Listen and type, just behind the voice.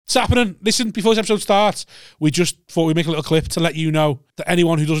It's happening. Listen, before this episode starts, we just thought we'd make a little clip to let you know that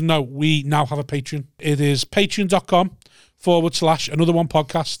anyone who doesn't know, we now have a Patreon. It is patreon.com/another one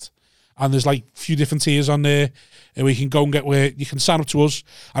podcast. And there's like a few different tiers on there. And we can go and get where you can sign up to us.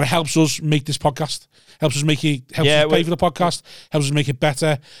 And it helps us make this podcast. Helps us make it, helps us pay for the podcast. Helps us make it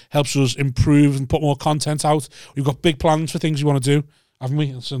better. Helps us improve and put more content out. We've got big plans for things we want to do. Haven't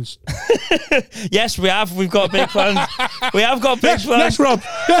we? Since yes, we have. We've got big plans. We have got big plans. Yes, Rob.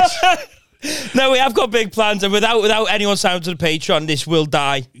 Yes. No, we have got big plans, and without anyone signing to the Patreon, this will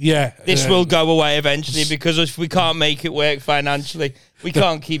die. Yeah. This will go away eventually, because if we can't make it work financially, we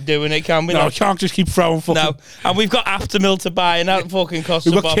can't keep doing it, can we? No, we can't just keep throwing fucking... No, and we've got Aftermill to buy, and that fucking costs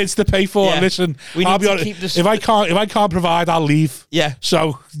We've got kids to pay for. Yeah. Listen, we I'll need be to honest, keep this... if I can't provide, I'll leave. Yeah.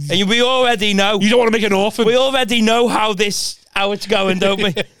 So... And we already know. You don't want to make an orphan. We already know how it's going, don't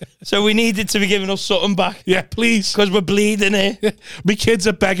we? So we needed to be giving us something back. Yeah, please. Because we're bleeding here. My kids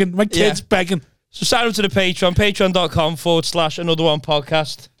are begging. My kids begging. So sign up to the Patreon, patreon.com/another one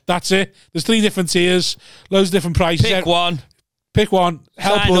podcast. That's it. There's 3 different tiers, loads of different prices. Pick one. Help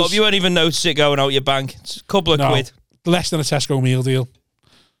Sign us. up. You won't even notice it going out your bank. It's a couple of quid. Less than a Tesco meal deal.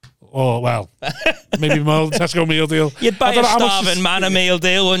 Or, well, maybe more than a Tesco meal deal. You'd buy a starving man a meal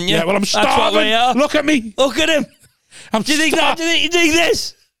deal, wouldn't you? Yeah, well, I'm starving. That's what we are. Look at me. Look at him. Do you think that? Do you think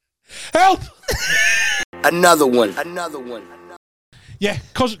this? Help. Another one. Yeah,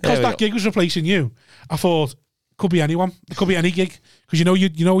 because that gig was replacing you. I thought, could be anyone. It could be any gig. Because you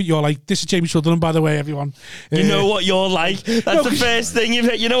know what you're like. This is Jamie Sutherland, by the way, everyone. You know what you're like. That's the first thing you've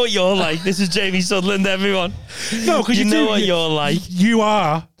hit. You know what you're like. This is Jamie Sutherland, everyone. No, because you know what you're like. You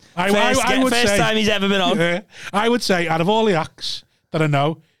are. I would first say, time he's ever been on. Yeah, I would say, out of all the acts that I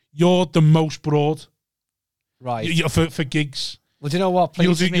know, you're the most broad. Right. For gigs. Well, do you know what?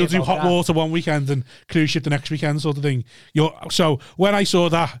 You'll do hot water one weekend and cruise ship the next weekend, sort of thing. So when I saw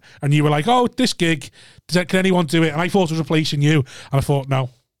that and you were like, "Oh, this gig, can anyone do it?" and I thought it was replacing you, and I thought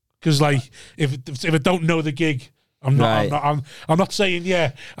no, because like if I don't know the gig, I'm not saying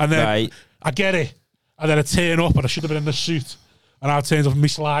yeah, and then I get it, and then I turn up and I should have been in the suit. And I turned up in my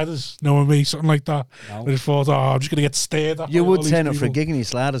sliders, knowing me, something like that. No. I just thought, I'm just going to get stared at. You would turn up for a gig in your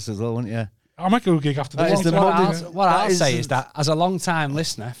sliders as well, wouldn't you? I might go gig after this. What I'll say is that as a long-time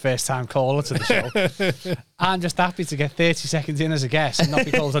listener, first-time caller to the show, I'm just happy to get 30 seconds in as a guest and not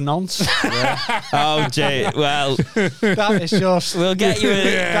be called a nonce. Yeah. Oh, Jay, well... that is just... We'll get you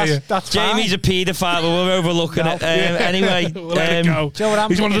in. That's Jamie's a paedophile, but we're overlooking it. Anyway... we'll let it go.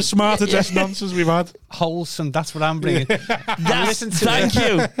 He's one of the smartest nonces we've had. Wholesome, that's what I'm bringing. Thank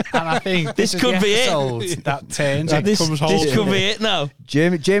you. And I think this could be it. That turns. This could be it now.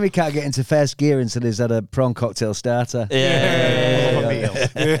 Jamie can't get into first gear until he's had a prawn cocktail starter. I love a meal.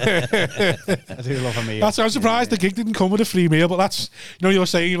 I do love a meal. I'm surprised the gig didn't come with a free meal, but that's, you were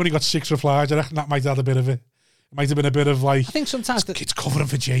saying you only got 6 replies. I reckon that might have had a bit of it. It might have been a bit of like, I think sometimes it's covering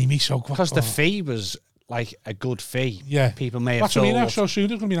for Jamie, so because the fee was like a good fee. Yeah, people may have thought. That's so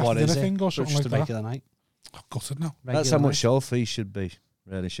soon. It's going to be an after dinner thing or something like that. Regular night. I've got it now. That's how much your fee should be,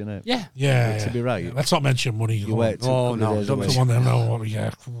 really, shouldn't it? Yeah. To be right. Yeah, let's not mention money. You wait. Oh no! Don't want them know what we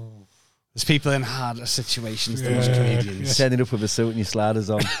get. There's people in harder situations than us comedians. Turning up with a suit and your sliders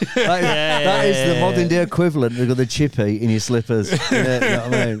on. That is the modern day equivalent of the chippy in your slippers. You know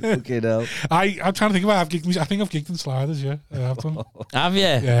what I mean? Fucking hell. I'm trying to think about it. I think I've gigged in sliders, yeah. I have done. Have you?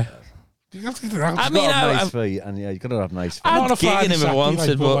 Yeah. I mean, nice feet, and you've got to have nice feet. I'd gig in him if I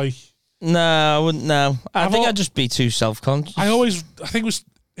wanted, but like, no, I wouldn't. No, I think I'd just be too self-conscious. I think it was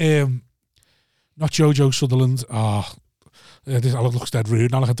not Jojo Sutherland. This looks dead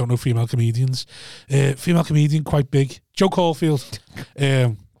rude. Now, like I don't know female comedians. Female comedian, quite big. Jo Caulfield.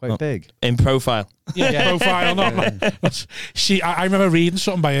 Quite big in profile. Yeah, profile. Not. I remember reading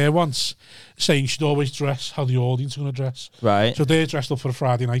something by her once, saying she'd always dress how the audience are going to dress. Right. So they're dressed up for a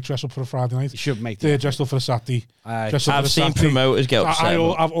Friday night, dress up for a Friday night. You should make they're dressed up for a Saturday. I've seen promoters get upset.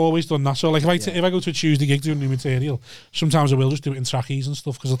 I've always done that. So like if I go to a Tuesday gig doing new material, sometimes I will just do it in trackies and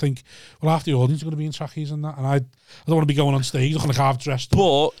stuff because I think, well, half the audience are going to be in trackies and that, and I don't want to be going on stage looking like half dressed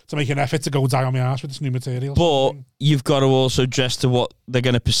to make an effort to go die on my ass with this new material. But you've got to also dress to what they're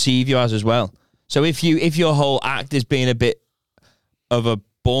going to perceive you as well. So if your whole act is being a bit of a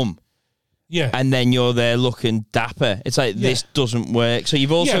bum, yeah, and then you're there looking dapper, it's like this doesn't work. So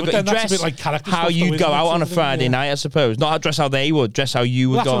you've also got to dress like how you'd go out on a Friday night, I suppose. Not dress how they would, dress how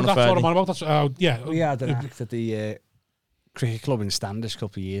you would go on a Friday. That's what I'm on about. We had an act at the cricket club in Standish a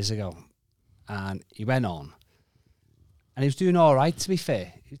couple of years ago, and he went on, and he was doing all right. To be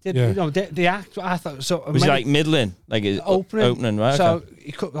fair, he did. Yeah. You know, the act. I thought so. Was he like middling, like opening, right? So Okay.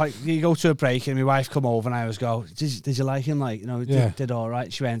 you could, like, you go to a break, and my wife come over, and I always go, "Did you like him? Like, you know, did all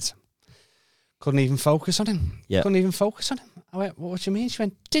right?" She went, "Couldn't even focus on him. Yeah. Couldn't even focus on him." I went, "What do you mean?" She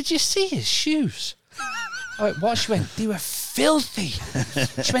went, "Did you see his shoes?" I went, "What?" She went, "They were filthy."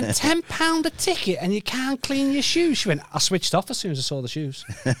 She went, £10 a ticket and you can't clean your shoes. She went, I switched off as soon as I saw the shoes.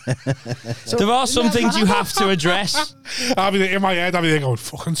 So, There are some things you have to address. I'll be in my head, I'll be there going,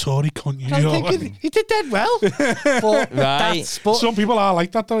 fucking Tory cunt, you I'm know. thinking, he did dead well. But Right. but Some people are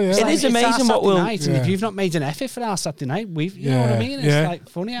like that though, yeah. It is it's our amazing what Saturday will. night, and Yeah. if you've not made an effort for our Saturday night, you know what I mean? It's Yeah. like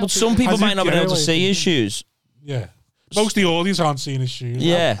funny how But some people As might you not be get able to away see from his shoes. Yeah. Most of the audience aren't seeing his shoes.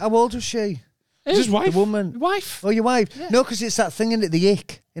 Yeah. How old was she? Is his wife? The woman. wife. Oh, your wife? No, because it's that thing, isn't it? The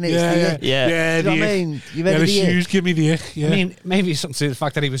ick. Innit? It's Yeah, the yeah. ick. Yeah. Yeah, Do you know what I the ick. mean? You Yeah, remember the the shoes ick? give me the ick, yeah. I mean, maybe it's something to do with the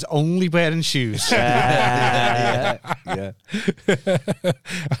fact that he was only wearing shoes. Yeah.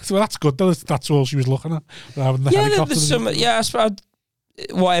 Well, that's good though. That's all she was looking at. Rather than the Yeah, helicopter. there's some. Yeah, I suppose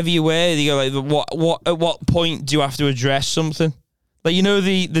whatever you wear, you go like, what? At what point do you have to address something? Like, you know,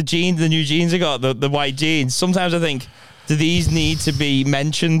 the jeans, the new jeans I got, the white jeans. Sometimes I think, do these need to be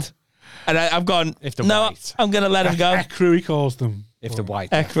mentioned? And I've gone, If they're no, white. I'm going to let them go. Ecru, he calls them. If they're white,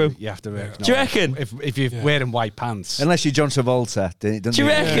 Ecru. you have to Do you reckon? If you're wearing white pants. Unless you're John Travolta. Do you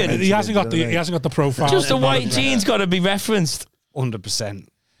reckon? He hasn't got the profile. Just the white jeans got to be referenced. 100%.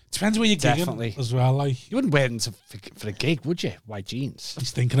 Depends where you're gigging Definitely. as well. Like, You wouldn't wear them for a gig, would you? White jeans.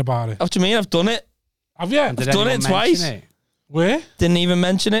 he's thinking about it. What do you mean? I've done it. Have you? Did done anyone it twice. mention it? Where? Didn't even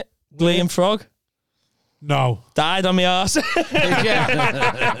mention it. Glee and Frog. No. Died on my arse. Did you?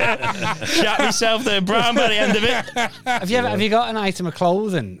 Shot myself there brown by the end of it. Have you got an item of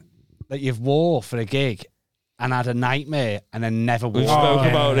clothing that you've wore for a gig and had a nightmare and then never wore? We've spoke yeah.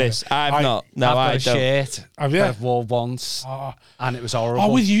 about this. I've not. No, I've got I a don't. shirt Have you? that I've wore once Oh, and it was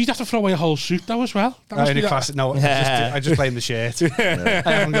horrible. with you, you'd have to throw away a whole suit though as well. That must in be a that- classic. No, I just blame the shirt. I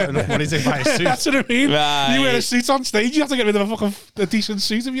haven't got enough money to buy a suit. That's what I mean. Right. You wear a suit on stage, you have to get rid of a decent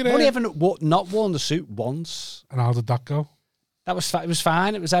suit if you're I've only there. ever not worn the suit once. And how did that go? That was it was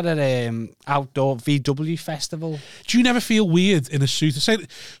fine. It was at an outdoor VW festival. Do you never feel weird in a suit? Say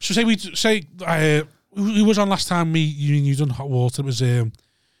who was on last time? You done Hot Water. It was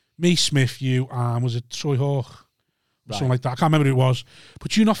me, Smith, you, and was it Troy Hawk? Something like that. I can't remember who it was.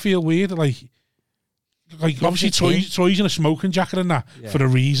 But do you not feel weird? Like obviously Troy's in a smoking jacket and that for a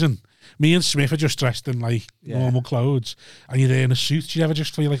reason. Me and Smith are just dressed in like normal clothes, and you're there in a suit. Do you ever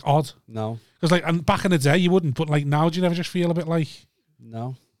just feel like odd? No, Because like, and back in the day you wouldn't, but like now, do you never just feel a bit like?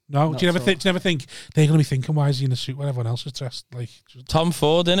 no. No, Not do you at never think they're going to be thinking, why is he in a suit when everyone else is dressed? Like, Tom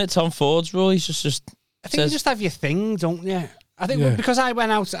Ford, innit? Tom Ford's rule. He's just I think you just have your thing, don't you? I think Yeah. because I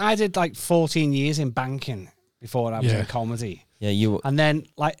went out, I did like 14 years in banking before I was Yeah. in comedy. yeah, you. And then,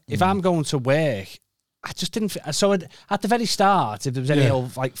 like, if I'm going to work, I just didn't. So at the very start, if there was any Yeah.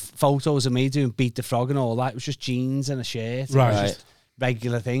 old like photos of me doing Beat the Frog and all that, it was just jeans and a shirt. It Right. was just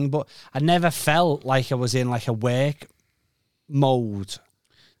regular thing. But I never felt like I was in like a work mode.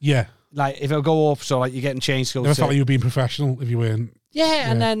 yeah, Like if I go up, so like you're getting changed. never felt like you were being professional if you weren't.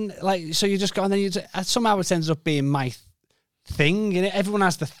 Yeah, and then like so you just go and then you just, somehow it ends up being my thing. You know? Everyone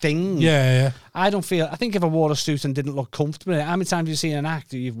has the thing. Yeah. I don't feel. I think if I wore a suit and didn't look comfortable in it, how many times have you seen an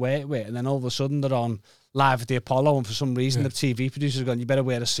actor you've worked with, and then all of a sudden they're on live at the Apollo, and for some reason the TV producers are going, "You better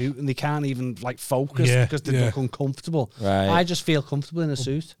wear a suit," and they can't even like focus because they look uncomfortable. Right. I just feel comfortable in a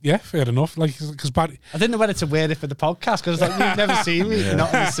suit. Yeah, fair enough. Like, because I didn't know whether to wear it for the podcast because like you've never seen me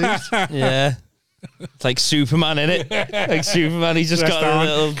not in a suit. Yeah. It's like Superman, innit? Like Superman, he's just got a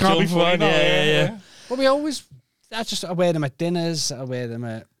little Can't be jump funny on. now, Yeah. But we always. I wear them at dinners. I wear them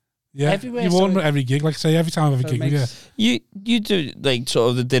at. Everywhere, You won so every gig, like say every time I have a so it gig with you. makes- You do like sort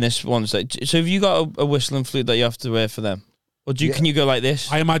of the dinner ones. Like, so have you got a whistle and flute that you have to wear for them, or do you? Yeah. Can you go like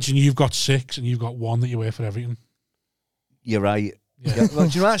this? I imagine you've got 6 and you've got 1 that you wear for everything. You're right. Yeah. Yeah, well,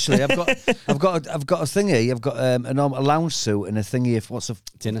 do you know, actually, I've got a thingy. I've got a lounge suit and a thingy. If what's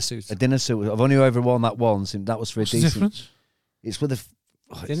dinner suit. a dinner suit? I've only ever worn that once, and that was for What's a the decent. difference? It's with a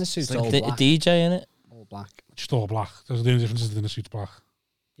Dinner suit's like all a black. DJ in it. All black. Just all black. There's the only difference is the dinner suit's black.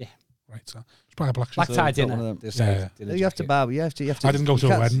 Yeah. Right, so just buy a black Black suit. tie got one dinner. of them. They say Yeah. dinner You have to jacket. bow. You have to. I didn't go to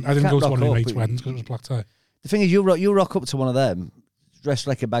a wedding. I didn't go to one of my mates' weddings because it was black tie. The thing is, you rock up to one of them dressed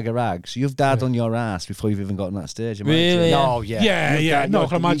like a bag of rags. You've died on your ass before you've even gotten that stage. am I Really? right? Yeah. No, yeah. Yeah. No, I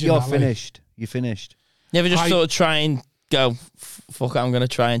can imagine You're that, like- finished. You're finished. You ever just I- sort of try and go, fuck it, I'm going to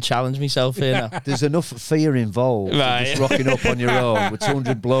try and challenge myself here now. There's enough fear involved. Right. Just rocking up on your own with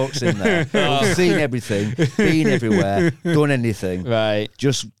 200 blokes in there, who've seen everything, been everywhere, done anything. Right.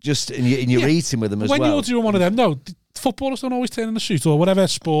 Just and you're eating with them as When well. you're doing one of them, though, footballers don't always turn in a suit, or whatever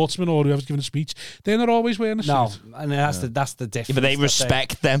sportsman or whoever's giving a speech, they're not always wearing a suit. No, and that's the difference. Yeah, but they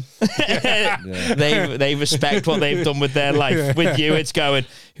respect them. They respect what they've done with their life. With you, it's going,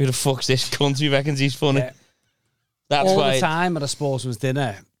 who the fuck's this cunt who reckons he's funny? Yeah. That's all why the time at a sportsman's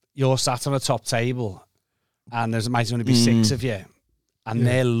dinner, you're sat on a top table, and there might only be 6 of you, and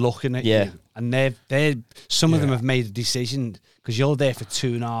they're looking at you, and they're some of them have made a decision because you're there for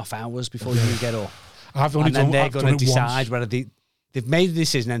 2.5 hours before you get up. I've only And then done, they're I've going done to it decide once. whether they've made a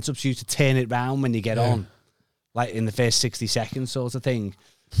decision, and it's up to you to turn it round when you get on, like in the first 60 seconds sort of thing.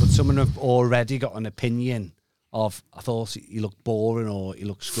 But someone have already got an opinion of, I thought you look boring or you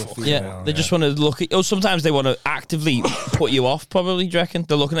look scruffy. Yeah, they just want to look at. Or sometimes they want to actively put you off. Probably, do you reckon?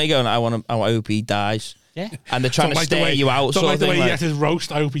 They're looking at you going, I hope he dies. Yeah. And they're trying Don't to like the stare way- you out. Don't Sort like of the thing. way he Like, had his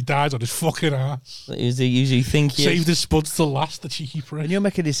roast. I hope he dies on his fucking ass. they usually think he Saved is. his spuds to last, the cheeky prick. And you'll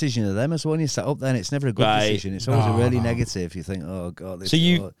make a decision of them as well when you sat up there, and it's never a good Right. decision. It's always a No, really no. negative. You think, oh, God, this, So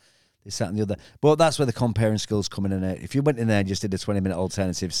you- oh, this, that, and the other. But that's where the comparing skills come in. If you went in there and just did a 20-minute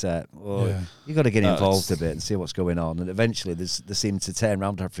alternative set, you got to get involved a bit and see what's going on. And eventually they seem to turn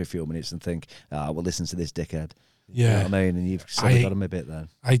around after a few minutes and think, we'll listen to this dickhead. You know Yeah. what I mean? And you've sort of got them a bit then.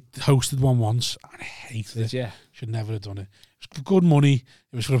 I hosted one once and I hated it. Yeah. Should never have done it. It was for good money.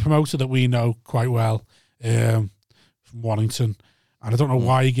 It was for a promoter that we know quite well, from Warrington. And I don't know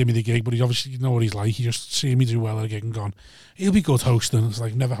why he gave me the gig, but he obviously, you know what he's like. He just seen me do well at a gig and gone, he'll be good hosting. It's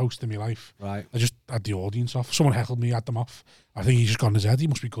like, never hosted in my life. Right. I just had the audience off. Someone heckled me, had them off. I think he's just gone in his head. He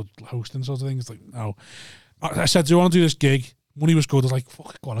must be good hosting, sort of thing. It's like, no. I said, do you want to do this gig? Money was good. I was like,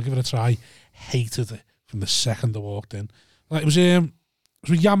 fuck, go on, I'll give it a try. Hated it from the second I walked in. Like, it was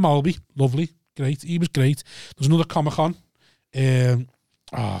with Jan Malby. Lovely. Great. He was great. There's another Comic-Con.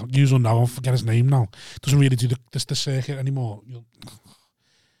 Use one now. I forget his name now. Doesn't really do the circuit anymore.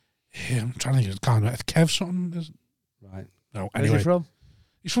 I'm trying to think. Can't remember. Kev something. Right. No, Where's anyway. he from?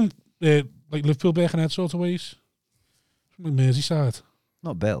 He's from like Liverpool, Birkenhead sort of ways. From like Merseyside.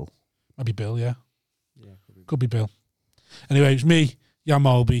 Not Bill. Might be Bill, yeah. Could be Bill. Anyway, it's me, Jan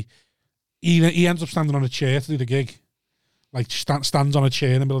Malby. He ends up standing on a chair to do the gig. Like, stands on a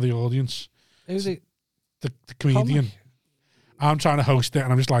chair in the middle of the audience. Who's it? The comedian. Comic? I'm trying to host it,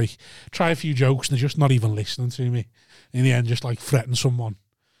 and I'm just like, try a few jokes, and they're just not even listening to me. In the end, just like threaten someone,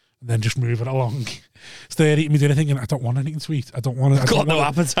 and then just move it along. So they're eating me dinner thinking, I don't want anything to eat. I don't want to. Got no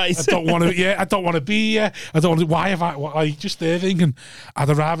appetite. I don't want to. Yeah, I don't want to be here. I don't want to. Why have I just there thinking I'd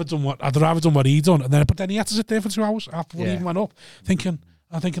rather done what he done, and then but then he had to sit there for 2 hours after we even went up, thinking.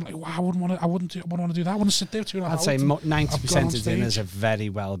 I'm thinking like, wow, I wouldn't want to do that. I want to sit there 2.5 hours. I'd say I've 90% gone on of dinners stage. are very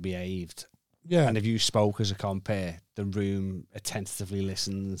well behaved. Yeah. And if you spoke as a compare, the room attentively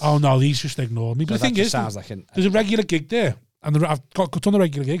listens. Oh no, these just ignored me. So But the thing that is, sounds like there's a regular gig there, and I've got done the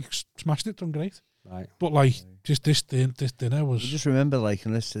regular gig, smashed it, done great. right. But like, just this dinner was. Just remember, like,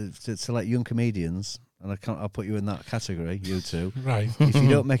 unless to like young comedians, and I'll put you in that category, you two. Right. If you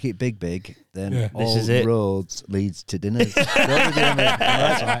don't make it big, then Yeah. all This is it. roads leads to dinners. Don't be doing it.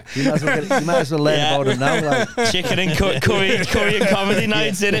 Right? You might as well learn about them now. Like, Chicken and curry and comedy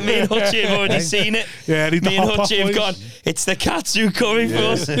nights, in it. Me and Hutchie have already seen it. Yeah, I need Me the and hot pot Hutchie have boys. gone, it's the katsu curry for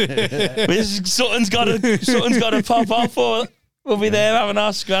us. Something's got to pop off, or we'll be there having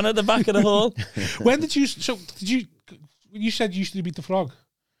our scran at the back of the hall. When did you? So did you? When you said you used to beat the frog.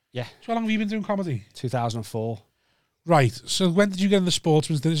 Yeah. So how long have you been doing comedy? 2004. Right. So when did you get in the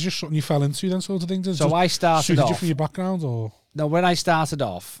sportsman's? Is it just something you fell into then, sort of thing? Did it So just I started suited you off. from your background, or No, when I started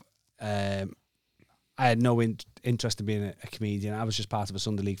off, I had no interest in being a comedian. I was just part of a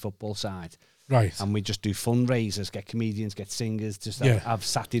Sunday League football side. right? And we just do fundraisers, get comedians, get singers, just Yeah. have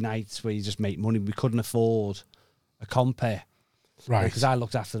Saturday nights where you just make money. We couldn't afford a compare. Right. Because I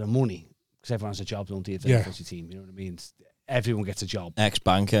looked after the money. Because everyone has a job, don't do the Yeah. footy team, you know what I mean? Everyone gets a job.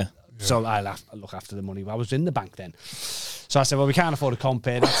 Ex-banker. So I look after the money. I was in the bank then. So I said, well, we can't afford a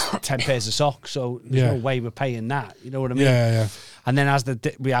compare. That's 10 pairs of socks. So there's Yeah. no way we're paying that. You know what I mean? Yeah. And then as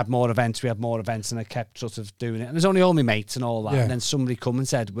we had more events, and I kept sort of doing it. And there's only all my mates and all that. Yeah. And then somebody come and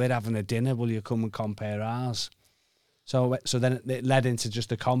said, we're having a dinner. Will you come and compare ours? So then it led into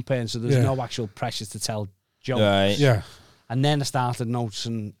just a compare. And so there's Yeah. no actual pressure to tell jokes. Right. Yeah. And then I started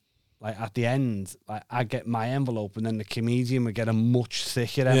noticing, like at the end, like I get my envelope, and then the comedian would get a much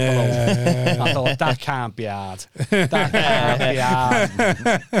thicker envelope. Yeah. I thought that can't be hard. That can't be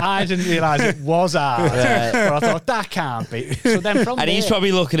hard. I didn't realise it was hard, Right. but I thought that can't be. So then from And there, he's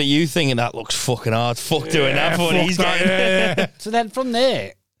probably looking at you thinking, that looks fucking hard. Fuck doing that for what fuck he's that, getting. yeah. so then from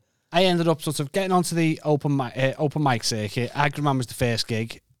there, I ended up sort of getting onto the open mic circuit. Agriman was the first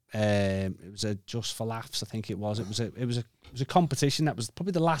gig. It was a Just for Laughs, I think it was. It was a competition that was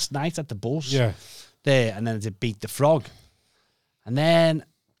probably the last night at the Buzz. Yeah. there, and then I did Beat the Frog. And then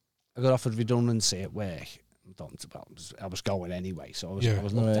I got offered redundancy at work. I was going anyway, so I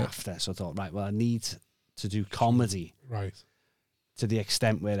was looked after. So I thought, right, well, I need to do comedy to the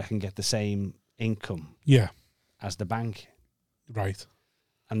extent where I can get the same income as the bank. Right.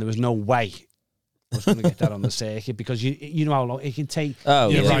 And there was no way I was going to get that on the circuit, because you know how long it can take. Oh,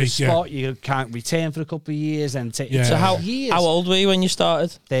 you yeah. do a spot, you can't return for a couple of years, and So how old were you when you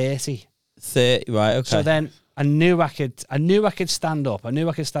started? 30. 30, right? Okay. So then I knew I could stand up. I knew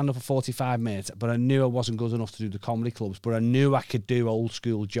I could stand up for 45 minutes, but I knew I wasn't good enough to do the comedy clubs. But I knew I could do old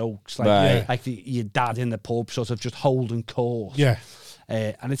school jokes, like your dad in the pub, sort of just holding court. Yeah.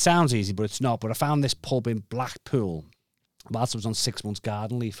 And it sounds easy, but it's not. But I found this pub in Blackpool whilst I was on 6 months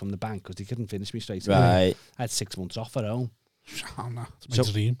garden leave from the bank, because they couldn't finish me straight away. Right. I had 6 months off at home. It's my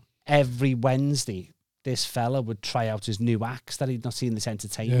dream. Every Wednesday, this fella would try out his new acts that he'd not seen, this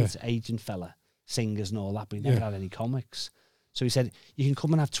entertainment agent fella, singers and all that, but he never had any comics. So he said, you can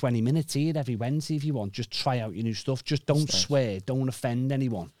come and have 20 minutes here every Wednesday if you want. Just try out your new stuff. Just don't swear. Don't offend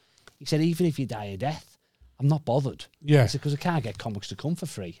anyone. He said, even if you die of death, I'm not bothered. Yeah. He said, because I can't get comics to come for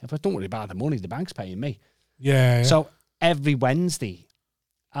free. I thought, don't worry about the money. The bank's paying me. Yeah. So every Wednesday,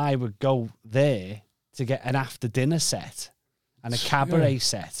 I would go there to get an after dinner set and a cabaret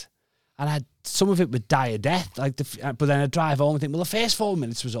set. And I had some of it would die of death, but then I'd drive home and think, well, the first 4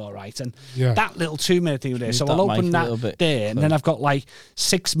 minutes was all right, and that little 2 minute thing was there. So I'll open that there, and then I've got like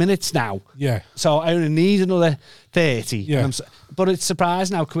 6 minutes now. Yeah. So I only need another 30. Yeah. But it's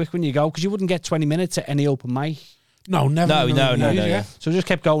surprising how quick when you go, because you wouldn't get 20 minutes at any open mic. No, never. No. So I just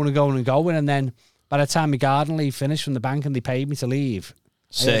kept going and going and going, and then by the time my garden leave finished from the bank and they paid me to leave,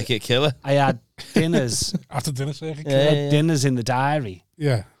 Circuit killer. I had dinners. After dinner circuit. I had dinners in the diary.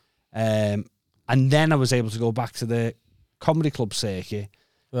 Yeah. And then I was able to go back to the comedy club circuit.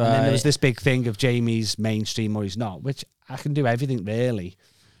 Right. And then there was this big thing of Jamie's mainstream or he's not, which I can do everything really.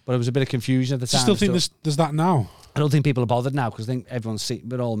 But it was a bit of confusion at the Do time. you still think there's that now? I don't think people are bothered now, because I think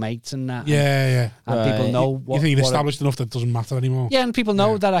we're all mates and that. Yeah. And people know what. You think you've established enough that it doesn't matter anymore? Yeah, and people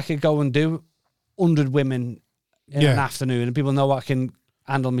know that I could go and do 100 women in an afternoon, and people know I can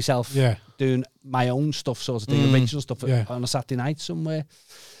handle myself doing my own stuff, sort of thing, original stuff on a Saturday night somewhere.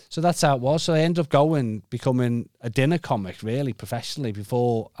 So that's how it was. So I ended up becoming a dinner comic, really, professionally,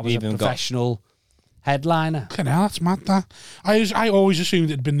 before I was a professional headliner. Fucking hell, that's mad, that. I always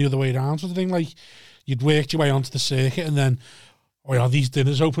assumed it'd been the other way around, sort of thing, like you'd worked your way onto the circuit and then, these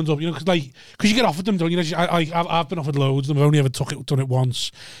dinners opened up, because you get offered them, don't you? I've been offered loads of them. I've only ever done it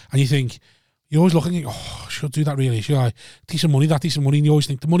once, and you think, you always look and think, should I do that really? Should I? Decent money, and you always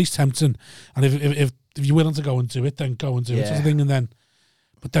think the money's tempting, and if you're willing to go and do it, then go and do it, sort of thing, and then.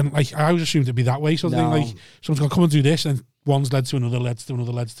 But then, I always assumed it'd be that way, sort of thing. Like, someone's going to come and do this, and one's led to another,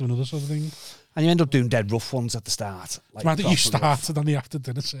 sort of thing. And you end up doing dead rough ones at the start. It's mad that you started on the after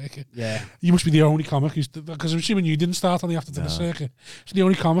dinner circuit. Yeah. You must be the only comic because I'm assuming you didn't start on the after dinner circuit. So the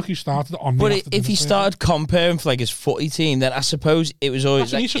only comic who started on the after dinner circuit. But if he started comparing for his footy team, then I suppose it was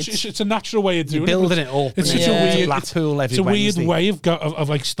always it's a natural way of doing it. Building it up. It's such a weird Blackpool every It's a weird Wednesday. way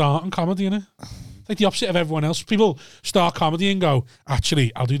of starting comedy, innit? Like the opposite of everyone else. People start comedy and go,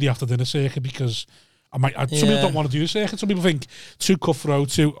 actually, I'll do the after dinner circuit because some people don't want to do the circuit. Some people think too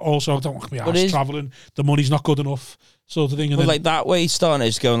cutthroat, also don't want to be asked travelling. The money's not good enough, sort of thing. And then, like that way, starting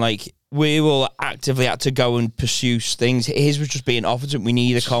is going like we all actively had to go and pursue things. His was just being offered. We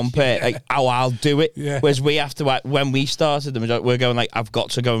need a compare. Like, I'll do it. Yeah. Whereas we have to, when we started them, we're going like, I've got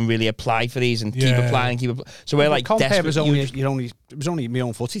to go and really apply for these and keep applying, So we're like compare was only it was only my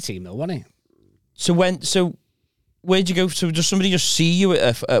own footy team though, wasn't it? So where'd you go? So does somebody just see you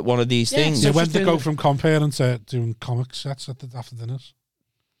at one of these things? So when they go from comparing to doing comic sets at the after dinners?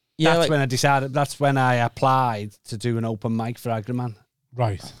 Yeah, that's when I decided. That's when I applied to do an open mic for Agraman.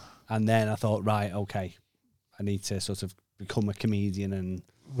 Right. And then I thought, right, okay, I need to sort of become a comedian and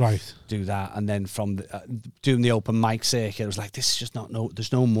do that. And then from doing the open mic circuit, I was like, this is just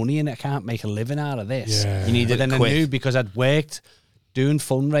there's no money in it. I can't make a living out of this. Yeah. You need it then quick. I knew, because I'd worked doing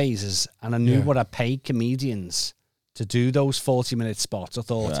fundraisers and I knew what I paid comedians to do those 40-minute spots. I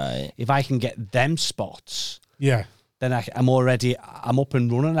thought, if I can get them spots, then I'm up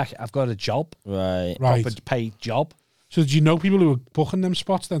and running. I've got a job, proper paid job. So did you know people who were booking them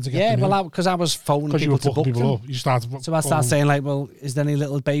spots then to get them in? Because I was phoning people to book them. Up. You started. So I started saying like, well, is there any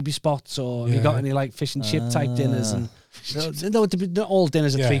little baby spots, or have you got any like fish and chip type dinners? And not all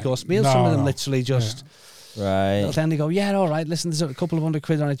dinners are 3-course meals. Some of them literally just Right. Then they go, yeah, all right, listen, there's a couple of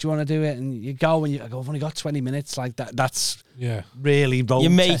 £100 on it. Do you want to do it? And you go and you go, I've only got 20 minutes. Like that. That's really road You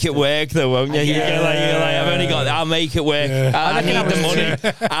make tested. it work though, won't you? Yeah. You're like, I've only got. I'll make it work. Yeah. I need the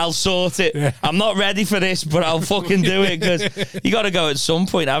money. I'll sort it. Yeah. I'm not ready for this, but I'll fucking do it because you got to go at some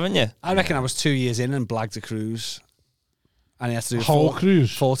point, haven't you? I reckon I was 2 years in and blagged a cruise. And he had to do a Whole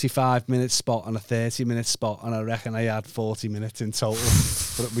cruise? 45-minute spot and a 30-minute spot. And I reckon I had 40 minutes in total.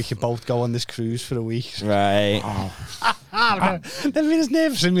 But we could both go on this cruise for a week. Right. Never been as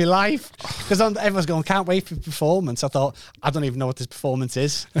nervous in my life. Because everyone's going, can't wait for performance. I thought, I don't even know what this performance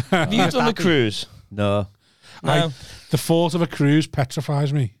is. Have you done a cruise? No. No. The thought of a cruise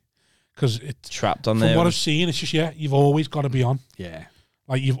petrifies me because it's Trapped on from there. what I've seen. It's just you've always got to be on. Yeah.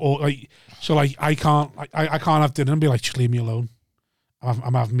 Like I can't have dinner and be like, just leave me alone.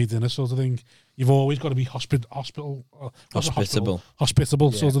 I'm having me dinner sort of thing. You've always got to be hospitable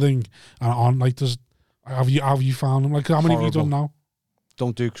sort of thing. And on like there's have you found them? Like how many have you done now?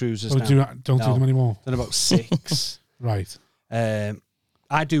 Don't do cruises Don't now. do them anymore. Done about 6. Right.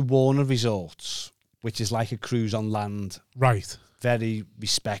 I do Warner Resorts, which is like a cruise on land. Right. Very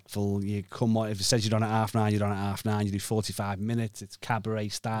respectful. You come on, if it says you're on at 9:30, you're on at 9:30. You do 45 minutes. It's cabaret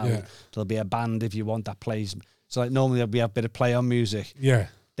style. Yeah. There'll be a band if you want that plays. So like normally we have a bit of play on music. Yeah.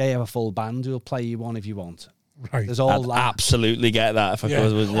 They have a full band who'll play you one if you want. Right. There's all I'd that. absolutely get that if I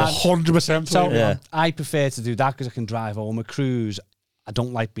could. Wouldn't you? 100%. So Yeah. I prefer to do that because I can drive home. A cruise, I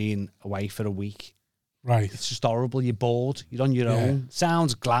don't like being away for a week. Right. It's just horrible. You're bored. You're on your own.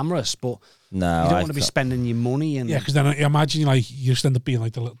 Sounds glamorous, but No, you don't want to be spending your money. And Yeah, because then I imagine like you just end up being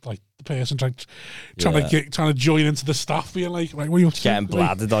like the person trying to join into the staff, being like, right, what are you up to? getting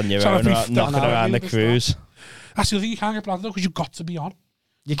Like, bladdered on your trying own, to be knocking fit around the and cruise. That's the other thing, you can't get bladdered because you've got to be on.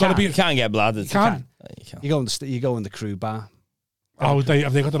 you gotta can't. be- You can't get bladdered. You can't. You can't. You go in the crew bar. Oh,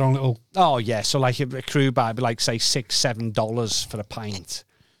 have they got their own little? Oh yeah, so like a crew bar, it'd be like say $6-7 for a pint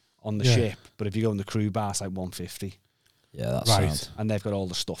on the Yeah. ship. But if you go in the crew bar, it's like $150, Yeah, that's Right. sound. and they've got all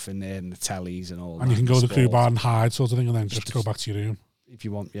the stuff in there and the tellies and all. And you that, can go to the crew sport, bar and hide sort of thing, and then just go back to your room. if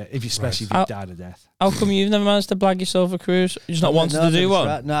you want. Yeah, if you especially Right. if you died of death. How come you've never managed to blag yourself a cruise? You just not wanted to I've do never one?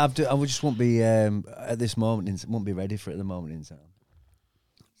 tried- No, I just won't be at this moment. Won't be ready for it at the moment in time.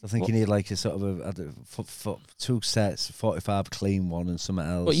 So I think you need like a sort of a 2 sets, 45 clean one, and something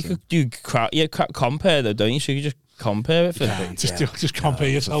else. But you and- could do compare though, don't you? So you could just compare it for Just compare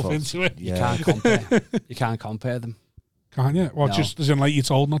yourself fuck. into it. You Yeah. can't compare. You can't compare them. Can't you? Well, No. just as in like you're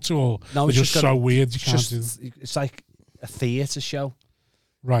told not to, or No, they're it's just just so gotta- weird you It's can't just do. it's like a theatre show.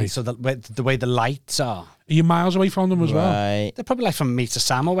 Right. So the way the lights are, Are you miles away from them as well? Right, they're probably like from me to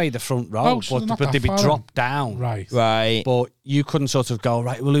Sam away the front row, Oh, so they're not but that they'd be far dropped down. Right. right. But you couldn't sort of go,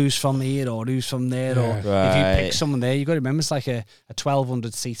 right, well, who's from here or who's from there? Yeah. Or if you Right. pick someone there, you got to remember it's like a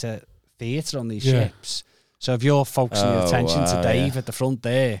 1,200-seater theatre on these Yeah. ships. So if you're focusing your Oh, attention to wow, Dave yeah. at the front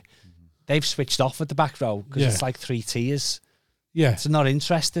there, they've switched off at the back row because Yeah. it's like 3 tiers. Yeah. So not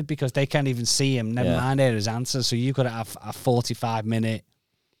interested because they can't even see him. Never Yeah. mind hear his answers. So you've got to have a 45-minute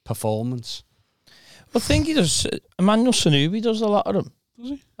performance. Well, I think he does. Emmanuel Sanubi does a lot of them. Does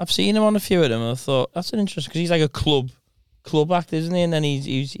he? I've seen him on a few of them, and I thought that's an interesting because he's like a club act, isn't he? And then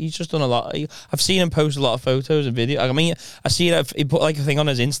he's just done a lot. I've seen him post a lot of photos and videos. I mean, I see it. He put like a thing on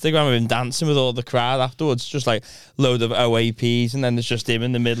his Instagram of him dancing with all the crowd afterwards, just like load of OAPs, and then there's just him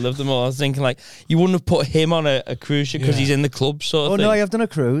in the middle of them all. I was thinking like you wouldn't have put him on a cruise ship because Yeah. he's in the club sort of Oh thing. no, I have done a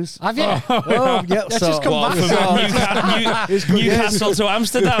cruise. Have you? Oh yeah, Let's so, just come What, back. from Newcastle to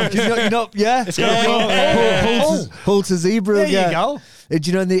Amsterdam. You're not, yeah. It's gonna be Hull to Zeebrugge. There yeah. you go. Do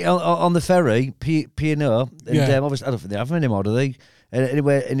you know on the ferry, P&O, and Yeah. obviously I don't think they have them anymore, do they?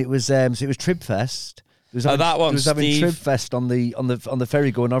 Anyway, and it was so it was Tribfest. That one, There was having Steve. Tribfest on the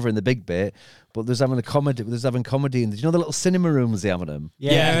ferry going over in the big bit, but there's having comedy in. Do you know the little cinema rooms they have in them?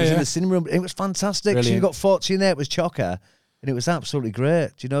 Yeah, It was yeah. in the cinema room. It was fantastic. So you Brilliant. got 40 in there. It was chocker, and it was absolutely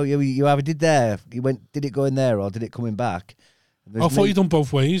great. Do you know you either did there? You went, did it go in there or did it coming back? I thought you'd done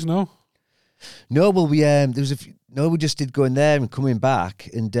both ways, no? No, well, we we just did going there and coming back,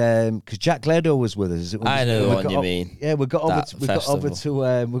 and because Jack Ledo was with us. I know the we one got you o- mean. Yeah, we got over. That To, we got over to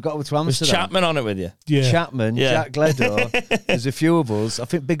Was Amsterdam. Chapman on it with you? Yeah. Chapman, Yeah. Jack Ledo. There's a few of us. I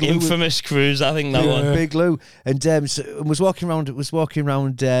think Big Lou. Infamous cruise, I think that Yeah. one. Big Lou, and was walking around.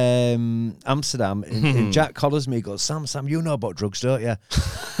 Amsterdam, and Jack collars me. He goes, Sam, you know about drugs, don't you?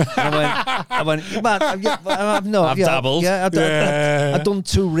 And I went, man, I've not. I've dabbled. Yeah, I've done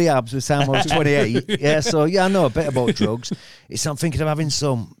 2 rehabs with Sam. I was 28. Yeah, so yeah, I know a bit about drugs. I'm thinking of having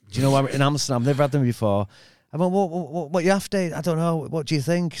some. Do you know, in Amsterdam, I've never had them before. I went, what you after? I don't know. What do you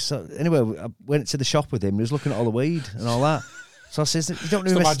think? So anyway, I went to the shop with him. He was looking at all the weed and all that. So I says, you don't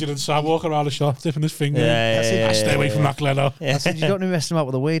Just really imagine Sam walking around the shop, dipping his finger. Yeah, Stay away from that, Glenno. I said, you don't need to mess them out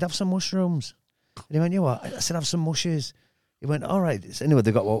with the weed. Have some mushrooms. And he went, you know what? I said, have some mushes. He went, all right. So anyway,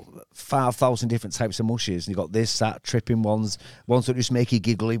 they've got 5,000 different types of mushes. And you've got this, that, tripping ones that just make you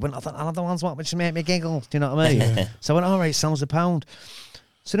giggle. He went, I thought, other ones what just make me giggle. Do you know what I mean? So I went, all right, sounds a pound.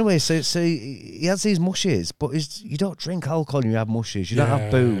 So anyway, so he has these mushes, but you don't drink alcohol when you have mushes. You don't have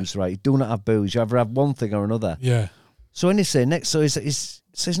booze, right? You do not have booze. You either have one thing or another. Yeah. So when he said next, so he's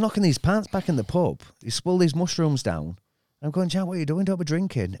knocking these pants back in the pub. He's pulled these mushrooms down. I'm going, Jack, what are you doing? Don't be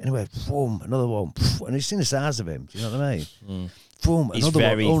drinking. Anyway, boom, another one. And you've seen the size of him. Do you know what I mean? Boom, He's another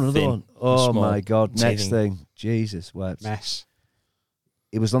very one. Oh, another thin one. and Oh, small. my God. Next thing. Jesus, wept. Mess.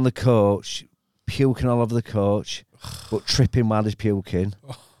 He was on the coach, puking all over the coach, but tripping while he's puking,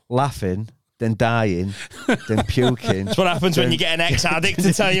 laughing, then dying, then puking. That's what happens when you get an ex-addict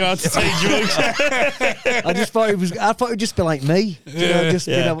to tell you how to take drugs. I thought it'd just be like me. Do you know, just,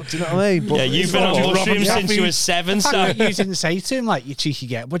 you know, do you know what I mean? But Yeah, you've been on Robert mushrooms Jaffe. since you were 7, so You didn't say to him, like, you cheeky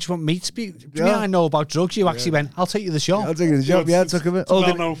get, what do you want me to be? Do you mean Yeah. I know about drugs? You actually went, I'll take you to the shop. I'll take you to the job. Yeah, I took him.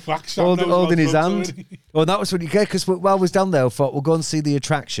 Well-known facts. Sam knows Holding about his drugs hand. already. Well, that was when you get, because while I was down there, I thought we'll go and see the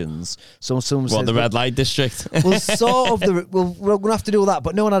attractions. Someone what, said, the red light district? well, sort of. We're going to have to do all that,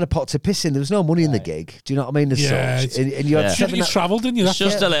 but no one had a pot to piss in. There was no money in the gig. Do you know what I mean? As Yeah, such. it's- And you had Yeah. seven. You travelled, didn't you? It's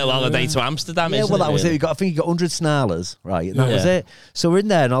just a little holiday to Amsterdam, Yeah, isn't well, it? that was it. really? I think you got 100 snarlers, right? And that Yeah. was it. So we're in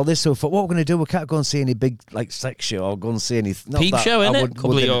there and all this. So I thought, what we're going to do? We can't go and see any big like sex show or go and see any Peep show, innit?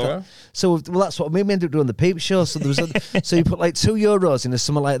 Couple of euro. So well, that's what we ended up doing the peep show. So there was so you put like €2 into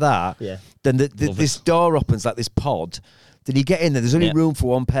something like that. Yeah. Then Love this door opens like this pod. Then you get in there. There's only Yeah. room for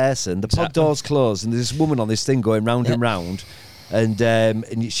one person. The pod Exactly. door's closed, and there's this woman on this thing going round Yeah. and round,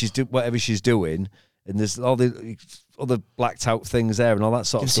 and she's whatever she's doing, and there's all the other blacked out things there and all that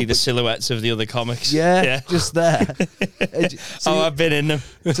sort You can of see stuff. the silhouettes of the other comics. Yeah, just there. So, I've been in them.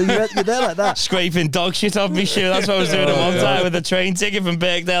 so you're there like that. Scraping dog shit off my shoe. That's what I was doing at one time with a train ticket from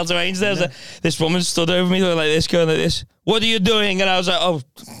Birkdale to Ainsdale. So this woman stood over me like this, going like this. What are you doing? And I was like, oh,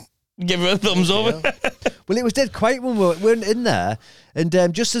 give her a thumbs up. Well, it was dead quiet when we weren't in there, and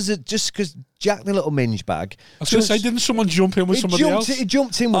just because Jack, the little minge bag, I was going to say, didn't someone jump in with somebody else? He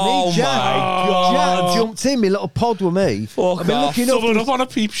jumped in with Oh me. Jack, my God. Jack jumped in, my little pod with me. Fuck off. looking up. Someone up on a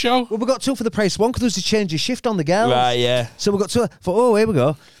peep show. Well, we got two for the price of one because there was a change of shift on the girls. Right, yeah. So we got two. Thought, oh, here we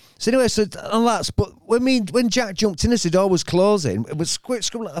go. So anyway, and that's. But when Jack jumped in as the door was closing, it was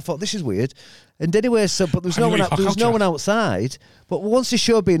scribbling. I thought this is weird. And anyway, but there was no Anyway, one. There was fuck no out, one Jack. outside. But once the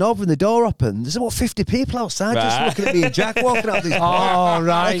show being over and the door opened, there's about 50 people outside just Right. looking at me and Jack walking out this. Oh,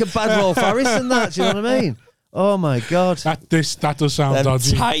 right. Like a bad Rolf Harris and that. Do you know what I mean? Oh my God. That does sound Them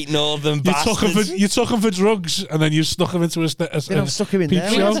dodgy. tight northern You took, him bastards. for, you took him for drugs and then you stuck him into a I've stuck him in peep there,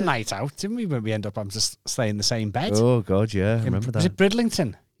 We show. had a night out, didn't we? When we end up having to stay in the same bed. Oh God, yeah, I remember Was that. it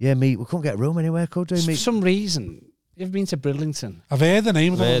Bridlington? Yeah, mate, we couldn't get a room anywhere, could we, For mate? some reason, you've been to Bridlington. I've heard the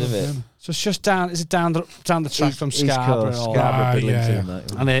name of Heard it. of it. So it's just down. Is it down the track from East Scarborough? Coast, or- Scarborough, Ah, Bridlington yeah. and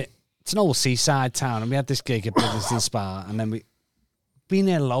that. And it's an old seaside town, and we had this gig at Bridlington Spa, and then we been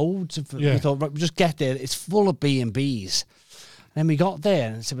there loads. Yeah. We thought, right, we'll just get there. It's full of B&Bs. And then we got there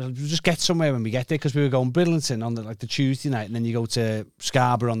and said, we'll just get somewhere when we get there, because we were going Bridlington on the Tuesday night, and then you go to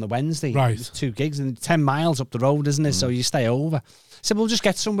Scarborough on the Wednesday. Right. There's 2 gigs, and 10 miles up the road, isn't it? So you stay over. So we'll just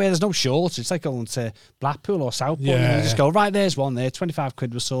get somewhere. There's no shorts. It's like going to Blackpool or Southport. Yeah. You just go, right, there's one there. 25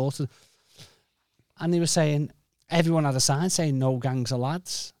 quid was sorted. And they were saying, everyone had a sign saying no gangs of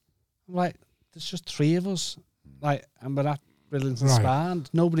lads. I'm like, there's just 3 of us. Like, and we're at Bridlington Right. Spa, and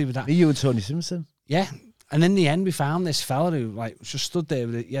nobody would. Me, you and Tony Simpson. Yeah. And in the end, we found this fella who, like, just stood there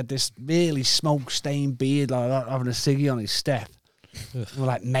with he had this really smoke-stained beard, like that, having a ciggy on his step. We're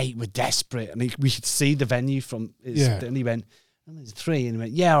like, mate, we're desperate. And we could see the venue from his, Yeah. and he went, oh, there's 3. And he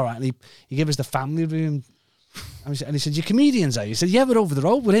went, yeah, all right. And he gave us the family room. And he said, you're comedians, are you? He said, yeah, we're over the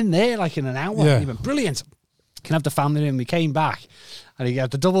road. We're in there, like, in an hour. Yeah. And he went, brilliant. Can have the family room. We came back, and he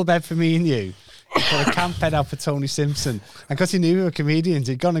had the double bed for me and you. He put a camp bed out for Tony Simpson. And because he knew we were comedians,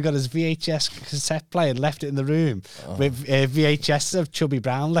 he'd gone and got his VHS cassette player and left it in the room with VHS of Chubby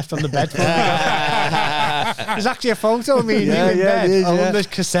Brown left on the bed. There's actually a photo of me and you in bed it is, on this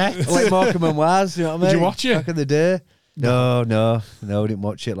cassette. Like Morecambe and Waz, you know what I mean? Did you watch it? Back in the day? No, I didn't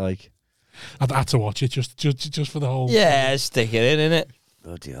watch it, like. I had to watch it just for the whole. Yeah, stick it in, innit?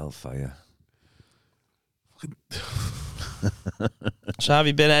 Bloody hellfire. So have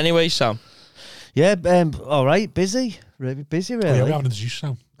you been anyway, Sam? Yeah, all right, busy. Really busy, Oh, yeah, really. we're having a juice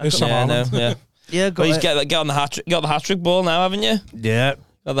sound. There's Sam Yeah, no, Harland. yeah. Yeah, But he's got on the hat trick ball now, haven't you? Yeah,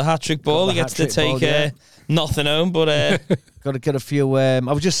 Got the hat-trick ball. Got He the gets to hat-trick ball, take yeah. nothing home, but Got to get a few. I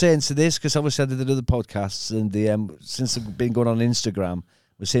was just saying to this because obviously I did other podcasts, and the since I've been going on Instagram, I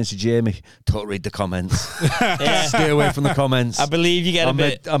was saying to Jamie, don't read the comments. Stay away from the comments. I believe you get a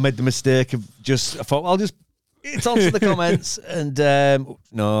bit. I made the mistake of I thought I'll just. It's onto the comments, and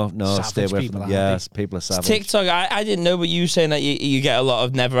no, Savage stay away people, from them. aren't Yeah, they? people are savage. TikTok, I didn't know, but you saying that you get a lot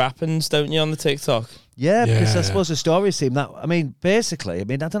of never happens, don't you, on the TikTok? Yeah, because I Yeah. suppose the stories seem that. I mean, basically, I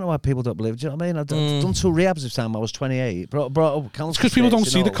don't know why people don't believe it. Do you know what I mean? I've done 2 rehabs of time. I was 28. Brought up It's because people don't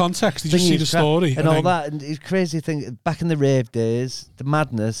see the context; they just see the story and all then- that. And it's crazy thing. Back in the rave days, the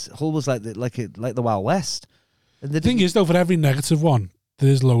madness. Hull was like the Wild West. And The thing is, though, for every negative one,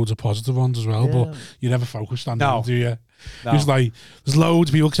 there's loads of positive ones as well. Yeah. But you never focused on No. them, do you? No. It's like there's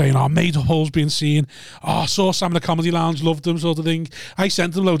loads of people saying, "Oh, made up Hull's being seen. Oh, I saw Sam in the Comedy Lounge, loved him," sort of thing. I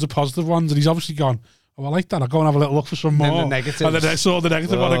sent him loads of positive ones, and he's obviously gone, "Oh, I like that. I'll go and have a little look for some And then more." the negatives. And then I saw the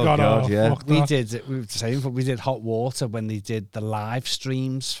negative one and Oh, gone, God, "Oh, yeah. fuck We that." did. We were saying, but we did Hot Water when they did the live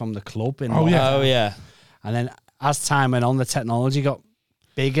streams from the club in. Oh, yeah. Oh, yeah. And then as time went on, the technology got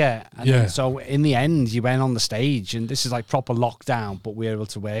bigger. And Yeah. then, so in the end, you went on the stage, and this is like proper lockdown, but we were able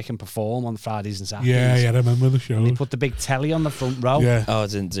to work and perform on Fridays and Saturdays. Yeah, I remember the show. And they put the big telly on the front row. Yeah, Oh, I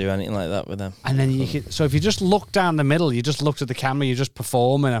didn't do anything like that with them. And then you could, so if you just look down the middle, you just looked at the camera, you're just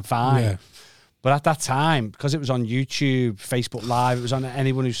performing and fine. yeah, But at that time, because it was on YouTube, Facebook Live, it was on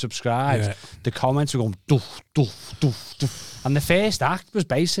anyone who subscribed, Yeah. the comments were going doof, doof, doof, doof. And the first act was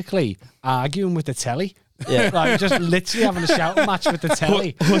basically arguing with the telly. Yeah. Like just literally having a shouting match with the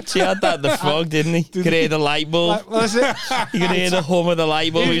telly. Hutchie had that, the frog, didn't he? You could hear the light bulb. Like, what was it? You could hear the hum of the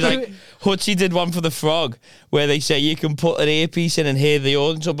light bulb. He was like, Hutchie did one for the frog where they say you can put an earpiece in and hear the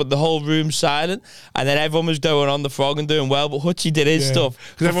audience, but the whole room's silent. And then everyone was going on the frog and doing well, but Hutchie did his stuff.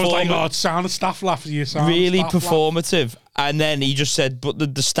 Because everyone's like, Perform- "Oh, it's sound of staff laughing." You sound really staff laugh. performative. And then he just said, but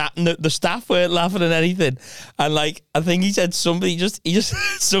the staff weren't laughing at anything. And like, I think he said somebody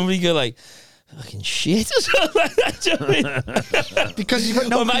somebody go like, fucking shit or something like that. Do you know what I mean? Because you've got Or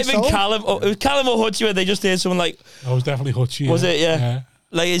no it might have been control. Callum. Or, it was Callum or Hutchie where they just heard someone like, I was definitely Hutchie. was it? Yeah.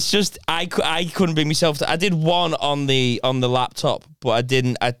 Like, it's just, I couldn't bring myself to. I did one on the laptop, but I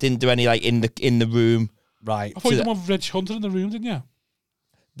didn't do any like in the room. Right. I thought you did one with Reg Hunter in the room, didn't you?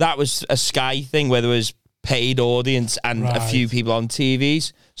 That was a Sky thing where there was paid audience and a Right. few people on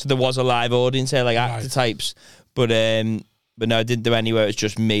TVs, so there was a live audience there, like actor Right. types. But no, I didn't do anywhere. It was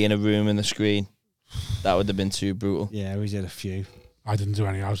just me in a room and the screen. That would have been too brutal. Yeah, we did a few. I didn't do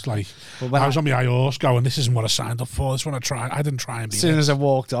any. I was like, But when I was on my high horse going, "This isn't what I signed up for. This is what I tried." I didn't try and be. As soon it. as I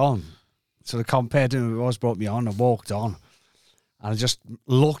walked on, so the compared to who always brought me on, I walked on. And I just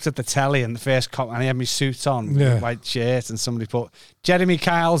looked at the telly and the first and I had my suit on, with Yeah. a white shirt, and somebody put Jeremy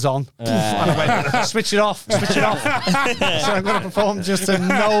Kyle's on. And I went, switch it off. So I'm going to perform just to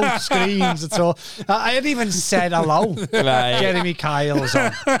no screams at all. I hadn't even said hello. Right. Jeremy Kyle's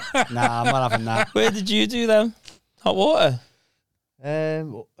on. Nah, I'm not having that. Where did you do them? Hot water?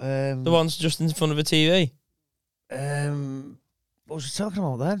 The The ones just in front of a TV? what was we talking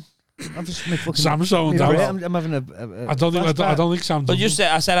about then? I'm just my fucking. Sam's zoned my out. brain- I'm having a I don't think Sam. But does you it.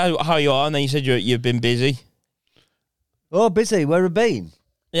 said, I said how you are, and then you said you've been busy. Oh, busy. Where have you been?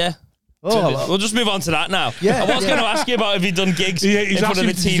 Yeah. Oh, We'll just move on to that now. Yeah, I was yeah. going to ask you about if you've done gigs Yeah, in he's front of asking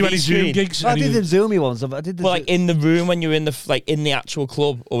a if you do any TV Zoom screen. gigs. I did the Zoomy ones. I did the. Well, like in the room when you were in the actual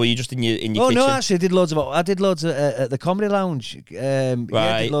club, or were you just in your Oh kitchen? no! Actually, I did loads at the Comedy Lounge. I did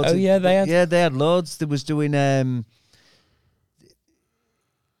Right. loads Oh, yeah, they had- Yeah, they had loads. There was doing.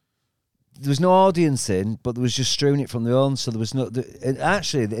 There was no audience in, but there was just streaming it from the on. So there was no. And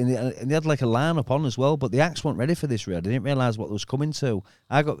actually, and they had like a lineup on as well. But the acts weren't ready for this. Really, they didn't realise what was coming to.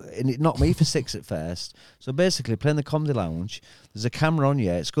 And it knocked me for 6 at first. So basically, playing the Comedy Lounge, there's a camera on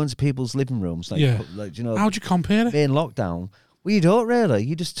you. It's going to people's living rooms, like you know. How'd you compare it? In lockdown, well, you don't really.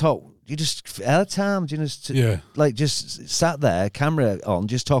 You just talk. You just airtime. You just like just sat there, camera on,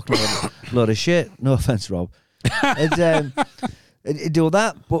 just talking a load of shit. No offense, Rob. And do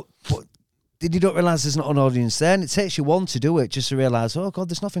that, but you don't realise there's not an audience there, and it takes you one to do it just to realise, oh God,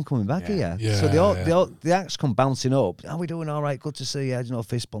 there's nothing coming back here. Yeah, So the acts come bouncing up. Are we doing all right? Good to see you. You know,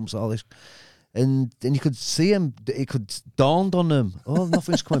 fist bumps, all this. And then you could see him, it could dawned on them, oh,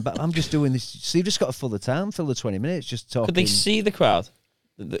 nothing's coming back. I'm just doing this. So you just got to fill the time, fill the 20 minutes, just talking. Could they see the crowd?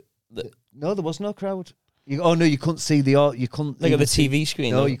 No, there was no crowd. No, you couldn't see you couldn't Like at the even see- TV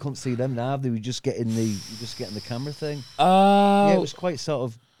screen? No, you couldn't see them now. They were just getting the camera thing. Oh. Yeah, it was quite sort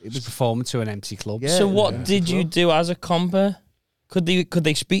of. It was Performing to an empty club. Yeah. So what did you do as a compere? Could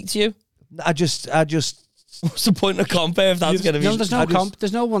they speak to you? I just What's the point of compere if that's going to be? No, there's no I just-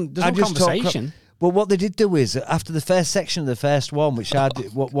 there's no I just talk- conversation. But what they did do is after the first section of the first one, which had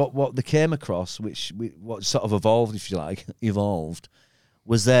what they came across, what sort of evolved, if you like,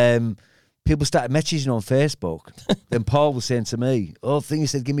 was people started messaging on Facebook. Then Paul was saying to me, he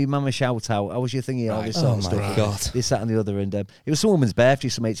said, give me mum a shout out. How was your thingy? All this sort of stuff. God. This, that, and the other. And it was some woman's birthday,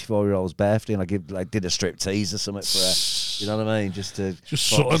 some 84-year-old's birthday, and I did a strip tease or something for her. You know what I mean? Just to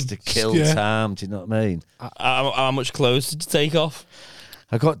kill time. Do you know what I mean? How much clothes did you take off?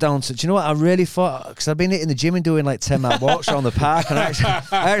 I got down to, do you know what? I really thought, because I've been hitting the gym and doing like 10-mile walks around the park, and I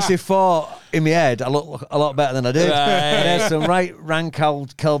actually thought in my head I look a lot better than I did. Right. And there's some rank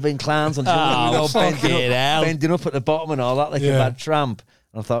old Calvin Klein's on bending up at the bottom and all that like a bad tramp.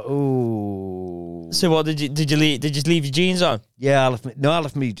 And I thought, ooh. So what did you leave? Did you leave your jeans on? Yeah,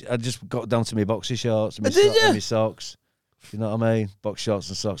 I just got down to my boxer shorts and my socks. You know what I mean? Box shorts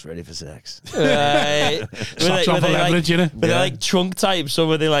and socks ready for sex. Right. were they like trunk types or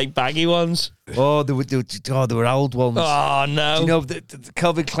were they like baggy ones? Oh, they were old ones. Oh no! Do you know the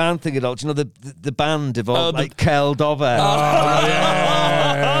Calvin Klein thing at all? Do you know the band evolved like curled over? And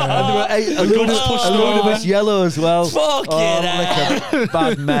they were a load of us yellow as well. Fuck like a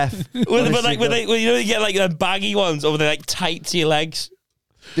bad meth. Were they, you get like the baggy ones or were they like tight to your legs?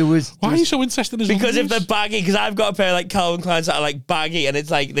 Why are you so interested in this? Because if they're baggy, because I've got a pair of like Calvin Klein's that are like baggy, and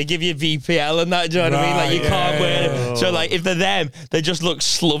it's like they give you VPL and that. Do you know what I mean? Like you can't wear them. So like if they're them, they just look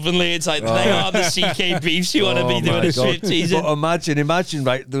slovenly. It's like they are the CK beefs you want to be doing a strip teasing. But imagine,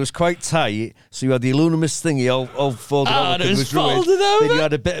 right? They was quite tight, so you had the Illuminous thingy all folded over. And it was folded over. Then you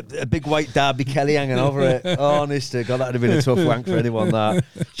had a big white Derby Kelly hanging over it. Oh, honest to God, that'd have been a tough wank for anyone. That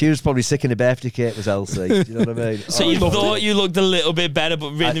she was probably sick in a birthday cake. Was Elsie? Do you know what I mean? So you thought you looked a little bit better,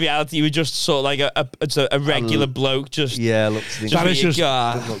 but in reality you were just sort of like a regular bloke. Just that is just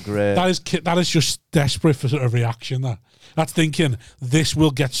didn't look great. That is just desperate for sort of reaction. That's thinking this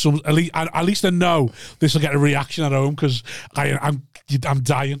will get some. At least I know this will get a reaction at home because I'm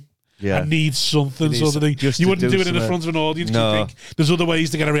dying. Yeah. I need something sort of thing. You wouldn't do it in the front of an audience. No. You think there's other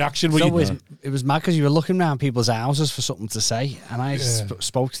ways to get a reaction. It was mad because you were looking around people's houses for something to say, and I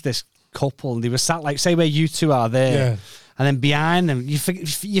spoke to this couple, and they were sat like, say where you two are there. Yeah. And then behind them, you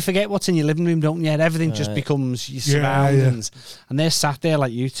forget what's in your living room, don't you? Everything just becomes your surroundings. Yeah. And they're sat there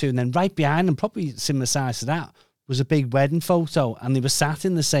like you two. And then right behind them, probably similar size to that, was a big wedding photo. And they were sat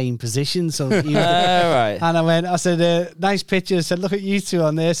in the same position. So right. And I said, nice picture. I said, look at you two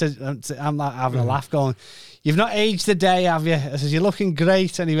on there. I said, I'm like having a laugh going, you've not aged a day, have you? I said, you're looking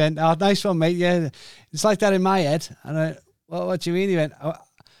great. And he went, oh, nice one, mate. Yeah, it's like that in my head. And I went, well, what do you mean? He went,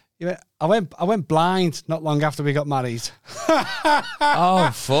 I went blind not long after we got married. Oh,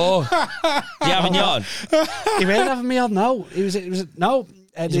 fuck. Do you having you on? He wasn't having me on, no. He's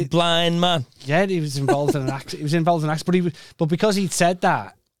a blind man. Yeah, he was involved in an accident. But because he'd said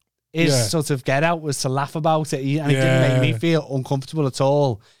that, his sort of get out was to laugh about it. And it didn't make me feel uncomfortable at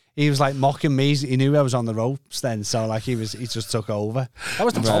all. He was like mocking me. He knew I was on the ropes then, so like he just took over. That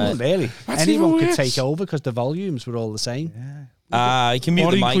was the problem, really. Anyone could take over because the volumes were all the same. Yeah. You can mute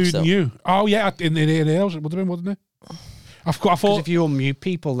or the mics, including you. Oh yeah, in the areas it would have been, wouldn't it? I thought if you unmute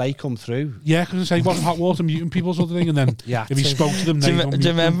people, they come through. Yeah, because I say wasn't hot water muting people sort of thing, and then if you spoke to them, do you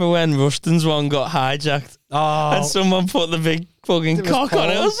remember when Rustin's one got hijacked? Oh, and someone put the big fucking cock on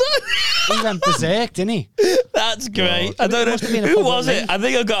it or something. He went berserk, didn't he? That's great. I don't know who was it. I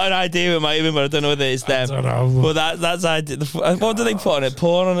think I got an idea it might have been, but I don't know whether it's them. I don't know. But that's idea. What did they put on it?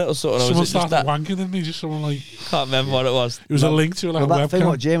 Porn on it or something? Someone started wanking, didn't he? Just someone like can't remember what it was. It was a link to like a that webcam. thing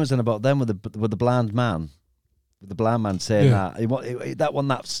what James was on about them with the blind man. The blind man saying that one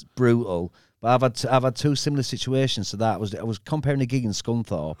that's brutal. But I've had two similar situations to that. I was comparing a gig in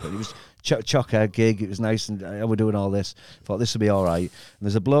Scunthorpe, and it was chocker gig. It was nice, and we're doing all this. Thought this would be all right. And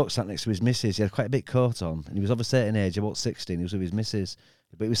there's a bloke sat next to his missus. He had quite a big coat on, and he was of a certain age, about 16. He was with his missus,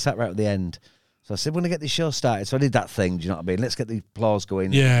 but he was sat right at the end. So I said, "We're gonna get this show started." So I did that thing. Do you know what I mean? Let's get the applause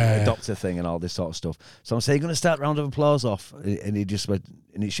going. The doctor thing and all this sort of stuff. So I'm saying, "You're gonna start a round of applause off," and he just went,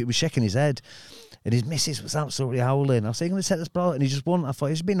 and he was shaking his head. And his missus was absolutely howling. I was saying, "I'm going to set this ball," and he just won. I thought,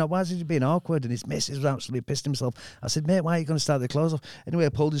 why is he being awkward? And his missus was absolutely pissed himself. I said, "Mate, why are you going to start the clothes off?" Anyway, I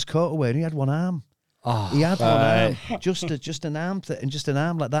pulled his coat away, and he had one arm. Oh, he had one arm, just an arm, and just an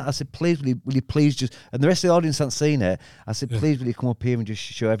arm like that. I said, "Please, will you please just?" And the rest of the audience hadn't seen it. I said, "Please, will you come up here and just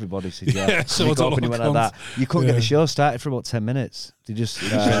show everybody?" He said, "Yeah." So he got up and he went like that. You couldn't get the show started for about 10 minutes. It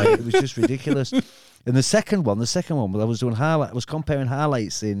was just ridiculous. And the second one, I was doing I was comparing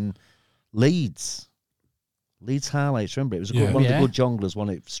highlights in Leeds. Leeds highlights, remember? It was one of the good jonglers won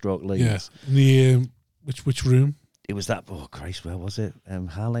it, stroke Leeds. Yeah. In the which room? It was that. Oh Christ, where was it?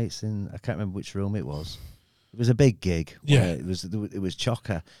 Highlights in. I can't remember which room it was. It was a big gig. Yeah. It was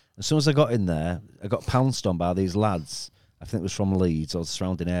chocker. As soon as I got in there, I got pounced on by these lads. I think it was from Leeds or the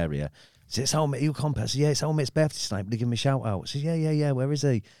surrounding area. He said, "It's our mate, you compare?" I said, "Yeah, it's our mate's birthday tonight. But he give me a shout out." I said, "Yeah. Where is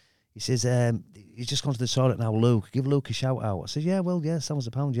he?" He says, "He's just gone to the toilet now, Luke. Give Luke a shout out." I said, "Yeah,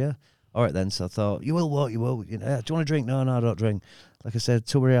 £7 yeah." All right then. So I thought, "You will what? You will. You know, do you want to drink?" No, I don't drink. Like I said,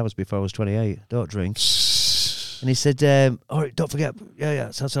 2 hours before I was 28. Don't drink. And he said, "All right, don't forget." Yeah.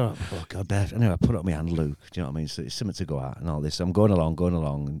 So it's all right. Oh God, Beth. Anyway, I put it on my hand, Luke. Do you know what I mean? So it's something to go at and all this. So I'm going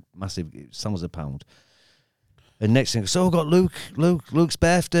along, and massive. £7. And next thing, so I've got Luke's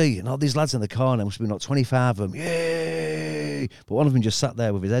birthday, and all these lads in the corner. Must have been like 25 of them. Yay! But one of them just sat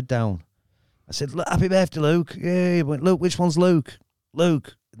there with his head down. I said, "Happy birthday, Luke!" Yay! He went, "Luke, which one's Luke?"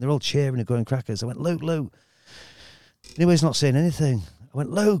 Luke. And they're all cheering and going crackers. I went, Luke. Anyway, he's not saying anything. I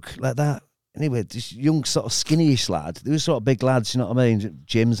went, "Luke," like that. Anyway, this young sort of skinny-ish lad. They were sort of big lads, you know what I mean?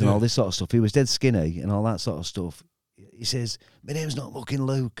 Gyms and all this sort of stuff. He was dead skinny and all that sort of stuff. He says, "My name's not fucking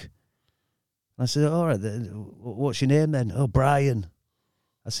Luke." I said, "All right, then, what's your name then?" "Oh, Brian."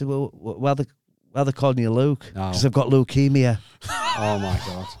 I said, "Well, why are they calling you Luke?" "Because I've got leukemia." Oh my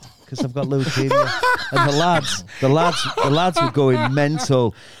God. Because I've got leukemia. And the lads were going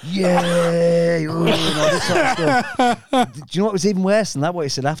mental. Yay! Ooh, and all this sort of stuff. Do you know what was even worse than that? What he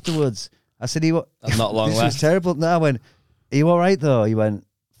said afterwards? I said, Not long this left. was terrible. No, I went, "Are you all right though?" He went,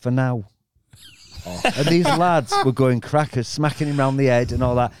 "For now." And these lads were going crackers, smacking him round the head and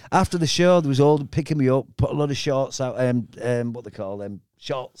all that. After the show, there was all picking me up, put a lot of shorts out, what they call them,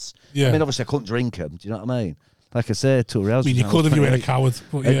 shots. Yeah. I mean, obviously I couldn't drink them. Do you know what I mean? Like I said, 2 hours. I mean, you could if you were a coward.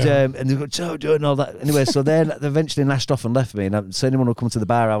 But yeah. And they go, "So doing all that." Anyway, so then they eventually lashed off and left me. And so anyone who come to the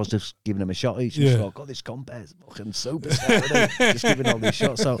bar, I was just giving them a shot each. And Yeah. thought, "God, this compare's fucking superstar." Just giving all these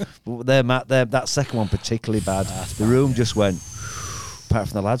shots. So but that second one particularly bad. The room just went. Apart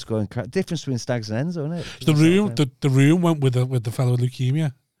from the lads going, difference between Stags and Enzo, isn't it? The room went with the fellow with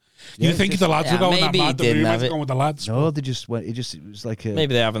leukemia. You think the lads were going that maybe mad? The he didn't room have was it. going with the lads. No, they just went. It was like a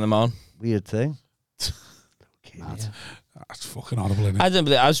Maybe they're having them on. weird thing. That's fucking horrible, isn't it? I don't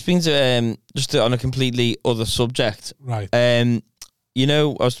believe. I was speaking to just on a completely other subject. Right. You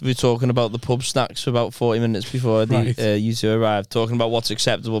know, we were talking about the pub snacks for about 40 minutes before you two arrived, talking about what's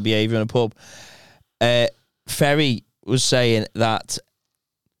acceptable behaviour in a pub. Ferry was saying that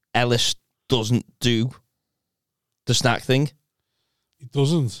Ellis doesn't do the snack thing. He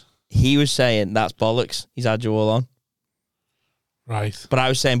doesn't. He was saying that's bollocks. He's had you all on. Right. But I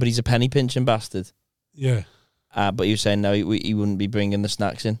was saying, but he's a penny pinching bastard. Yeah. But he was saying no, he wouldn't be bringing the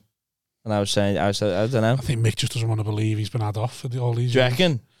snacks in. And I said, I don't know. I think Mick just doesn't want to believe he's been had off for all these Do you years.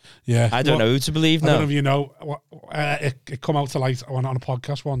 reckon? Yeah. I don't know who to believe I now. don't know if you know. It come out to light. I went on a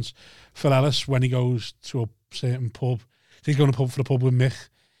podcast once. Phil Ellis, when he goes to a certain pub, he's going to pub for the pub with Mick.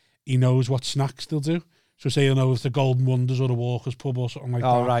 He knows what snacks they'll do. So say he'll know if the Golden Wonders or the Walkers pub or something like that.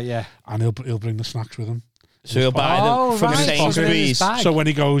 Oh, right, yeah. And he'll bring the snacks with him. So he'll buy them from right. Sainsbury's. So when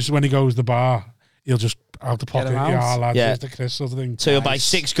he goes to the bar, he'll just out the pocket. them out. Yeah, lads, Yeah. here's the Chris sort of thing. So he'll buy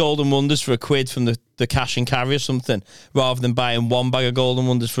 6 Golden Wonders for £1 from the cash and carry or something, rather than buying 1 bag of Golden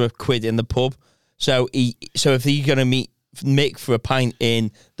Wonders for £1 in the pub. So if he's going to meet Mick for a pint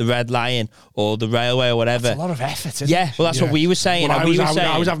in the Red Lion or the Railway or whatever. That's a lot of effort, isn't Yeah, it? well, that's what we were saying. Well, and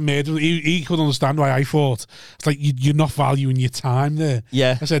I was having made. He couldn't understand why I thought it's like you're not valuing your time there.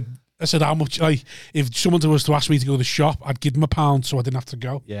 Yeah. I said how much, like, if someone was to ask me to go to the shop, I'd give them £1 so I didn't have to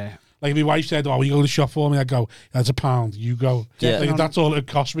go. Yeah. Like if my wife said, "Oh, will you go to the shop for me?" I'd go, "That's £1. You go." Yeah. Like, if that's all it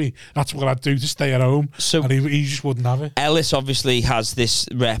cost me. That's what I'd do to stay at home. So- and he just wouldn't have it. Ellis obviously has this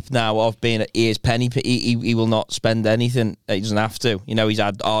rep now of being he is penny. He will not spend anything. He doesn't have to. You know, he's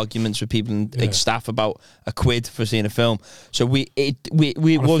had arguments with people and like, staff about £1 for seeing a film. So it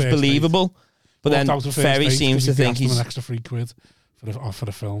was believable. But Walked then out of first Ferry date seems to because he think asked him he's an extra £3 for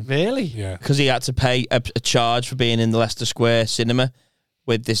the film. Really? Yeah. because he had to pay a charge for being in the Leicester Square cinema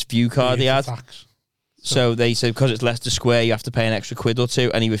with this view card he had. Tax. So they said because it's Leicester Square, you have to pay an extra £1 or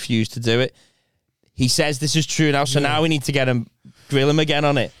 £2, and he refused to do it. He says this is true now, so now we need to grill him again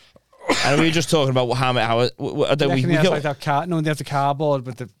on it. And we were just talking about how I don't He has like that they have the cardboard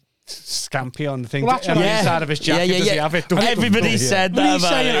with the scampi on the thing. Well, that's on what the I- inside of his jacket. Does he have it? Everybody said that He's about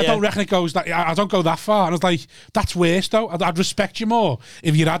saying, it, I yeah. don't reckon it goes that. I don't go that far. And I was like, that's worse though. I'd respect you more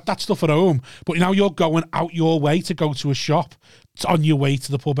if you'd had that stuff at home. But now you're going out your way to go to a shop on your way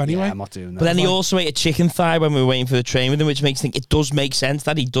to the pub anyway. Yeah, I'm not doing that. But then he also ate a chicken thigh when we were waiting for the train with him, which makes me think it does make sense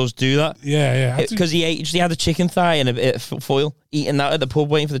that he does do that. Yeah. Because he had a chicken thigh and a bit of foil, eating that at the pub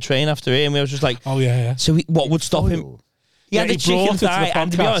waiting for the train after him. We was just like, Oh yeah. so what would stop him? He had he the chicken brought it to the thigh,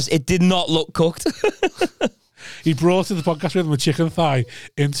 and to be podcast. honest, it did not look cooked. He brought to the podcast with him a chicken thigh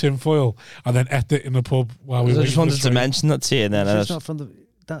in tinfoil and then ate it in the pub while we were I just wanted to mention that to you. And then It's not from the.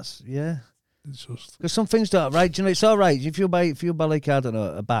 That's yeah. It's just, Because some things don't right. Do you know it's all right if you buy like I don't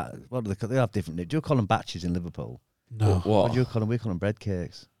know a bat. What do they call? They have different. Do you call them batches in Liverpool? no. What do you call them? We call them bread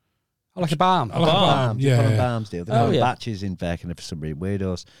cakes. I like a balm. I like a balm. They call them Yeah. balms, do they? Call them yeah. batches in Birkenhead for some reason.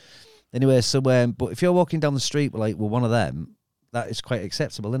 Weirdos. Anyway, so but if you're walking down the street with one of them, that is quite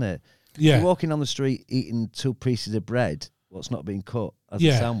acceptable, isn't it? If Yeah. you're walking down the street eating 2 pieces of bread, what's not being cut as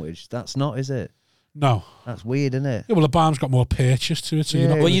Yeah. a sandwich, that's not, is it? No. That's weird, isn't it? Yeah, well, the balm's got more purchase to it. So Yeah. you're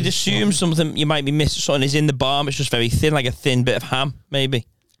not Well, really you'd assume something you might be missing. Something is in the balm. It's just very thin, like a thin bit of ham, maybe.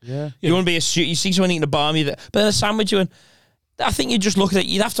 Yeah. You wouldn't be you see someone eating a balm, but then a sandwich. I think you just look at it.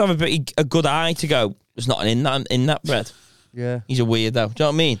 You'd have to have a good eye to go. There's nothing in that bread. Yeah. He's a weirdo. Do you know what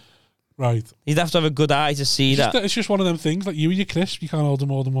I mean? Right. You'd have to have a good eye to see that. It's just one of them things. Like you and your crisp, you can't order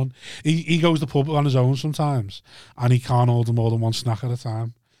more than one. He goes to the pub on his own sometimes, and he can't order more than one snack at a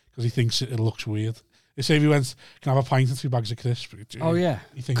time because he thinks it looks weird. They say if he went, can I have a pint and 2 bags of crisp? Oh, yeah.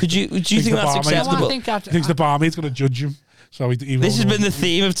 He thinks Do you think the that's barmaid- acceptable? I think he thinks the barmaid's going to judge him. So he This has won't been the order-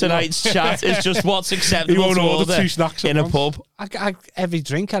 theme of tonight's chat. It's just what's He acceptable won't to order order 2 snacks at in a once. pub. every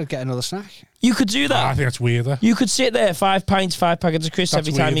drink I'd get another snack. You could do I that. think that's weirder. You could sit there 5 pints, 5 packets of crisps That's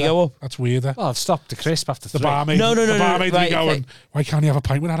every time you weirder. go up. That's weirder. Well, I've stopped the crisp after The 3. barmaid, No, the barmaid right, be going, okay. why can't he have a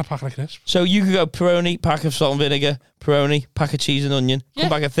pint without a packet of crisps? So you could go Peroni, pack of salt and vinegar, Peroni, pack of cheese and onion. Yeah. Come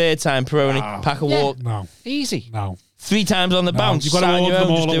back a third time, Peroni, Wow. pack of Yeah. water. No, Easy. no. 3 times on the No, bounce. you've got to sat on order your them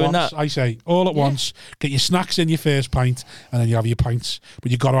own, all just at doing once. that. I say all at once. Get your snacks in your first pint, and then you have your pints.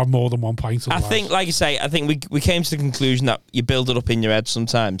 But you've got to have more than one pint. I think, like I say, I think we came to the conclusion that you build it up in your head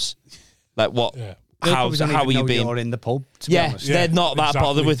sometimes. Like what? Yeah. How Pubs don't are even you know being? You're in the pub, to be Yeah, honest. Yeah, they're not that exactly.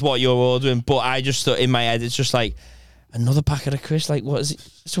 bothered with what you're ordering. But I just thought in my head, it's just like another packet of crisps. Like, what is it?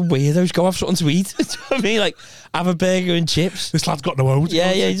 It's a weirdos. Go have something to eat. Do you know what I mean? Like, have a burger and chips. This lad's got no own.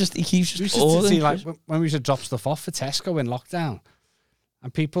 Yeah, yeah. He keeps We used just to ordering. see, like, when we used to drop stuff off for Tesco in lockdown,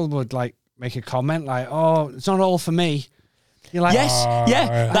 and people would, like, make a comment like, oh, it's not all for me. You're like, Yes, yeah.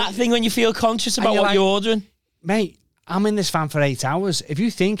 yeah. That thing when you feel conscious about you're what like- you're ordering. mate, I'm in this van for 8 hours. If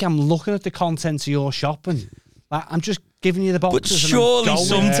you think I'm looking at the contents of your shop and like, I'm just giving you the But boxes. surely and I'm going.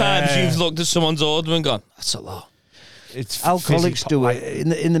 sometimes Yeah. you've looked at someone's order and gone, that's a lot. It's Alcoholics fizzy do like-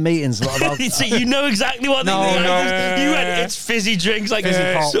 it in the meetings. A lot of So you know exactly what they No, mean. no. You went, it's fizzy drinks. Like,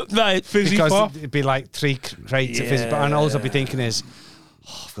 Fizzy pop. right. Fizzy because pop. it'd be like 3 crates of fizzy. But and all I'll be thinking is,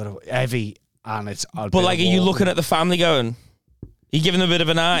 oh, I've got a heavy, and it's. But like, are you looking at the family going, you giving them a bit of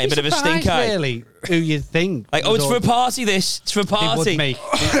an eye, a bit of a stink eye? Really, who you think? Like, oh, it's for a party, this. It's for a They party. would make.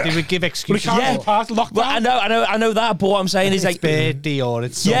 They would give But he excuses. can't Yeah. go past lockdown. Well, I know that, but what I'm saying is It's like, birthday or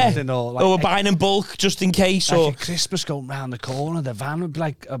it's yeah, something or like. or we're buying in bulk just in case, or like a Christmas going round the corner, the van would be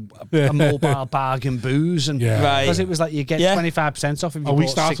like a mobile bargain booze, and Yeah. Right. because it was like you get Yeah. 25% off if you Oh, bought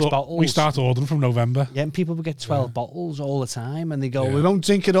 6 bottles. we start ordering from November. Yeah, and people would get 12 bottles all the time, and they go, "We won't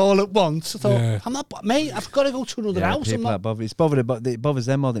drink it all at once." I thought, Yeah. "I'm not, mate. I've got to go to another house." I'm people not. are bothered. It's bothered, but it bothers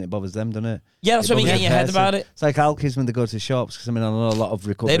them more than it bothers them, doesn't it? yeah, that's what I mean. It Getting your head bothers about the it. It's like alkies when they go to shops, because I mean I know a lot of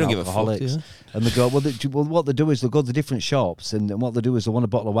recovering They don't give a fuck, alcoholics, do they? and they go, well, what they do is they'll go to different shops, and what they do is they want a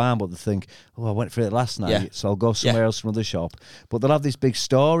bottle of wine, but they think, oh, I went for it last night, Yeah. so I'll go somewhere else from another shop. But they'll have this big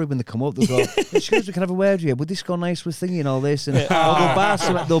story when they come up. They'll go, excuse me, can I have a word with you? Would this go nice with thingy and all this? And or they'll buy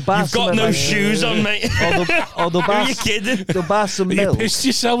some. They'll buy You've got some no like- shoes on, mate. Or they'll Who buy. are you kidding? They'll buy some You milk. pissed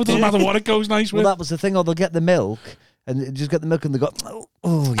yourself. It doesn't matter what it goes nice Well, with. that was the thing. Or they'll get the milk and just get the milk, and they go,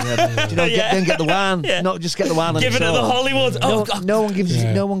 oh yeah, you know, Yeah. then get the wine, Yeah. not just get the wine. on Giving its it the own. Hollywood. Oh, No, God. no one gives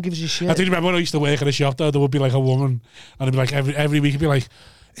Yeah. no one gives a shit. I do remember when I used to work at a shop, though, there would be like a woman, and it'd be like every week, it'd be like,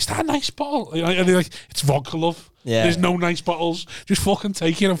 is that a nice bottle? And they're like, it's vodka, love. Yeah. There's no nice bottles. Just fucking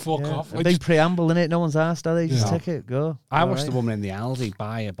take it and fuck Yeah. off. A Like, big just- preamble in it. No one's asked, are they? Just Yeah. take it, go. I All watched right. the woman in the Aldi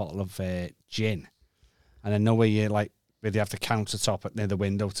buy a bottle of gin, and I know where you like where you have the countertop near the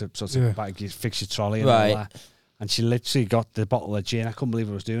window to sort of Yeah. you fix your trolley and Right. all that. And she literally got the bottle of gin. I couldn't believe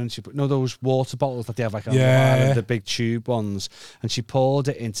what I was doing. She put those water bottles that they have like on Yeah. the big tube ones, and she poured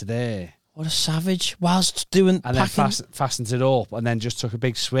it into there, What a savage. Whilst doing and then packing. fastened it up, and then just took a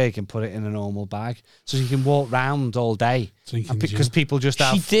big swig and put it in a normal bag, so you can walk round all day. Drinking Because gin. people just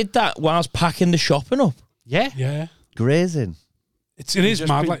have She did that whilst packing the shopping up. yeah. Yeah. Grazing. It is Just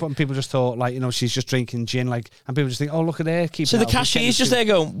mad. people, Like, people just thought like, you know, she's just drinking gin, like, and people just think, oh, look at her. Keep So the cashier's just there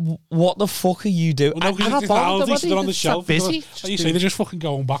going, what the fuck are you doing? well, no, because I'm not it's bothered, Aldi, so they're on the it's that shelf. busy. Like you say, they're just fucking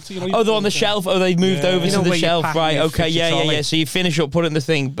going back to you. Oh, they're on the shelf. Oh, they moved Yeah. over You to know the where you shelf. pack Right, your okay, fix your yeah. trolley. So you finish up, put it in the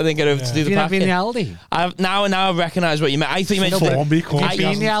thing, but then get over to Yeah. do Have the you not been in packing. the Aldi? I've now I recognise what you meant. I thought you meant Formby, come Have on, you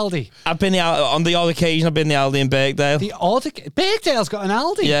been in the Gavin. Aldi? I've been on the odd occasion. I've been in the Aldi in Birkdale. The odd Birkdale's got an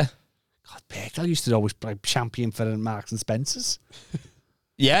Aldi. Yeah, God, Birkdale used to always play champion for Marks and Spencer's.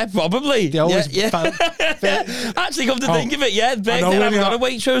 Yeah, probably. They always Actually, come to think of it, yeah, Birkdale haven't got a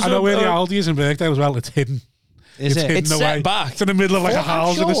Waitrose. I know where the Aldi is in Birkdale as well. It's hidden. Is it? hidden It's set away. back. It's in the middle of like a I'm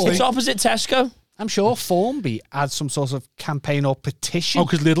house in the sure. state. It's opposite Tesco. I'm sure Formby had some sort of campaign or petition. Oh,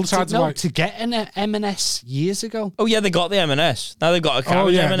 because Lidl tried to like. to get an M&S years ago. Oh, yeah, they got the M&S. Now they've got a Oh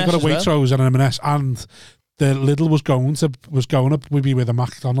carriage yeah, M&S they got a as well. Waitrose and an M&S, and the Lidl was going up. Would be where the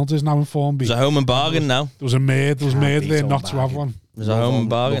McDonald's is now in Formby. There's a home and bargain now. There was a maid. There was Can't maid beat there Home not to have Bargain. one. There's a home and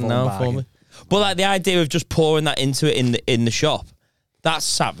bargain love now home for me. bargain. But like the idea of just pouring that into it in the shop, that's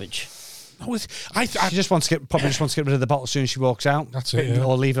savage. No, She just wants to probably just wants to get rid of the bottle as soon as she walks out. That's it, yeah.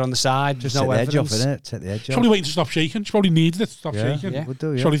 Or leave it on the side. There's Take no the edge off, evidence. innit? Take the edge off. probably waiting to stop shaking. She probably needed it to stop shaking. Yeah. Would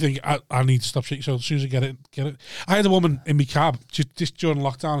do, She yeah. probably think I need to stop shaking. So as soon as I get it. I had a woman in my cab just during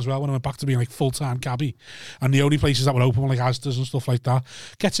lockdown as well when I went back to being like full time cabbie, and the only places that were open were like Asda's and stuff like that.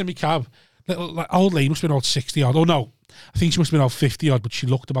 Gets in my cab, little like, old lady must have been about 60 odd. Oh no, I think she must have been about 50 odd, but she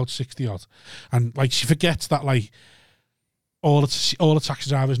looked about 60 odd, and like she forgets that like. All the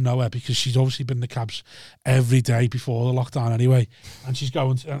taxi drivers know her because she's obviously been in the cabs every day before the lockdown anyway. And she's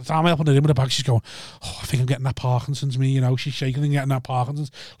going, I'm up on the rim with the bag, she's going, oh, I think I'm getting that Parkinson's, me, you know. She's shaking and getting that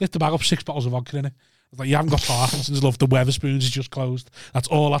Parkinson's. Lift the bag up, 6 bottles of vodka in it. I was like, you haven't got Parkinson's, love. The Weatherspoons is just closed. That's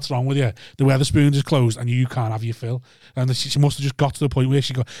all that's wrong with you. The Weatherspoons is closed and you can't have your fill. And she must have just got to the point where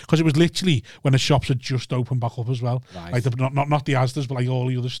she got, because it was literally when the shops had just opened back up as well. Right. Like not the Asda's, but like all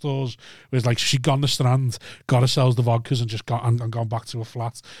the other stores. Whereas like she'd gone to Strand, got herself the vodkas and just got and gone back to her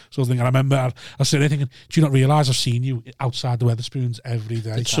flat. So I was thinking, I remember I said thinking, do you not realise I've seen you outside the Weatherspoons every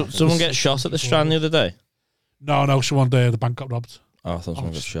day? Did someone get shot at the Strand the other day? No, someone there, the bank got robbed. Oh, I thought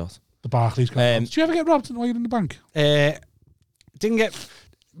someone got shot. The Barclays got robbed. Did you ever get robbed while you're in the bank? Didn't get.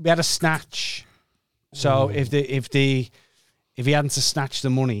 We had a snatch. So if he hadn't to snatch the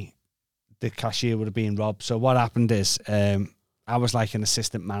money, the cashier would have been robbed. So what happened is, I was like an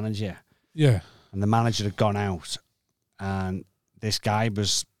assistant manager, Yeah. and the manager had gone out, and this guy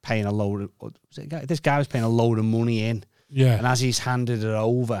was paying a load of. This guy was paying a load of money in, Yeah. and as he's handed it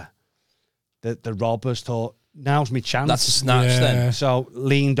over, the robbers thought, now's my chance. That's a snatch Yeah. then. So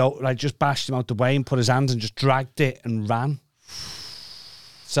leaned out, like just bashed him out the way and put his hands and just dragged it and ran.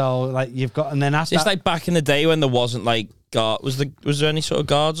 So like you've got, and then after It's like back in the day when there wasn't like guard. Was there any sort of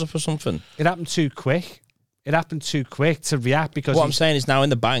guards up or something? it happened too quick. It happened too quick to react because What I'm saying is now in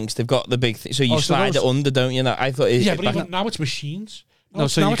the banks they've got the big thing, so you Oh, so slide those- it under, don't you? I thought Yeah, but even now it's machines. no,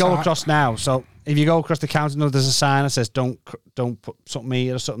 so you go across now. So if you go across the counter, there's a sign that says don't put something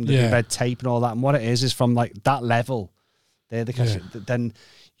here or something. There's Yeah. red tape and all that. And what it is from like that level. They're the cashier. Then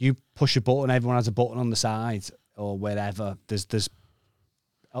you push a button. Everyone has a button on the side or wherever. There's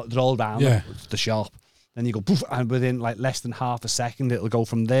they're all down the shop. Then you go poof, and within like less than half a second, it'll go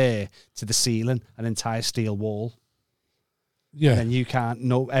from there to the ceiling, an entire steel wall. Yeah. And then you can't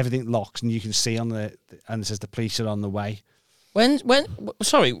know everything locks, and you can see on and it says the police are on the way. when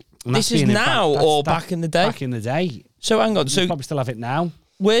sorry, And this that's is being now or back in the day? Back in the day. So hang on, You so probably still have it now.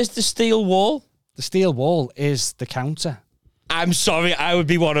 where's the steel wall? The steel wall is the counter. I'm sorry, I would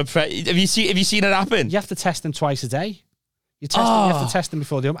be one of. Have you seen it happen? You have to test them twice a day. You have to test them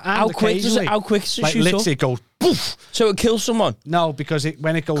before they open. And How quick does it? occasionally, How quick does it like shoot literally up? it goes poof. So it kills someone. No, because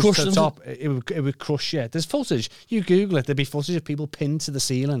when it goes Crush to the them top, it would crush you. There's footage. You Google it. There'd be footage of people pinned to the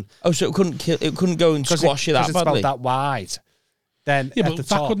ceiling. Oh, so it couldn't kill. It couldn't go and squash you that it's badly. about that wide. Then Yeah, at but the that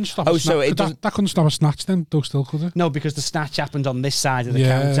top. couldn't stop. Oh, a so snatch. it doesn't- That couldn't stop a snatch then, though. Still could it? No, because the snatch happened on this side of the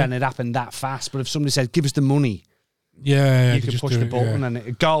Yeah. counter and it happened that fast. But if somebody said, "Give us the money," Yeah, you could push the button and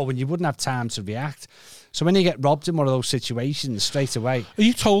it'd go, and you wouldn't have time to react. So when you get robbed in one of those situations, straight away, Are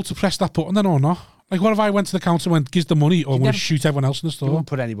you told to press that button then or not? Like, what if I went to the counter and went, gives the money, or I'm going never- to shoot everyone else in the you store? wouldn't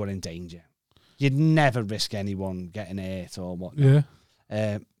put anyone in danger. You'd never risk anyone getting hurt or whatnot.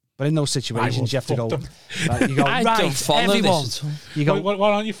 Yeah. But in those situations, would. you have to go. Fuck them. Like, you go I right, don't follow everyone. this at all. You go. What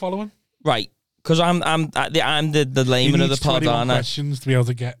aren't you following? Right, because I'm the You layman of need the pod, 21 aren't I? questions to be able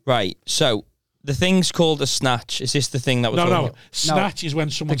to get. Right, so the thing's called a snatch. Is this the thing that was? No. Snatch is when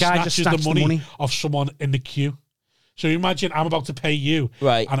someone The guy just snatches the snatched the money, money. off someone in the queue. So imagine I'm about to pay you,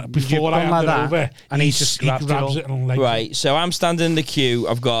 Right. And before I done hand like it that, over, and he just grabs it all. it and legs Right, so I'm standing in the queue.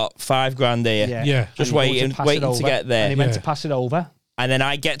 I've got $5,000 here. Yeah. Just And he goes waiting, pass it waiting to over, get there. And he went Yeah. to pass it over. And then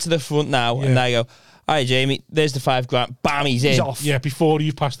I get to the front now, and Yeah. I go, "Hi, Jamie. There's the $5,000. Bam, he's in." He's off. Yeah, before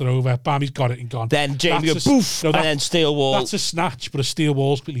you've passed it over, bam, he's got it and gone. Then Jamie That's goes, a- "Boof," no, and that- then steel wall. That's a snatch, but a steel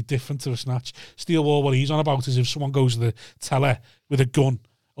wall's completely different to a snatch. Steel wall, what he's on about is if someone goes to the teller with a gun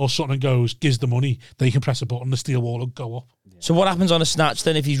or something and goes, gives the money, they can press a button, the steel wall will go up. So what happens on a snatch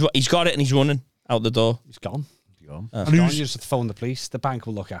then if he's got it and he's running out the door? He's gone. Go on. And You who's just phone the police. The bank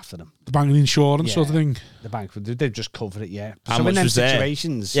will look after them. the bank and insurance sort of Yeah. thing? The bank will. They've just covered it. Yeah. How so much in them was there?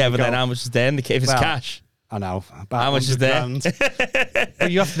 situations, Yeah, you but go, then how much is there in the if it's Well, cash? I know. About How much is 100 there? grand.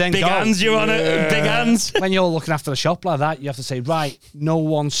 But you have to then Big go. hands, you on it? Big hands. When you're looking after a shop like that, you have to say, right, no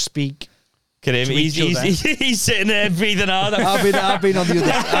one speak. Look at him. To each He's sitting there breathing hard. I've been on the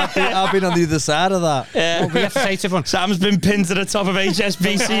other. I've been on the other side of that. Well, we have to say to everyone. Sam's been pinned to the top of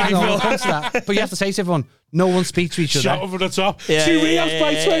HSBC I know, we'll before. come to that. But you have to say to everyone, no one speak to each other. Shot over the top. Yeah, 2 yeah, reals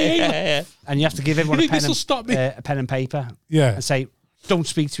by yeah, 20. yeah. And you have to give everyone You a think pen, this'll stop me? a pen and paper Yeah. and say, don't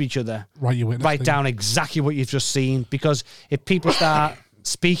speak to each other. Write your witness Write thing. down exactly what you've just seen. Because if people start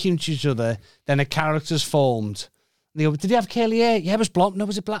speaking to each other, then a character's formed. They go, did he have curly hair? Yeah, it was blonde. No,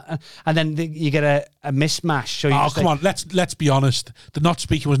 was it black? And then you get a mismatch. So you Oh, just come on. Let's be honest. The not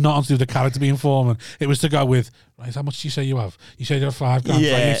speaking was not to do with the character being foreman. It was to go with, right, how much do you say you have? You say you have 5 grand.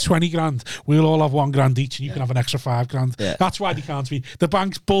 Yeah. Right, it's 20 grand. We'll all have 1 grand each and you can have an extra 5 grand. Yeah. That's why they can't speak. The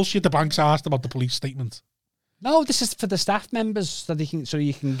bank's bullshit. The bank's asked about the police statement. No, this is for the staff members so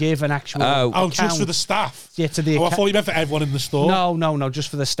you can give an actual Oh. Oh, account. just for the staff? Yeah, to the Oh, I account. thought you meant for everyone in the store. No, just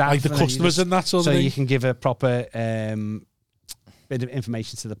for the staff. Like the and then you customers just- and that sort so of thing? you can give a proper bit of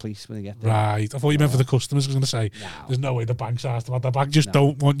information to the police when they get there. Right. I thought you meant for the customers. I was going to say, there's no way the bank's asked about the bank. Just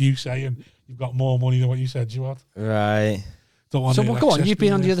don't want you saying you've got more money than what you said you had. Right. Don't want So any well, go on, excess you've been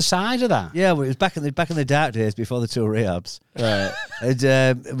being on the there. other side of that. Yeah, well, it was back in the dark days before the two rehabs. Right.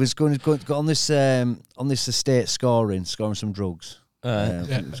 It was going on this estate scoring some drugs. I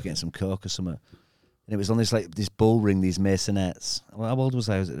think it was getting some coke or something. And it was on this bull ring, these masonettes. Well, how old was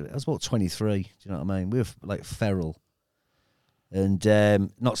I? I was about 23. Do you know what I mean? We were like feral. And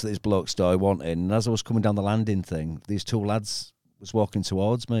not to this bloke store I wanted. And as I was coming down the landing thing, these two lads was walking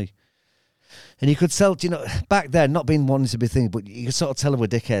towards me. And you could tell, back then, not being wanting to be things, but you could sort of tell they were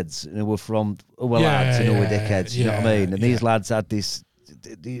dickheads. And they were from, lads, we're dickheads. You know what I mean? And these lads had this,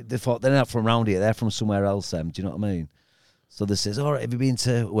 they thought, they're not from around here, they're from somewhere else, do you know what I mean? So they says, all right, have you been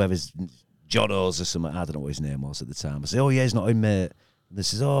to whoever's, John O's or something? I don't know what his name was at the time. I say, oh, yeah, he's not in, mate. And they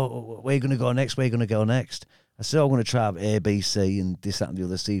says, oh, where are you going to go next? Where are you going to go next? I said, oh, I'm going to try A, B, C, and this, that, and the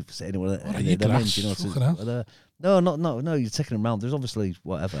other. See if anyone any of them in. Do you know No, you're taking them around. There's obviously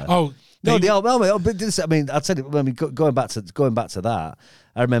whatever. Oh, No, but this, I mean, I'll tell you. I mean, going back to that,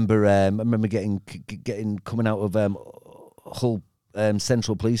 I remember getting coming out of Hull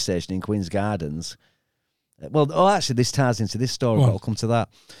Central Police Station in Queen's Gardens. Well, actually, this ties into this story, but I'll come to that.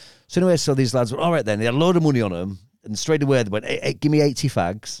 So anyway, so these lads were all right then. They had a load of money on them, and straight away they went, hey, "Give me 80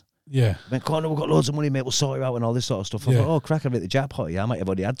 fags." Yeah. I went, "Come on, we've got loads of money, mate. We'll sort you out and all this sort of stuff." I Yeah. thought, "Oh, crack! I've hit the jackpot. Yeah, I might have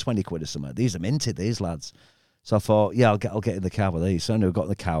already had 20 quid or something. These are minted, these lads." So I thought, yeah, I'll get in the car with these. So anyway, we got in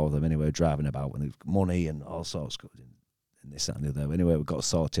the car with them anyway, driving about, and money and all sorts, and this, that, and the other. Anyway, we got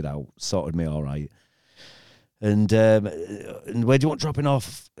sorted me all right. And where do you want dropping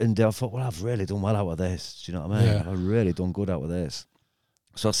off? And I thought, well, I've really done well out of this. Do you know what I mean? Yeah. I've really done good out of this.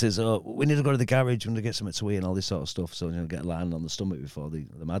 So I says, oh, we need to go to the garage. We need to get something to eat and all this sort of stuff. So get a line on the stomach before the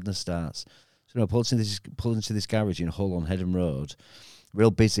madness starts. So I pulled into this garage in Hull on Headham Road, real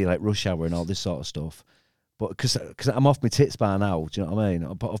busy, like rush hour and all this sort of stuff. But because I'm off my tits by now, do you know what I mean?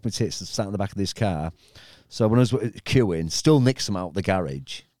 I'm off my tits and sat in the back of this car. So when I was queuing, still nicked some out the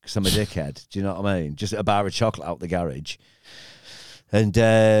garage because I'm a dickhead. Do you know what I mean? Just a bar of chocolate out the garage. And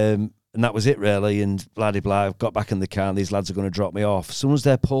that was it really. And blah, blah, blah. Got back in the car and these lads are going to drop me off. As soon as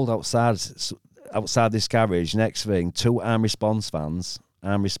they're pulled outside this garage, next thing, 2 arm response vans,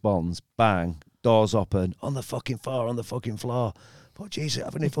 bang, doors open, on the fucking floor. Oh, jeez,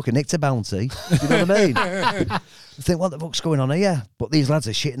 haven't they fucking nicked a bounty? Do you know what I mean? I think, what the fuck's going on here? But these lads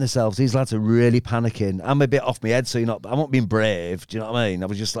are shitting themselves. These lads are really panicking. I'm a bit off my head, so I'm not being brave. Do you know what I mean? I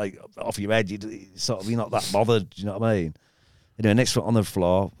was just like, off your head, you're not that bothered. Do you know what I mean? Anyway, next foot on the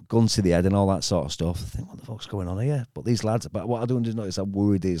floor, guns to the head and all that sort of stuff. I think, what the fuck's going on here? But these lads, but what I don't notice how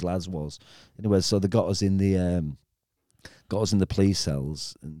worried these lads was. Anyway, so they got us in the police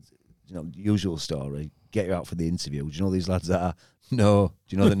cells, and usual story. Get you out for the interview. Do you know who these lads are? No.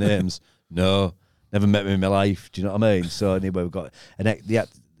 Do you know the names? No. Never met them in my life. Do you know what I mean? So anyway, we've got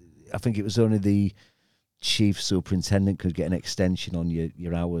I think it was only the chief superintendent could get an extension on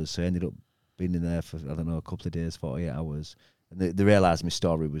your hours. So I ended up being in there for, I don't know, a couple of days, 48 hours. And they realised my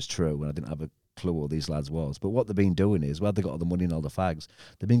story was true and I didn't have a clue what these lads was. But what they've been doing is, where they got all the money and all the fags,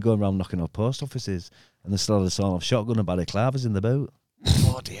 they've been going around knocking off post offices and they still had a sort of shotgun and balaclavas in the boot.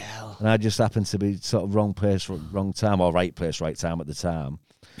 Bloody hell. And I just happened to be sort of wrong place, wrong time, or right place, right time at the time.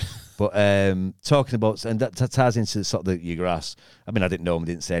 But talking about, and that ties into sort of your grass. I mean, I didn't know him,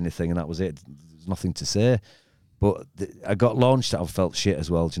 didn't say anything, and that was it. There's nothing to say. But I got launched. I felt shit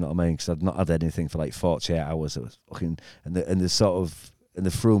as well. Do you know what I mean? Because I'd not had anything for like 48 hours. It was fucking and they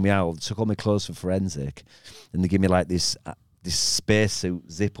threw me out. They took all my clothes for forensic, and they give me like this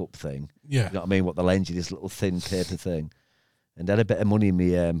spacesuit zip up thing. Yeah. You know what I mean? What they'll lend you, this little thin paper thing. And I had a bit of money in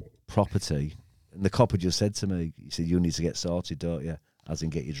my property, and the copper just said to me, he said, "You need to get sorted, don't you? As in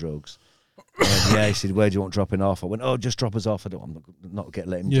get your drugs." Yeah, he said, "Where do you want dropping off?" I went, "Oh, just drop us off. I'm not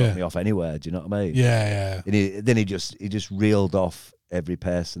letting him drop me off anywhere." Do you know what I mean? Yeah. And then he just reeled off every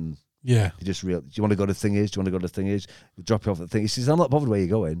person. Yeah. He just reeled. Do you want to go to Thingies? Do you want to go to Thingies? We'll drop you off at Thingies. He says, "I'm not bothered where you're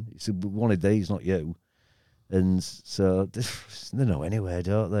going." He said, "We wanted these, not you." And so they know anywhere,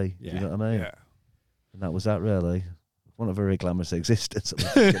 don't they? Yeah. Do you know what I mean? Yeah. And that was that really. Not a very glamorous existence.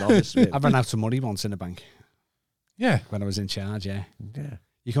 I'm honest with you. I ran out of money once in a bank Yeah. when I was in charge. Yeah. Yeah.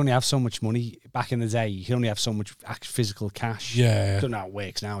 You can only have so much money back in the day. You can only have so much physical cash. Yeah. I don't know how it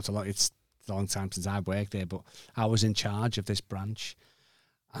works now. It's a long time since I've worked there, but I was in charge of this branch,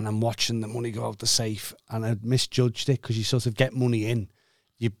 and I'm watching the money go out the safe, and I misjudged it because you sort of get money in.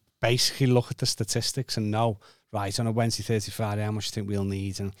 You basically look at the statistics and know, right, on a Wednesday, Thursday, Friday, how much do you think we'll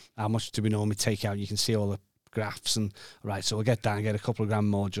need, and how much do we normally take out? You can see all the graphs, and right, so we'll get down, get a couple of grand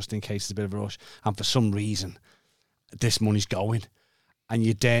more just in case there's a bit of a rush. And for some reason, this money's going. And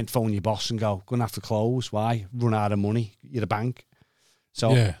you daren't phone your boss and go, "Gonna have to close." Why? Run out of money. You're the bank. So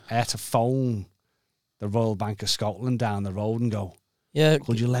I had to phone the Royal Bank of Scotland down the road and go, Yeah.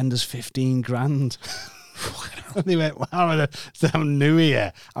 "Could you lend us 15 grand? And they went, "Wow, I'm new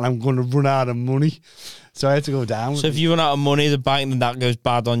here and I'm going to run out of money." So I had to go down. So if you run out of money at the bank, then that goes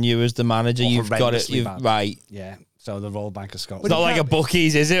bad on you as the manager. You've got it. horrendously bad. Right. Yeah. So the Royal Bank of Scotland. It's not like a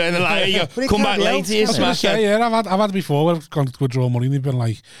bookies, is it? And they're like, But it come can't back be later, you else, smash it. Yeah, I've had it before where I've gone to withdraw money and they've been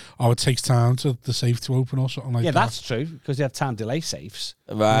like, "Oh, it takes time to the safe to open or something like Yeah, that." that's true because they have time delay safes.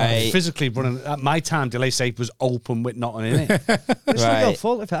 Right. Physically running, my time delay safe was open with nothing in it. It's not your Right.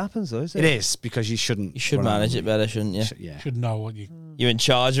 fault if it happens, though, is it? It is because you shouldn't. You should run out of manage it money. better, shouldn't you? Yeah. Should know what you. You're in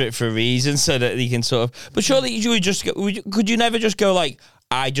charge of it for a reason, so that you can sort of. But surely you would just go. Could you never just go like,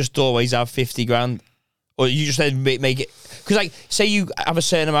 "I just always have 50 grand," or you just then make it? Because like, say you have a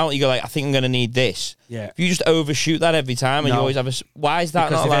certain amount, you go like, "I think I'm going to need this." Yeah. If you just overshoot that every time, and you No. always have why is that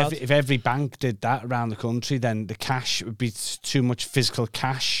Because not allowed? if every bank did that around the country, then the cash would be too much physical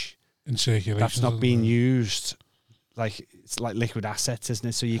cash In circulation. that's not being used. Like it's like liquid assets, isn't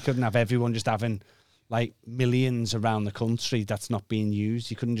it? So you couldn't have everyone just having like millions around the country that's not being used.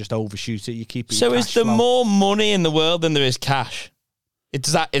 You couldn't just overshoot it. You keep it. So your is cash there flow. more money in the world than there is cash? If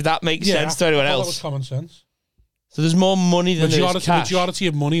that makes sense to anyone I thought that was else? common sense. So there's more money than there is cash. Majority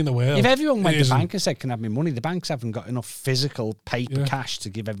of money in the world. If everyone went to the isn't. bank and said, "Can I have my money?" the banks haven't got enough physical paper Yeah. cash to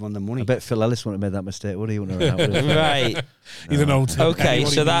give everyone the money. I bet Phil Ellis wouldn't have made that mistake, would he? He wouldn't have run out with it. Right. You don't know. Okay,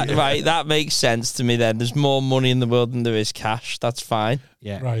 so that makes sense to me then. There's more money in the world than there is cash. That's fine.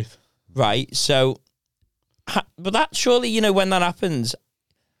 Yeah. Right. Right. So, but that surely, when that happens,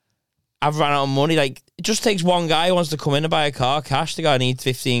 I've run out of money. Like, it just takes one guy who wants to come in and buy a car cash to go, "I need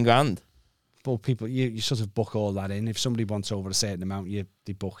 15 grand. But people, you sort of book all that in. If somebody wants over a certain amount,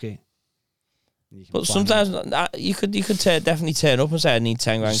 they book it. You can But plan sometimes you could definitely turn up and say, "I need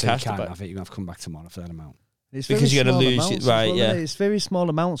 10 it. grand Just say you cash to can't buy." have it. You have to come back tomorrow for that amount. It's Because very you're gonna small lose amounts it, as right, well, yeah. isn't it? It's very small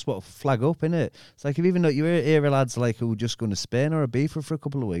amounts what flag up, innit? It's like if even though you're here lads like who are just going to Spain or Ibiza for a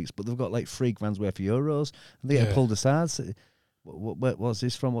couple of weeks, but they've got like £3 worth of euros and they get Yeah. pulled aside. So, what's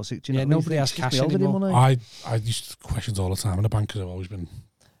this from? What's it? Do you Yeah, know what I mean? nobody has It's just cash me holiday anymore. money. I used questions all the time in the bank because I've always been.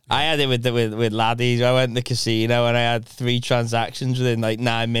 I had it with laddies. I went to the casino and I had 3 transactions within like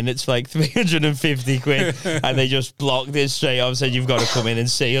 9 minutes for like 350 quid, and they just blocked it straight off and said, "You've got to come in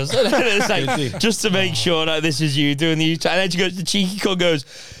and see us." And it's like, just to make sure that this is you doing the. And then she goes, the cheeky cunt goes,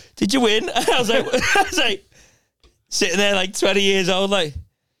 "Did you win?" And I was like, sitting there like 20 years old, like.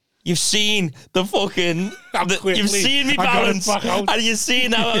 You've seen the fucking. You've seen me I got it balance, back out. and you've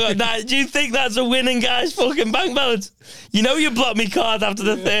seen how I got that. Do you think that's a winning guy's fucking bank balance? You know you blocked me card after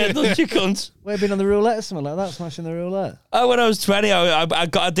the third, don't you, cunt? We've been on the roulette or something like that, smashing the roulette. Oh, when I was 20,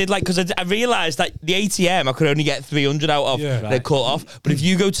 I did like, because I realised that the ATM I could only get 300 out of, Yeah. and it cut off. But if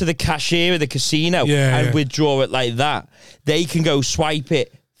you go to the cashier at the casino Yeah, and yeah. withdraw it like that, they can go swipe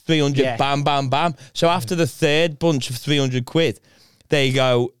it 300, Yeah. bam, bam, bam. So after the third bunch of 300 quid, they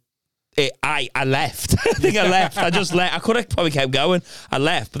go. I left. I think I left. I just left. I could have probably kept going. I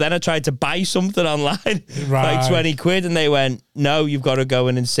left, but then I tried to buy something online, Right. like 20 quid, and they went, "No, you've got to go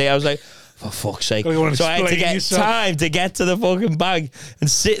in and see." I was like, for fuck's sake. Gotta go and So I had to explain get yourself. time to get to the fucking bank and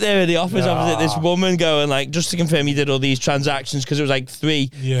sit there in the office opposite this woman going like, just to confirm you did all these transactions, because it was like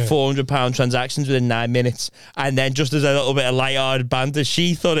 3 Yeah. £400 transactions within 9 minutes. And then just as a little bit of light-hearted banter,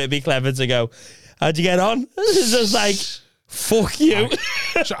 she thought it'd be clever to go, how'd you get on? It's just like, fuck you.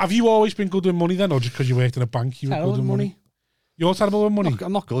 So have you always been good with money then, or just because you worked in a bank you were Terrible good with with money? money. You're terrible with money?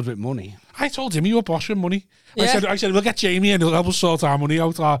 I'm not good with money. I told him you were boss with money. Yeah. I said, we'll get Jamie and he'll help us sort our money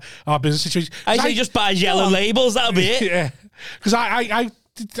out, our business situation. I say just buy yellow labels, that'll be it. Yeah. Because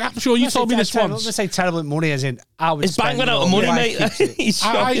I'm sure you told me this I'm once. going to say terrible with money as in I would His bank spend went it out all. of money, My mate. wife keeps it. He's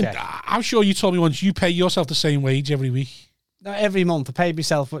shocking. I'm sure you told me once you pay yourself the same wage every week. No, every month I paid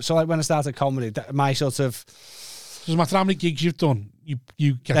myself. So like when I started comedy, my sort of Doesn't matter how many gigs you've done,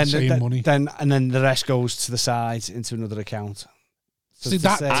 you get the same money. Then the rest goes to the side into another account. So See, to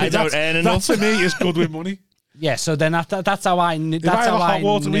that, say- I don't earn enough. That to me is good with money. yeah. So then that's how I knew. If I That's have how a hot I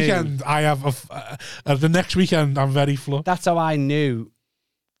water knew. weekend, I have the next weekend I'm very flush. That's how I knew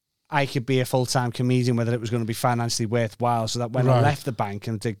I could be a full-time comedian, whether it was going to be financially worthwhile. So that when I Right. left the bank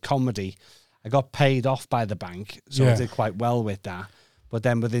and did comedy, I got paid off by the bank, so I Yeah. did quite well with that. But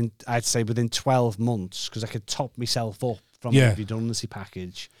then within 12 months, because I could top myself up from Yeah. the redundancy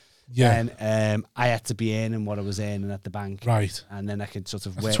package, Yeah, then I had to be earning what I was earning at the bank. right. And then I could sort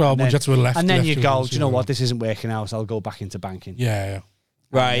of After work. 12 and months, you then, have to have left. and then left you your go, redundancy do you know or what? This isn't working out. So I'll go back into banking. Yeah.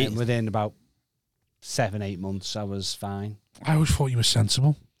 Right. And then within about 7-8 months, I was fine. I always thought you were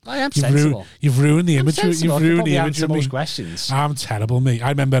sensible. I am You've sensible. You've ruined the image. Sensible. You've I can ruined probably the image answer of me. most questions. I'm terrible, mate. I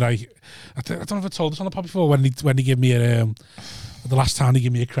remember I don't know if I told this on the pod before when he gave me the last time he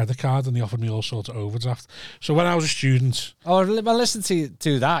gave me a credit card and he offered me all sorts of overdraft. So when I was a student, Oh, well, listen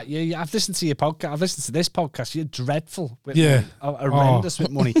to that. I've listened to your podcast. I've listened to this podcast. You're dreadful with Yeah. money. Horrendous with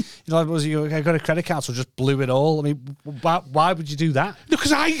money. I got a credit card, so just blew it all. I mean, why would you do that?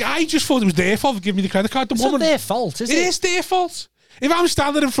 because I just thought it was their fault for giving me the credit card. The It's woman, not their fault, is it it? is their fault. If I'm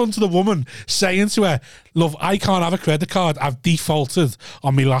standing in front of the woman saying to her, "Love, I can't have a credit card. I've defaulted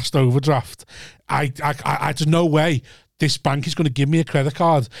on my last overdraft. There's no way this bank is going to give me a credit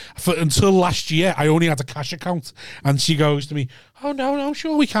card. Until last year, I only had a cash account." And she goes to me, "Oh no,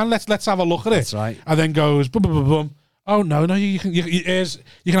 sure we can. Let's have a look at it." That's right. And then goes, "Bum, bum, bum, bum. Oh no, you can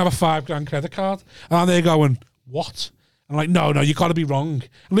have a $5,000 credit card." And they're going, "What?" I'm like, no, you got to be wrong.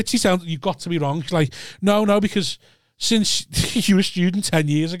 Literally sounds, you got to be wrong. She's like, no, because since you were a student 10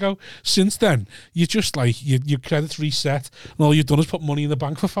 years ago, since then, you just like, your credit's reset, and all you've done is put money in the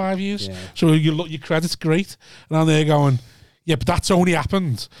bank for 5 years. Yeah. So your credit's great. And they're going, yeah, but that's only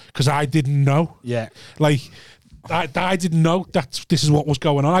happened because I didn't know. Yeah. Like, I didn't know that this is what was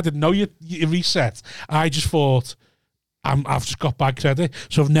going on. I didn't know you reset. I just thought, I've just got bad credit,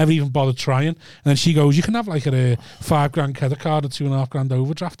 so I've never even bothered trying. And then she goes, "You can have like a $5,000 credit card or $2,500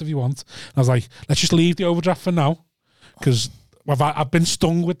 overdraft if you want." And I was like, "Let's just leave the overdraft for now, because I've been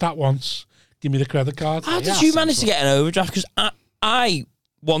stung with that once. Give me the credit card." How did you manage to get an overdraft? Because I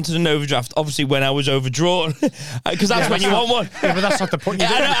wanted an overdraft, obviously, when I was overdrawn, because that's when you want one. Yeah, but that's not the point. Yeah,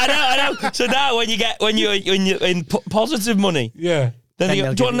 I know. So now when you're in positive money, Yeah. then Then you go,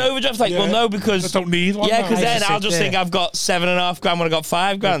 they'll do you want give an you- overdraft? Like, Yeah. well, no, I because don't need one. yeah, now. because I then just I'll sit just think there. I've got $7,500 when I got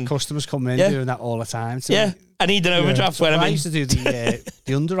 $5,000. Customers coming in Yeah. doing that all the time. to Yeah, me. I need an overdraft when I I'm in. used to do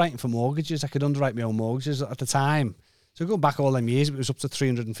the underwriting for mortgages. I could underwrite my own mortgages at the time. So going back all them years, it was up to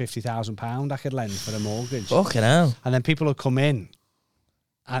 £350,000 I could lend for a mortgage. Fucking hell. And then people would come in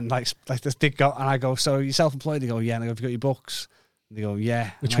and like this big go, and I go, "So you're self-employed?" They go, "Yeah." And I go, "Have you got your books?" And they go,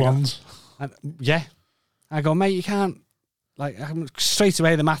 "Yeah." Which And I go, ones? and, yeah. I go, "Mate, you can't." Like straight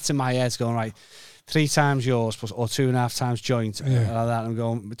away, the maths in my head's going right. 3 times yours plus or 2.5 times joint, Yeah. like that. And I'm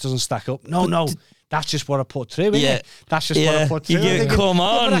going, it doesn't stack up. No, that's just what I put through. Isn't Yeah. it? That's just what I Yeah. put You through. I'm get- thinking, come "Yeah,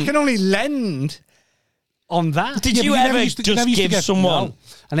 but I on." can only lend on that. Did Yeah, you but you never ever used to- you just never used to give get- someone? No.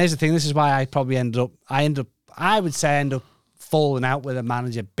 And here's the thing. This is why I probably I would say I end up falling out with a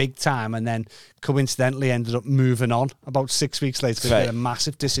manager big time, and then coincidentally ended up moving on about 6 weeks later because we had a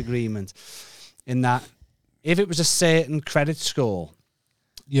massive disagreement. In that, if it was a certain credit score,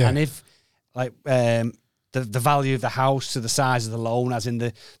 Yeah. and if like the value of the house to the size of the loan, as in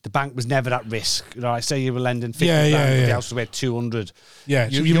the bank was never at risk. You know, I say you were lending 50 Yeah, grand, yeah. the house was worth 200. Yeah.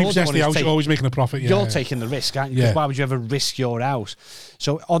 So you're you the repossess one the who's house, you're always making a profit. Yeah. You're taking the risk, aren't you? Yeah. Because why would you ever risk your house?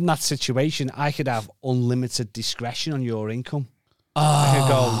 So on that situation, I could have unlimited discretion on your income. I could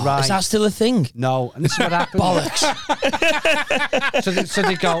go, right. Is that still a thing? No, and this is what happens. Bollocks. So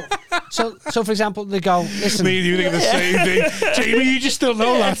they go. So for example, they go. Listen. Me and you think the same thing. Jamie, you just still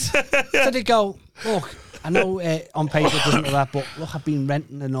know that. So they go. Look, I know on paper it doesn't look that, but look, I've been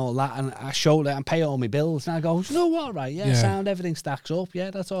renting and all that, and I showed it and pay all my bills, and I go, you know what, right? Yeah, Yeah. sound, everything stacks up.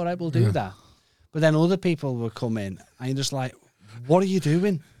 Yeah, that's all right. We'll do that. But then other people will come in, and you're just like, what are you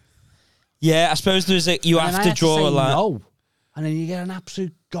doing? Yeah, I suppose you And have then I to had draw say a line. no, and then you get an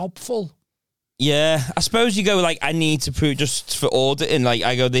absolute gobful. Yeah, I suppose you go like, I need to prove just for auditing. Like,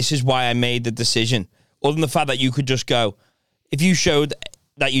 I go, this is why I made the decision. Other than the fact that you could just go, if you showed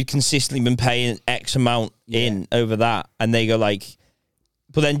that you'd consistently been paying X amount in over that, and they go like,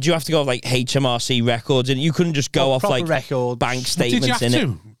 but then do you have to go off like HMRC records? And you couldn't just go off like records. bank statements Did you have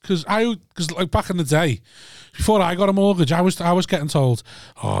to? Because like back in the day, before I got a mortgage, I was getting told,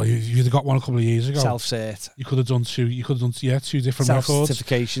 oh, you'd have got one a couple of years ago. Self-cert. You could have done two different records.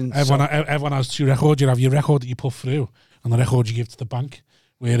 Self-certification. Everyone has two records. You have your record that you put through and the record you give to the bank.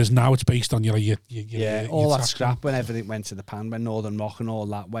 Whereas now it's based on your all that scrap when everything went to the pan, when Northern Rock and all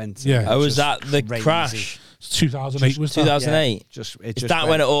that went. Yeah. Oh, was that the crazy. crash? 2008 was that? 2008. Yeah, Is that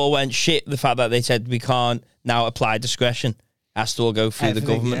when it all went shit? The fact that they said we can't now apply discretion, has to all go through the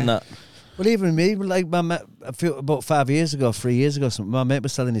government and that. Well, even me, like my mate, I feel about 3 years ago, something, my mate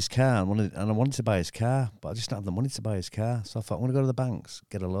was selling his car and I wanted to buy his car, but I just didn't have the money to buy his car. So I thought, I'm going to go to the banks,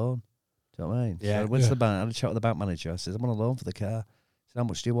 get a loan. Do you know what I mean? Yeah. So I went to the bank, I had a chat with the bank manager. I said, I'm on a loan for the car. He said, how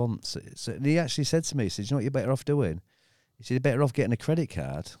much do you want? So and he actually said to me, he said, you know what you're better off doing? He said, you're better off getting a credit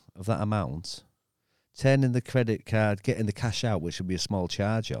card of that amount, turning the credit card, getting the cash out, which would be a small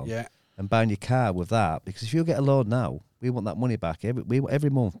charge on, and buying your car with that. Because if you get a loan now, we want that money back every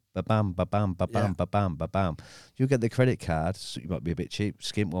month. Ba-bam, ba-bam, ba-bam, ba-bam, ba-bam. You get the credit card, so you might be a bit cheap,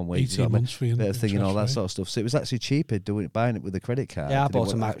 skimp one week, 18 months for you, bit of thing and all that sort of stuff. So it was actually cheaper buying it with a credit card. Yeah, I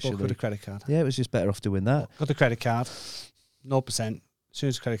bought a MacBook with a credit card. Yeah, it was just better off doing that. Got the credit card, 0%. As soon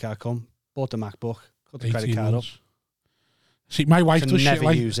as the credit card come, bought the MacBook, got the credit card up. See, my wife does shit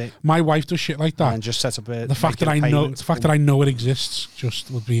like use it. My wife does shit like that. And just set up the fact that I know it exists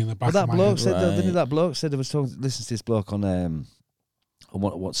just would be in the back of my bloke head. said, didn't that bloke said, I was talking, listen to this bloke on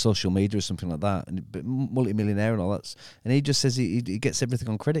what social media or something like that, and multi-millionaire and all that, and he just says he gets everything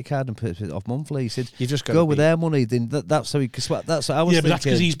on credit card and puts it off monthly. He said, you just go with their money. Then that's how he. That's what I was thinking. Yeah, but that's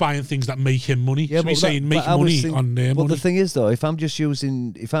because he's buying things that make him money. Yeah, so he's saying make money on their money. Well, the thing is though, if I'm just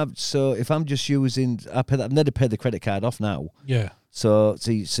using, I've never paid the credit card off now. Yeah. So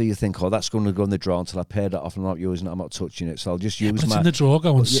you think, oh, that's going to go in the drawer until I pay that off and I'm not using it, I'm not touching it. So I'll just use but my. It's in the drawer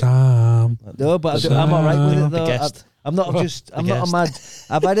going, Sam. No, but I'm all right with it though. I'm not a mad.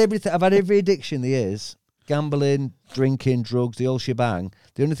 I've had everything. I've had every addiction there is: gambling, drinking, drugs, the whole shebang.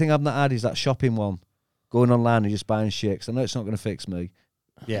 The only thing I've not had is that shopping one, going online and just buying shit. 'Cause I know it's not going to fix me.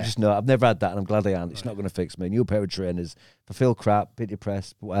 Yeah. Just know I've never had that, and I'm glad I haven't. It's not going to fix me. New pair of trainers. If I feel crap, bit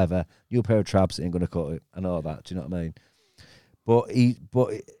depressed, whatever. New pair of traps ain't going to cut it. I know that. Do you know what I mean?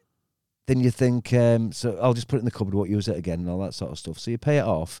 But then you think, so I'll just put it in the cupboard, what use it again, and all that sort of stuff. So you pay it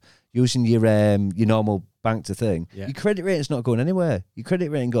off using your normal bank to thing. Yeah. Your credit rating's not going anywhere. Your credit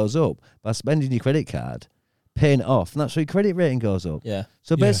rating goes up by spending your credit card, paying it off, and that's why your credit rating goes up. Yeah.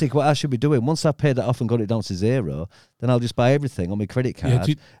 So basically, what I should be doing, once I've paid it off and got it down to zero, then I'll just buy everything on my credit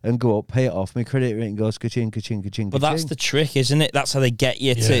card and go up, pay it off. My credit rating goes ka-ching, ka-ching, ka-ching, But that's the trick, isn't it? That's how they get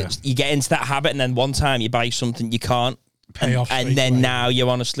you to. You get into that habit, and then one time you buy something you can't pay off, and then now you're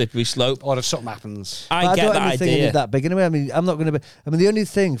on a slippery slope. Or if something happens, I get that idea. That big anyway. I mean, I'm not going to be. I mean, the only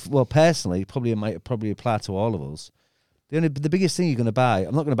thing, well, personally, it might apply to all of us. The biggest thing you're going to buy,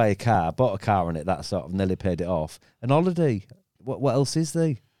 I'm not going to buy a car. I bought a car on it, that sort of nearly paid it off. An holiday. What else is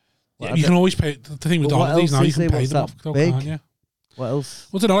there? You can always pay. The thing with holidays now, you can pay them off, can't you? What else?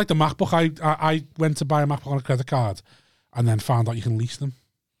 Well, I don't know, like the MacBook. I went to buy a MacBook on a credit card, and then found out you can lease them.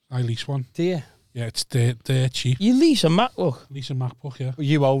 I lease one. Do you? Yeah, they're cheap. You lease a MacBook? Lease a MacBook, yeah. Well,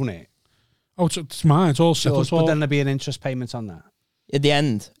 you own it. Oh, it's mine. It's all settled. But then there'll be an interest payment on that. At the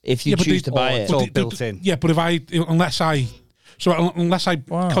end, if you choose to buy it. It's all built in. Yeah, but unless I,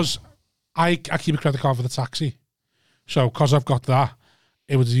 because I keep a credit card for the taxi. So, because I've got that,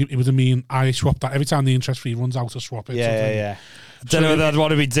 it would mean I swap that every time the interest fee runs out. I swap it. Yeah. Don't know whether I'd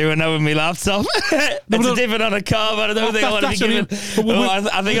want to be doing that with my laptop. It's different on a car, but I don't think I want to be giving.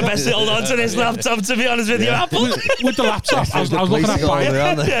 I think I best hold on to this laptop, to be honest with you, Apple. With the laptop, I was looking at buying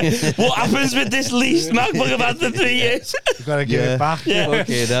it. What happens with this leased MacBook I've had for 3 years? You've got to give it back. Yeah.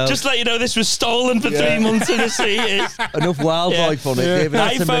 Okay, no. Just let you know, this was stolen for 3 months in the years. Enough wildlife on it, David.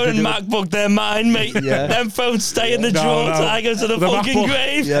 iPhone and MacBook, they're mine, mate. Yeah. Them phones stay in the drawer till I go to the fucking MacBook.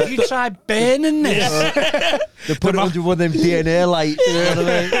 grave. Yeah. You try burning this. They put it under one of them DNA lights. You know what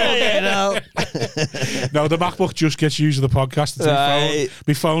I mean? No, the MacBook just gets used to the podcast.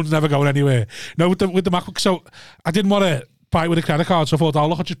 My phone's never going anywhere. No, with the MacBook. So I didn't want to buy it with a credit card, so I thought, I'll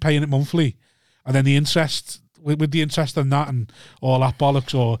look at just paying it monthly, and then the interest with the interest on that and all that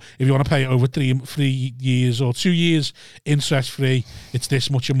bollocks, or if you want to pay it over 3 years or 2 years interest free, it's this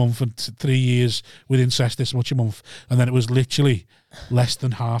much a month, and 3 years with interest this much a month. And then it was literally less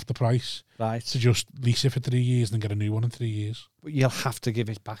than half the price Right. to just lease it for 3 years and then get a new one in 3 years. But you'll have to give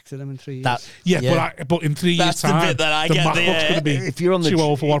it back to them in 3 years. But in 3 years That's the time, bit that I the get, MacBook's yeah. going to be If you're on the too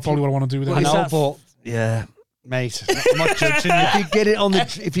old for what probably what I want to do with it. I know, that- but Yeah. mate, I'm not judging If you. you get it on the,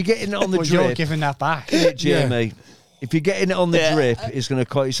 if you're getting it on the But you're drip, giving that back. Jamie. If you're getting it on the Yeah. drip, it's going to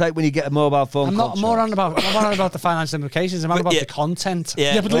cost. It's like when you get a mobile phone. I'm not more contract. on about the financial implications. I'm on about yeah. the content.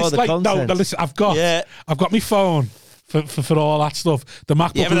 Yeah. Yeah, but Oh, listen, the like, no, content. listen, I've got my phone for all that stuff. The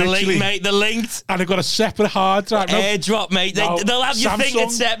MacBook Yeah, but the literally, link, mate, the linked and I've got a separate hard drive. No, airdrop, mate. no, They'll have your thing Samsung.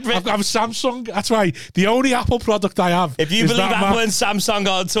 separate. I'm Samsung. That's right. The only Apple product I have. If you is believe that Apple Mac. and Samsung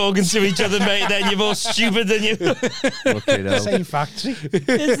are talking to each other, mate, then you're more stupid than you. Fucking hell. Same factory.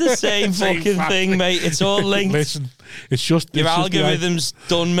 It's the same fucking factory. thing, mate. It's all linked. Listen, it's just Your it's just the- algorithm's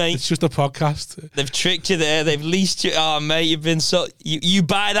done, mate. It's just a podcast. They've tricked you there. They've leased you. Oh, mate, you've been so... You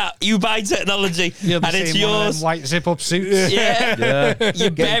buy that. You buy technology, You'll be and it's seeing one of them yours. white zip-up suits. Yeah. Yeah. You're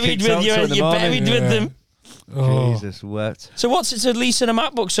Getting buried kicked with out your, 2 in the you're morning. buried with Yeah. them. Oh, Jesus, what? So what's it to leasing a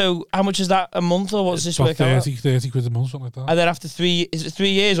MacBook? So how much is that a month, or what's this about work out? 30 quid a month, something like that. And then after 3, is it 3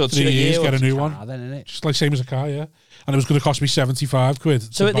 years or 3 2 years, years? get a new one. Ah, then, innit? Just like same as a car, yeah. And it was going to cost me 75 quid.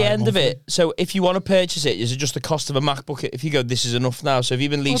 So to at the buy end of monthly. it, so if you want to purchase it, is it just the cost of a MacBook? If you go, this is enough now. So have you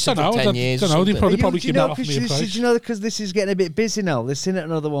been leasing for 10 years? or don't know. They something? probably Do you keep know, that off me a Did price. you know, because this is getting a bit busy now. Listen to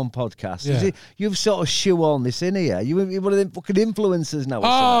another one podcast. Yeah. You've sort of shoehorned this in here. You're one of them fucking influencers now.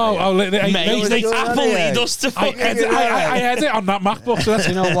 Mate, Mate, Apple yeah. need us to I fucking... had it on that MacBook. So that's Do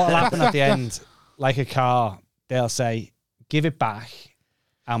you know what'll happen at the end? Like a car, they'll say, give it back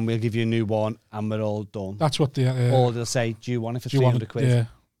and we'll give you a new one and we're all done. That's what the. Or they'll say, do you want it for do you want 300 it? quid? Yeah,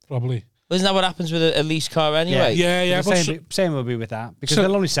 probably. Isn't that what happens with a lease car anyway? Yeah, The but same will be with that because So-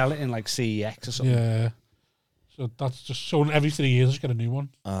 they'll only sell it in like CEX or something. yeah. So that's just so every 3 years, I just get a new one.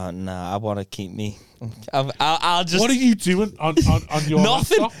 Nah, I want to keep me... I'll just... What are you doing on your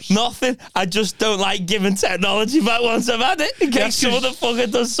Nothing, laptops? nothing. I just don't like giving technology back once I've had it, in case some motherfucker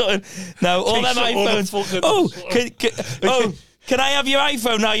does something. No, all them iPhones. Can I have your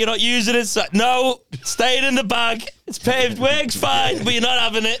iPhone now? You're not using it. So, no, staying in the bag. It's paved, works fine, but you're not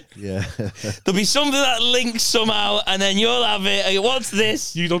having it. Yeah. There'll be something that links somehow, and then you'll have it. What's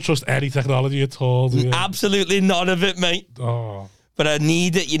this? You don't trust any technology at all, do you? Absolutely none of it, mate. Oh. But I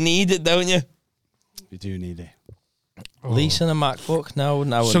need it. You need it, don't you? You do need it. Leasing a MacBook? No.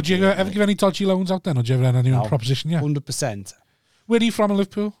 So do you ever give any dodgy loans out then, or do you ever have anyone No. proposition? Yeah. 100% Where are you from in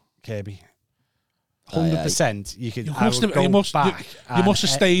Liverpool? Kirby. 100% you could You I must would have, go you must, back. you must have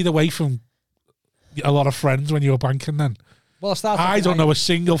and, stayed away from a lot of friends when you were banking then. Well, I don't know a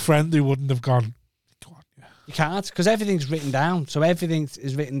single friend who wouldn't have gone. Come on, yeah. You can't because everything's written down. So everything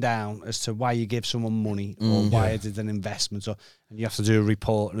is written down as to why you give someone money or why it is an investment. So and you have to do a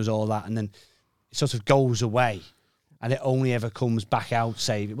report and there's all that, and then it sort of goes away, and it only ever comes back out.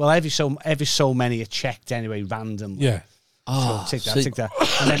 Say, well, every so many are checked anyway, randomly. Yeah. Oh, So tick that.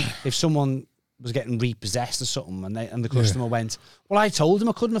 And then if someone was getting repossessed or something, and the customer went, well, I told him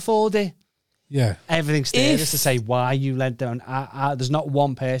I couldn't afford it. Yeah. Everything's there just to say why you lent them. There's not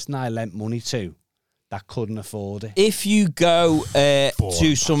one person I lent money to that couldn't afford it. If you go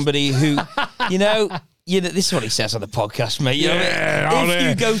to somebody who, you know, this is what he says on the podcast, mate. You know, if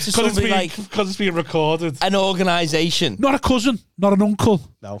you go to somebody like because it's being recorded. an organisation, Not a cousin, not an uncle,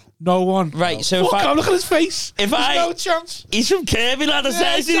 no one. right? So Fuck, if I look at his face. if There's I- no chance. he's from Kirby, lad, I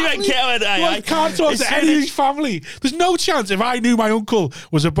said, he went, I can't talk to any of his family. There's no chance if I knew my uncle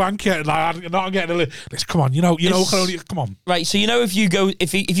was a banker and I'm not getting a little. Come on, come on. Right, so you know if you go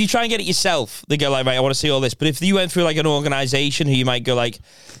if you try and get it yourself, they go like, right, I want to see all this. But if you went through like an organisation who you might go like,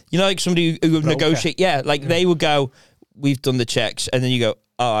 you know, like somebody who would negotiate, like they would go, we've done the checks, and then you go,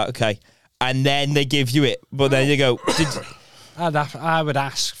 oh, okay, and then they give you it, but then you go, I would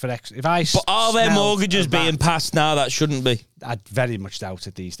ask for extra. If I but are there smelled mortgages a being rat, passed now that shouldn't be? I very much doubt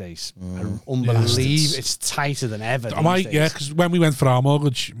it these days. Unbelievable. It's tighter than ever. These days. Yeah, because when we went for our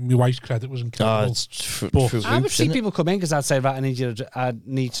mortgage, my wife's credit was incredible. But- I would see people come in because I'd say, right, I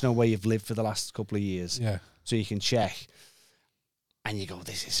need to know where you've lived for the last couple of years. Yeah. So you can check. And you go,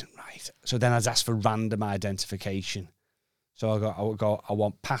 this isn't right. So then I'd ask for random identification. So I would go, I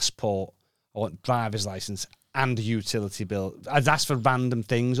want passport, I want driver's license and a utility bill. I'd ask for random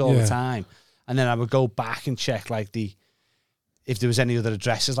things all the time. And then I would go back and check like if there was any other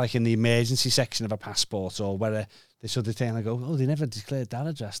addresses, like in the emergency section of a passport or where this other thing. I go, oh, they never declared that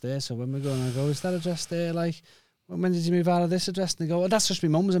address there. So when we're going, I go, is that address there? Like, When did you move out of this address? And they go, oh, that's just my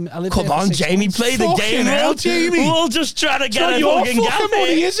mum's. I live Come here for on, 6 Jamie, months. play the Fucking game. hell, Jamie. We're all just trying to get a your fucking fucking gap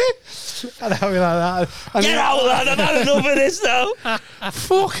money, in. is it? I know, like that. Get out, lad. I've had enough of this now.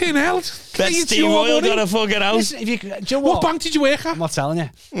 Fucking hell. Bet It's Steve your Royal money. got a fucking house. Listen, if you, do you know what? What bank did you work at? I'm not telling you.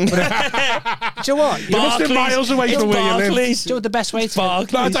 But, do you know what? You must have been miles away from where you live. Barclays. Do you know what the best way to No, I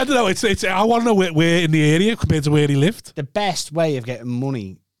Barclays. don't know. It's. I want to know where in the area compared to where he lived. the best way of getting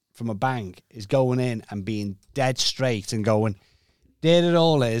money from a bank is going in and being dead straight and going, there it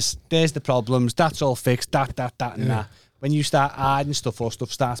all is, there's the problems, that's all fixed, that, and that. When you start hiding stuff or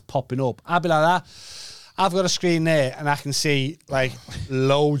stuff starts popping up, I'll be like that. I've got a screen there and I can see like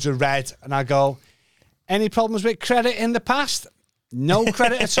loads of red and I go, any problems with credit in the past? No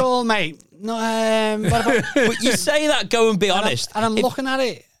credit at all, mate. No, what about... But you say that, go and be honest. And I'm If- looking at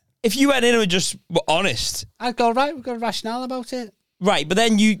it. If you went in and just were honest, I'd go, right, we've got a rationale about it. right, but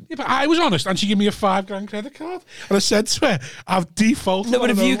then you... Yeah, but I was honest, and she gave me a $5,000 credit card, and I said to her, "I've defaulted." No,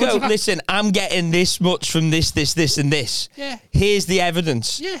 but on if you another go, one." listen, I'm getting this much from this, and this. Yeah. Here's the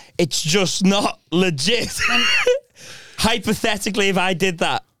evidence. Yeah. It's just not legit. Hypothetically, if I did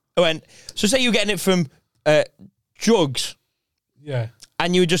that, I went, so say you're getting it from drugs, yeah.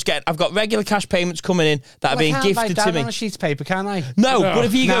 and you would just get, I've got regular cash payments coming in that are being I can't write gifted that to me. on a sheet of paper, can I? No, No. but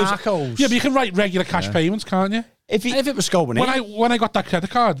if he goes, Narcos. Yeah, but you can write regular cash payments, can't you? if he, If it was going in. When I got that credit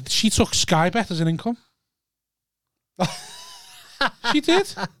card, she took Sky Bet as an income. She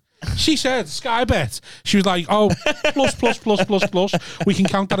did. She said Sky Bet. She was like, "Oh, plus. We can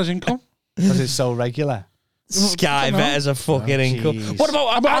count that as income." Because it's so regular. Sky I don't know. Bet as a fucking income. jeez. What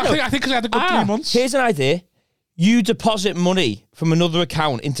about, I think because I had a good 3 months. Here's an idea. You deposit money from another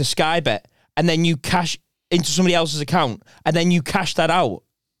account into Skybet, and then you cash into somebody else's account, and then you cash that out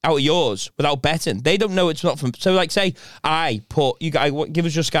of yours without betting. They don't know it's not from... So, like, say, I put... You guys give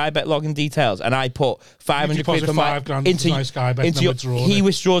us your Skybet login details, and I put 500 quid deposit from my... £5 into my Skybet and then withdraw he it.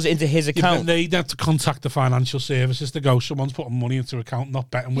 withdraws it into his Yeah, but account. they have to contact the financial services to go, someone's putting money into an account,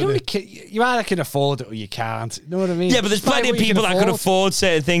 not betting You, with only it. you either can afford it or you can't. You know what I mean? Yeah, but there's Buy plenty of what you people that could afford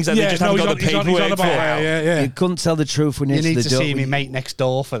certain things and they just haven't got the he's on paperwork about for that, it. yeah. You couldn't tell the truth when you, You went need to to the see door. me mate next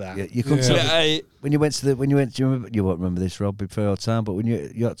door for that. Yeah, you couldn't Yeah. tell Yeah, when you went to the you remember, you won't remember this, Rob, before your time, but when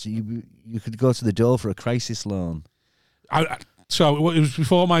you had to, you could go to the door for a crisis loan. So it was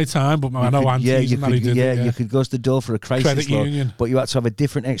before my time, but I know aunties you and that he could, did it, you could go to the door for a crisis Credit loan, union. but you had to have a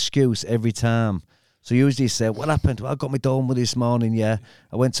different excuse every time. So you usually say, "What happened? Well, I got my donut this morning. Yeah,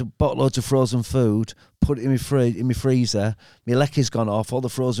 I went to bought loads of frozen food, put it in my freezer. My lecky's gone off, all the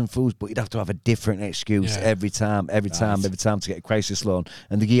frozen foods." But you'd have to have a different excuse Yeah. every time to get a crisis loan.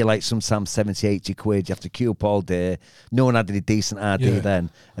 And the gear like sometimes 70, 80 quid. You have to queue up all day. No one had any decent ID Yeah. then.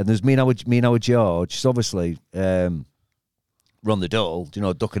 And there's me and our George. She's obviously run the dole,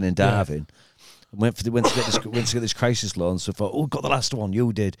 ducking and diving. Went to get this crisis loan. So I thought, oh, got the last one.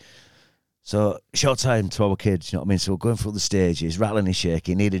 You did. So, short time to our kids, you know what I mean? So, we're going through the stages, rattling and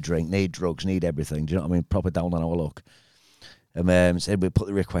shaking, need a drink, need drugs, need everything, do you know what I mean? Proper down on our luck. And said we put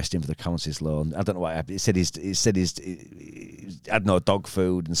the request in for the council's loan. I don't know what happened. It said he had no dog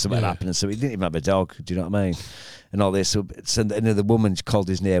food and something happened, so he didn't even have a dog, do you know what I mean? And all this. So, and the woman called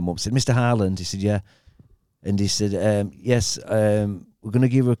his name up, said, "Mr. Harland." He said, "Yeah." And he said, "Yes, we're going to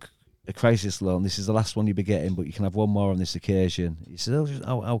give you a crisis loan. This is the last one you'll be getting, but you can have one more on this occasion." He said,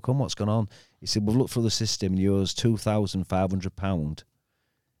 "Oh, how come? What's going on?" He said, "We've looked through the system and you owe us £2,500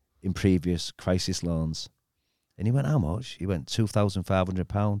 in previous crisis loans." And he went, "How much?" He went,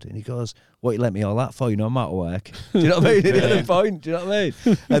 £2,500. And he goes, "What you let me all that for? I'm out of work." Do you know what I mean? At the point, do you know what I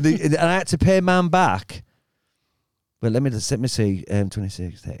mean? And I had to pay man back. But let me see,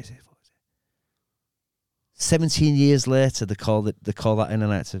 26, 36, 40. 17 years later, they call that in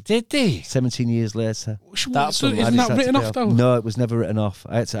and out of. Did they? 17 years later. Isn't That's that written off though? No, it was never written off.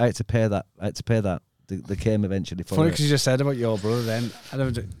 I had to pay that. They came eventually for Funny it. because you just said about your brother then. I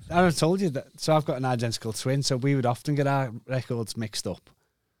never told you that. So I've got an identical twin, so we would often get our records mixed up.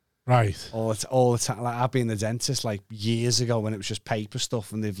 Right. All the time. Like I've been the dentist like years ago when it was just paper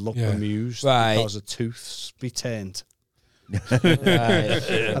stuff and they've looked Yeah. amused Right. because a tooth's returned. Right.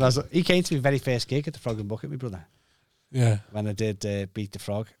 And I was like, he came to my very first gig at the Frog and Bucket, my brother, Yeah. when I did Beat the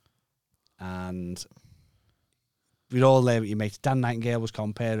Frog. And we'd all there with your mates. Dan Nightingale was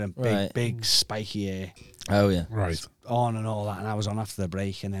comparing Right. big spiky hair Oh, yeah. Right. on and all that. And I was on after the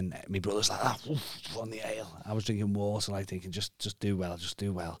break. And then my brother's like, on the ale. I was drinking water, like thinking, just do well.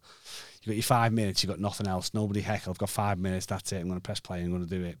 You got your 5 minutes, you got nothing else. Nobody heckle. I've got 5 minutes, that's it. I'm going to press play, I'm going to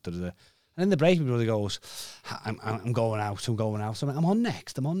do it. Da-da-da. And in the break, my brother goes, I'm going out. I'm like, I'm on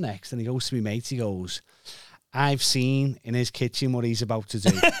next. And he goes to me mate, he goes, I've seen in his kitchen what he's about to do.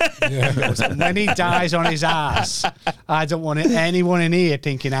 He goes, and when he dies on his ass, I don't want anyone in here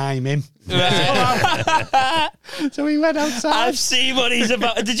thinking I'm him. Right. So he went outside. I've seen what he's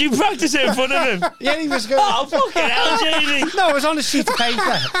about. Did you practice it in front of him? Yeah, he was going. Oh, fucking hell, Jamie. No, it was on a sheet of paper.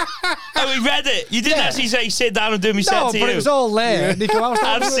 Oh, he read it. You didn't Yeah. actually say, sit down and do me set No, to but you. it was all there. And he go,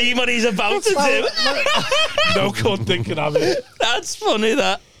 I've seen what he's about to do. No cunt thinking of it. That's funny,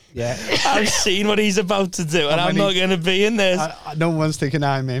 that. Yeah. I've seen what he's about to do, and I'm not going to be in this. No one's thinking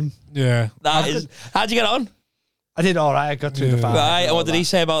I'm him. Yeah. That is. How'd you get on? I did all right. I got through the five. Right, and what did he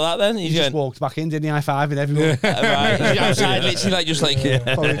say about that then? He just walked back in, didn't he? High five and everyone. Right, he's outside, literally like just like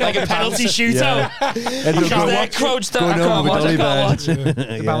a penalty shootout. He's just there, crouched down. I can't watch.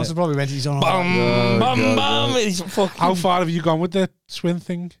 The bouncer probably went, he's on. Bum, bum, bum. He's fucking. How far have you gone with the twin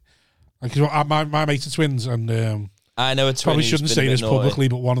thing? Like, 'cause my mates are twins, and I know it's probably shouldn't say this publicly,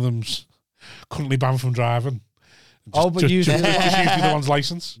 but one of them's currently banned from driving. But just usually the one's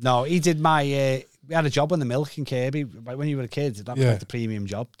license. No, he did my. We had a job on the milk in Kirby when you were a kid. That was like the premium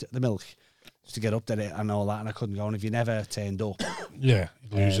job, the milk, just to get up there and all that. And I couldn't go. And if you never turned up, yeah,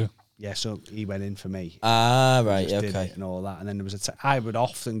 you'd lose it. Yeah, so he went in for me. Ah, right, Did okay. it and all that. And then there was I would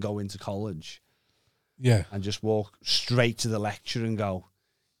often go into college. Yeah. And just walk straight to the lecture and go,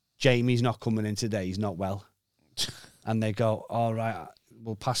 Jamie's not coming in today. He's not well. And they go, all right,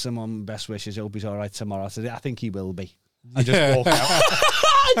 we'll pass him on best wishes. Hope he's all right tomorrow. I said, I think he will be. I just walk out.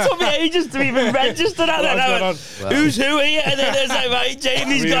 It took me ages to even register that. Who's who here? And then it's like, right,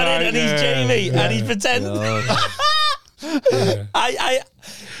 Jamie's got in, and he's Jamie, and he's pretending.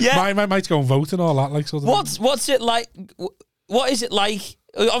 My mates go and vote and all that, like sort of. What's it like? What is it like?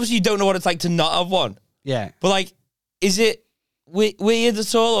 Obviously, you don't know what it's like to not have one. Yeah, but like, is it weird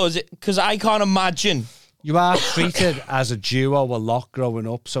at all, or is it? Because I can't imagine. You are treated as a duo a lot growing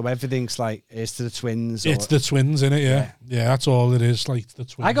up, so everything's like, it's to the twins. It's the twins, innit? Yeah. That's all it is, like the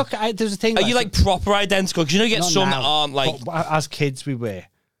twins. There's a thing. Are you like proper identical? Because you know you get some that aren't like. But as kids, we were.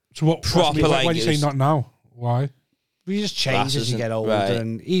 So what? Proper like. Why do you say not now? Why? We just change as you get older,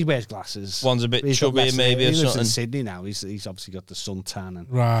 and he wears glasses. One's a bit chubby, maybe, or something. He lives in Sydney now. He's obviously got the suntan and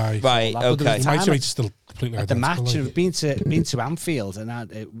right. Okay. My mates still completely at the match. Like been to Anfield,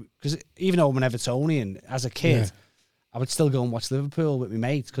 and because even though I'm an Evertonian, as a kid, I would still go and watch Liverpool with my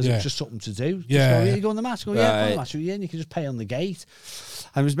mates because it was just something to do. Yeah, you go on the match. Go, go on the match. Yeah, and you can just pay on the gate.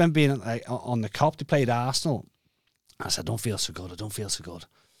 I remember being like, on the Cop. They played Arsenal. I said, I don't feel so good.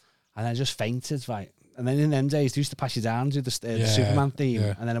 And I just fainted, right. And then in them days, they used to pass you down to the Superman theme.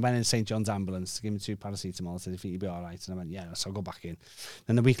 Yeah. And then I went in St. John's ambulance to give me 2 paracetamol. I said, I think you'll be all right. And I went, yeah, so I'll go back in.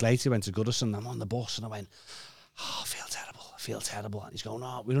 Then a week later, I went to Goodison. I'm on the bus and I went, I feel terrible. And he's going,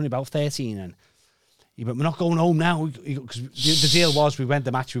 no, we're only about 13. And he went, we're not going home now. Because the deal was we went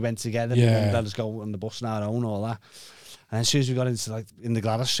together. And then let us go on the bus on our own, all that. And as soon as we got into in the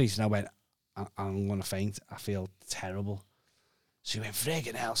Gladys Street, and I went, I'm going to faint. I feel terrible. So he went,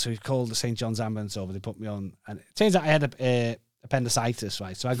 friggin' hell. So he called the St. John's ambulance over. They put me on. And it turns out I had appendicitis,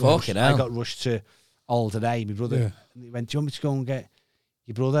 right? So I got rushed to Alderday. My brother, and he went, do you want me to go and get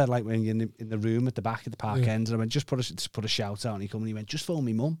your brother? Like when you're in the room at the back of the park end. And I went, just put a shout out. And he come and he went, just phone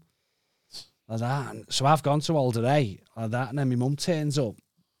me mum. Like that. And so I've gone to Alderday like that. And then my mum turns up.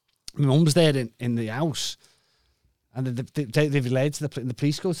 My mum's there in the house. And they've relayed to the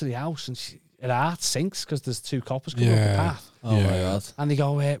police go to the house. And her heart sinks because there's 2 coppers coming up the path. Oh my God. And they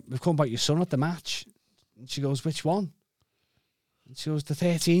go, we've come about your son at the match. And she goes, which one? And she goes, the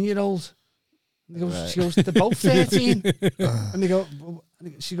 13-year-old. And she goes, they're both 13. And they go,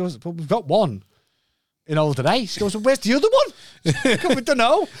 she goes, but we've got one in Alderday. She goes, well, where's the other one? We don't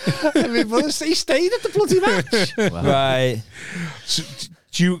know. And my brother, he stayed at the bloody match. Wow. Right. So,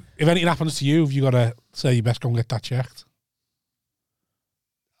 if anything happens to you, have you got to say you best go and get that checked?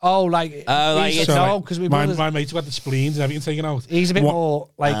 Oh, because my mate's got the spleens and everything taken out. He's a bit more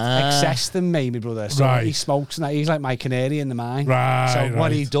excess than me, my brother. So he smokes and that. He's like my canary in the mine. Right. So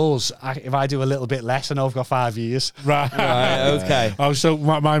what he does, if I do a little bit less, I know I've got 5 years. Right. Okay. Oh, so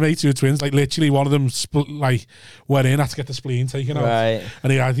my mates who are twins, like literally one of them went in, had to get the spleen taken out. Right.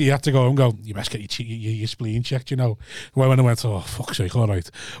 And he had to go and go, you best get your spleen checked, you know. When I went, oh, fuck's sake, all right.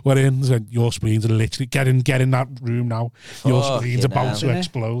 Went in, said, your spleens are literally, get in that room now. Your spleens about to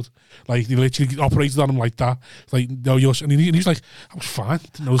explode. Like, they literally operated on him like that. Like, no, and he's like, I was fine.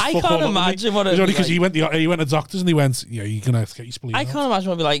 I can't imagine what it was. Only because he went to doctors and he went, yeah, you're going to have to get your spleen I can't imagine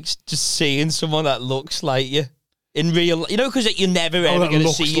what it'd be like just seeing someone that looks like you. In real, because you're never ever going to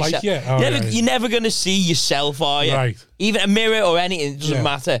see yourself. You're never going to see yourself, are you? Right. Even a mirror or anything, it doesn't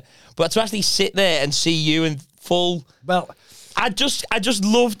matter. But to actually sit there and see you in full. Well, I just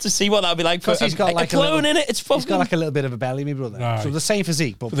love to see what that'd be like for Because he's got like a clone in it. It's fucking. He's got like a little bit of a belly, my brother. Right. So the same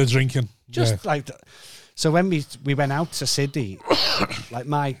physique, but For the drinking. just like. So when we went out to Sydney, like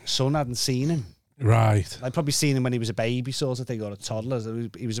my son hadn't seen him. Right. I'd probably seen him when he was a baby, sort of thing, or a toddler.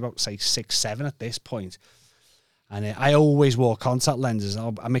 He was about, say, 6, 7 at this point. And I always wore contact lenses.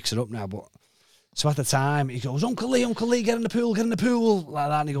 I mix it up now, but so at the time he goes, Uncle Lee, get in the pool, like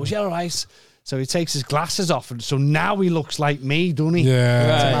that. And he goes, yeah, all right. So he takes his glasses off, and so now he looks like me, doesn't he?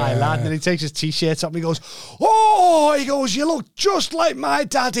 Yeah. To my lad. And then he takes his t-shirt off, and he goes, oh, he goes, you look just like my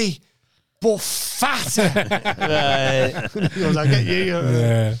daddy, but fatter. He goes, I get you.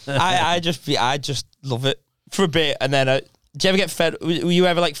 Yeah. I just love it for a bit, and then do you ever get fed? Were you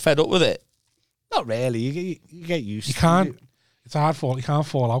ever like fed up with it? Not really. You get used. You to can't. it. It's a hard fall. You can't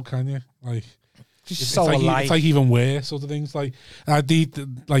fall out, can you? Like Just it's so like, alike. it's like even worse sort of things. Like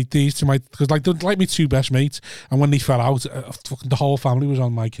these to my because like my two best mates, and when they fell out, fucking the whole family was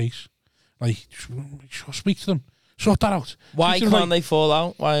on my case. Like, speak to them, sort that out. Why Speak to them, can't they fall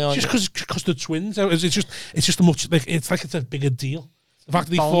out? Why aren't Just because they're twins. It's just a much like it's a bigger deal. The fact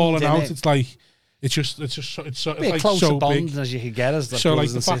that they've Bond, fallen out, innit? it's like it's so Be a like closer so bond big. as you could get as the So like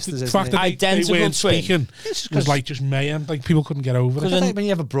brothers the and fact, sisters, the isn't fact it? that they Identical weren't twin. speaking was like just mayhem. Like people couldn't get over Because it. I think when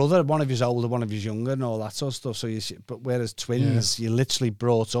you have a brother, one of you's older, one of you's younger, and all that sort of stuff. So but whereas twins, you're literally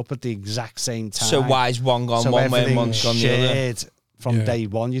brought up at the exact same time. So why is one gone So one way and everything's one's gone the other? shared from Yeah. day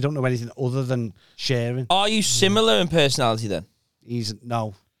one. You don't know anything other than sharing. Are you similar in personality then? He's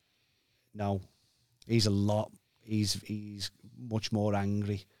no. He's a lot. He's much more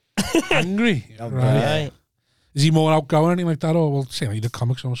angry. Angry. Oh, Right. Right. Is he more outgoing or anything like that? Or well, say like the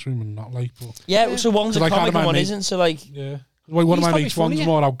comics, I'm assuming not like. But Yeah. So one's So a like comic Adam and one and isn't. So like, yeah, well, one He's of my probably mates, one's funnier.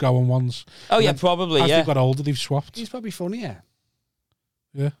 more outgoing, one's. oh yeah, And probably As yeah. they've got older, they've swapped. He's probably funnier.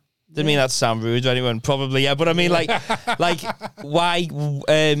 Yeah. Didn't mean that to sound rude to anyone. Probably yeah, but I mean like why?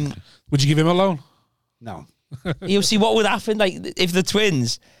 Would you give him a loan? No. You see what would happen like if the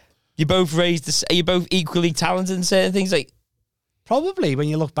twins, you both raised, are you both equally talented in certain things like. Probably when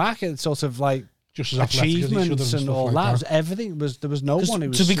you look back at sort of like Just as athletic as each other achievements and stuff all like that, everything was there was no one who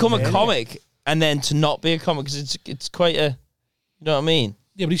was To become a superior. comic and then to not be a comic because it's quite a, you know what I mean?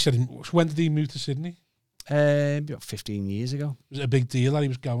 Yeah, but he said, when did he move to Sydney? About 15 years ago. Was it a big deal that he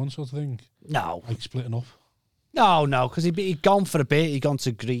was going, sort of thing? No, Like splitting up? no, because he'd gone for a bit. He'd gone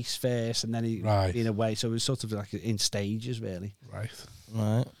to Greece first, and then he'd Right. been away. So it was sort of like in stages, really. Right.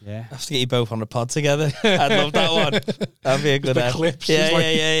 Right. Yeah. I have to get you both on the pod together. I'd love that one. That'd be a good the one. clips, Yeah, it's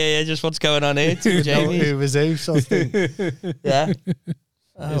like- yeah. Just what's going on here, two Jamies. Who was who, sort of thing. Yeah.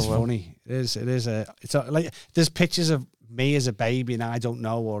 It's well. funny. It's like there's pictures of me as a baby and I don't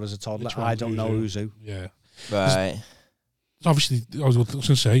know, or as a toddler, Which I one's don't know who's who. Yeah. Right. Obviously, I was going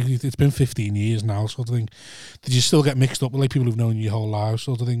to say, it's been 15 years now, sort of thing. Did you still get mixed up with like people who've known you your whole life,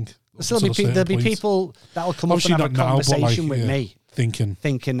 sort of thing? There'll be people that'll come Obviously up and have a not now, but, conversation like, with yeah. me,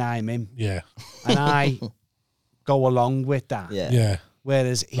 thinking, I'm him, yeah, and I go along with that. Yeah. yeah,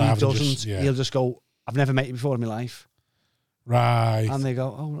 Whereas he Rather than doesn't. just- yeah. He'll just go, I've never met you before in my life. right. And they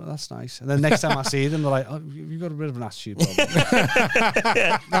go, oh, well, that's nice. And then next time I see them, they're like, oh, you've got a bit of an attitude problem.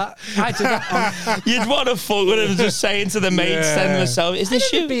 I did that You'd want to fuck with him just saying to the mates, Yeah. sending myself, is I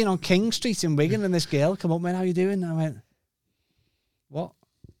this remember you? being on King Street in Wigan and this girl come up, man, how you doing? I went, what?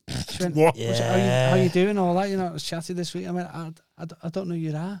 She went, What? How you doing? All that, I was chatty this week. I went, I don't know who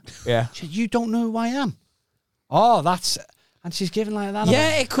you are. Yeah. She said, you don't know who I am? Oh, that's... And she's giving like that.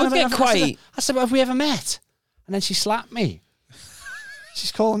 Yeah, it could get quite... I said, well, have we ever met? And then she slapped me.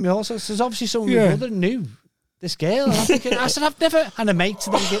 She's calling me also. So there's obviously someone my brother knew this girl. And I'm thinking, I said, I've never... And a mate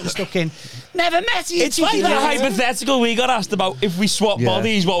to them getting stuck in. Never met you. It's like that hypothetical we got asked about if we swap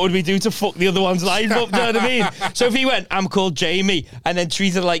bodies, what would we do to fuck the other one's life up? Do you know what I mean? So if he went, I'm called Jamie, and then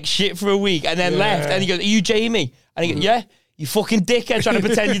treated like shit for a week, and then left, and he goes, are you Jamie? And he goes, yeah. You fucking dickhead trying to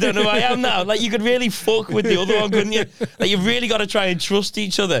pretend you don't know who I am now. Like, you could really fuck with the other one, couldn't you? Like, you've really got to try and trust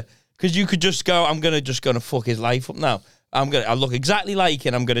each other. Because you could just go, I'm just gonna fuck his life up now. I look exactly like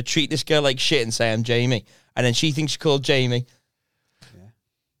him. I'm gonna treat this girl like shit and say I'm Jamie. And then she thinks you're called Jamie. Do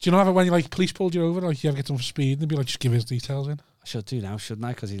you know have it when you like police pulled you over, like you ever get them for speed, and they'd be like, just give his details in? I should do now, shouldn't I?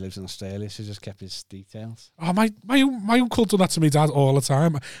 Because he lives in Australia, so just kept his details. Oh, my uncle done that to me dad all the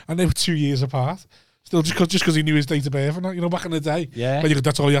time, and they were 2 years apart. Still, just because he knew his date of birth and that, back in the day. Yeah. When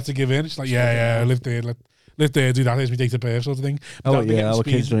that's all you had to give in. It's like, I lived there, live there, do that, here's my date of birth, sort of thing. Oh, Without me yeah, getting our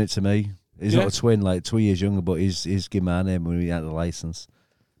speed. kid's done it to me. He's Yeah. not a twin, like 2 years younger, but he's given my name when we had the license.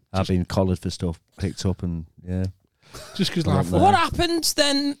 I've been collared for stuff, picked up, and yeah. Just because I like, don't know. What happens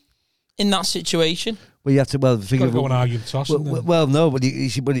then in that situation? Well, you have to. Well, Got to go and argue the toss. well, no, but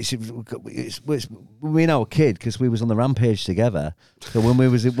it's me and our kid because we was on the rampage together. So when we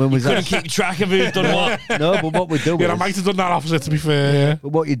was Couldn't keep track of who's done what. No, but what we do I might have done that opposite. To be fair, yeah. But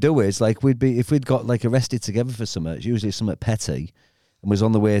what you do is like if we'd got like arrested together for something, it's usually something petty, and was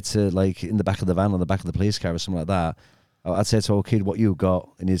on the way to like in the back of the van or the back of the police car or something like that. I'd say to our kid, "What you got?"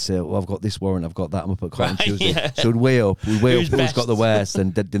 And he'd say, "Well, I've got this warrant, I've got that. I'm up at court on Tuesday." Yeah. So we'd weigh up who's best? got the worst,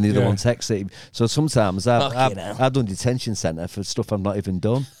 and then the other one texts it. So sometimes Fucking hell. I've done detention centre for stuff I've not even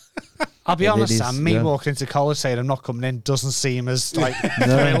done. I'll be And honest, it is, Sam, me yeah. walking into college saying I'm not coming in doesn't seem as like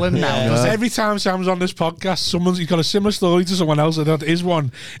thrilling now. No. Does it? Every time Sam's on this podcast, he's got a similar story to someone else, and that is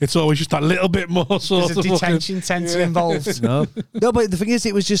one. It's always just that little bit more sort There's of a detention centre involved. No, but the thing is,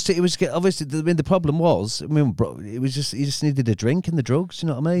 it was obviously. I mean, the problem was, it was just you just needed a drink and the drugs. You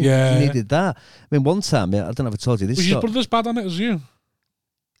know what I mean? Yeah. You needed that. I mean, one time, I don't know if I told you this. Was your story. brother as bad on it as you?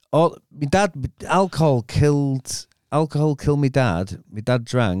 My dad, alcohol killed my dad. My dad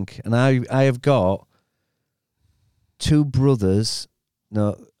drank, and I have got two brothers,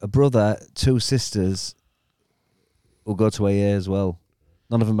 a brother, two sisters who go to AA as well.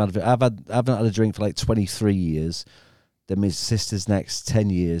 None of them had. I haven't had a drink for like 23 years. Then my sister's next 10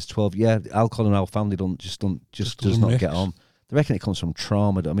 years, 12. Yeah, alcohol in our family does doesn't not mix. get on. I reckon it comes from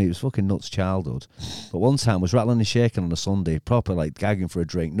trauma. I mean, it was fucking nuts childhood. But one time I was rattling and shaking on a Sunday, proper like gagging for a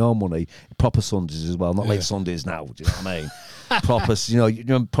drink, no money, proper Sundays as well, not like Sundays now. Do you know what I mean?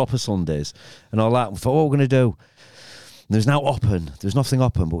 Proper, proper Sundays and all that. We thought, what are we going to do? And there's now open. There's nothing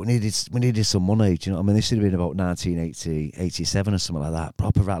open, but we needed some money. Do you know what I mean? This should have been about 1980, 87 or something like that.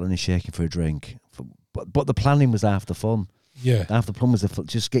 Proper rattling and shaking for a drink. But the planning was half the fun. Yeah. Half the fun was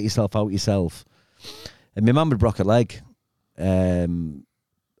just get yourself out yourself. And my mum had broke a leg. A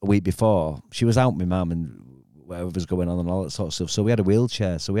week before, she was out, my mum, and whatever was going on and all that sort of stuff. So we had a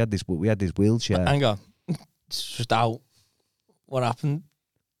wheelchair. So we had this wheelchair. Hang on. It's just out. What happened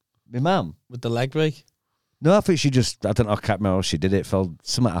My mum? with the leg break? No, I think she just, I don't know, I can't remember how she did it.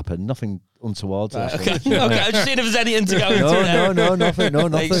 Something happened. Nothing untoward. Okay, okay. I'm just seeing if there's anything to go into there. No, nothing. No,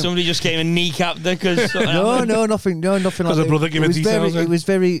 Like nothing. somebody just came and kneecapped her because No, nothing like Because her brother gave her details, It was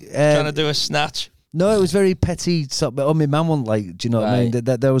very. trying to do a snatch. No, it was very petty. But my mum wasn't like, do you know what I mean?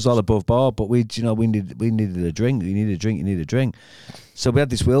 That was all above board. But we needed a drink. You need a drink. So we had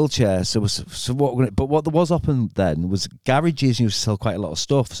this wheelchair. So what? But what there was up and then was garages used to sell quite a lot of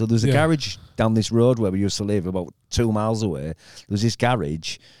stuff. So there was a garage down this road where we used to live, about 2 miles away. There was this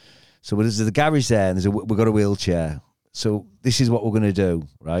garage. So there's the garage there, and we've got a wheelchair. So this is what we're going to do,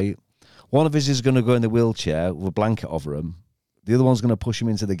 right? One of us is going to go in the wheelchair with a blanket over him. The other one's going to push him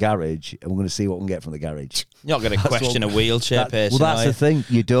into the garage, and we're going to see what we can get from the garage. You're not going to question a wheelchair person. Well, that's the thing.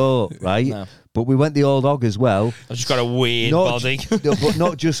 You don't, right? No. But we went the old hog as well. I've just got a weird body. No, but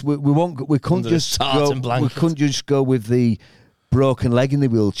not just we couldn't Under a just tartan go. blanket. We couldn't just go with the broken leg in the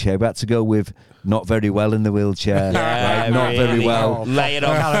wheelchair. We had to go with not very well in the wheelchair. Yeah, right? Not very really. well. Lay it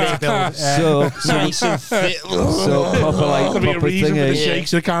on thick. So Nice and thick. so proper like There'll be a proper reason for the thingy.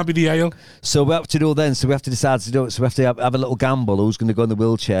 shakes. It can't be the ale. So we have to do then. So we have to decide to do it. So we have to have a little gamble. Who's going to go in the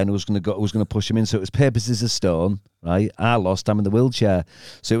wheelchair and who's going to push him in? So it was paper, scissors, stone. Right. I lost. I'm in the wheelchair.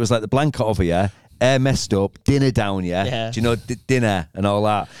 So it was like the blanket over here. Air messed up, dinner down, yeah. Do you know dinner and all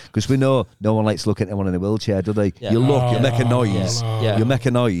that? Because we know no one likes looking at anyone in a wheelchair, do they? Yeah. You look, you make a noise, Yeah. you make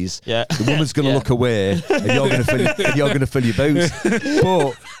a noise. Yeah. The woman's going to look away, and you're going to fill your boots.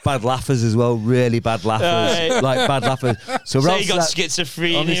 But bad laughers as well, really bad laughers, like bad laughers. So So you Ralph's got that-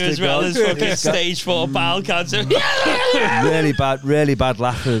 schizophrenia honest as to well God. as fucking Yeah. stage 4 bowel cancer. really bad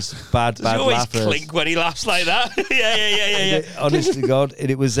laughers, bad You always laughers. clink when he laughs like that. yeah. Honest to God, and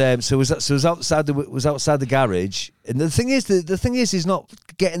it was so it was outside the garage, and the thing is not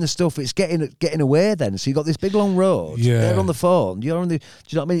getting the stuff; it's getting away. Then, so you got this big long road. Yeah. They're on the phone. You're on the. Do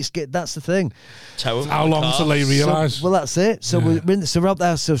you know what I mean? That's the thing. How long until they realise? So, well, that's it. So we're out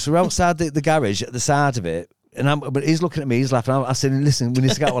there. So we're outside the garage at the side of it. But he's looking at me, he's laughing. I said, listen, we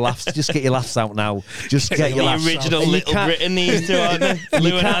need to get our laughs. Just get your laughs out now. Just get your The laughs original out. And you Little can't- Britain, these two, aren't they?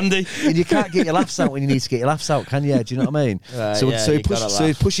 Lou and Andy. And you can't get your laughs out when you need to get your laughs out, can you? Do you know what I mean? Right, so yeah, he you gotta so he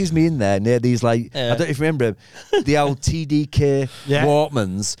laugh. pushes me in there near these like Yeah. I don't know if you remember him, the old TDK Yeah.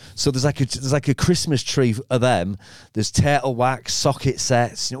 Walkmans. So there's like a Christmas tree of them. There's turtle wax socket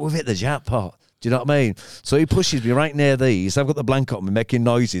sets. You know, we've hit the jackpot. Do you know what I mean? So he pushes me right near these. I've got the blanket on me, making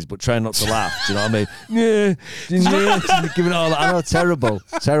noises, but trying not to laugh. Do you know what I mean? Yeah, giving it all. I know, terrible.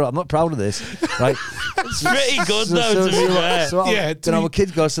 I'm not proud of this. Right? It's pretty good, though, to be fair. So Yeah, then our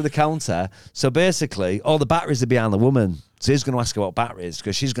kid goes to the counter. So basically, all the batteries are behind the woman. So he's going to ask her what batteries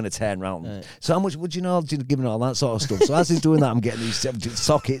because she's going to turn around. Right. So how much would you know? Giving all that sort of stuff. So as he's doing that, I'm getting these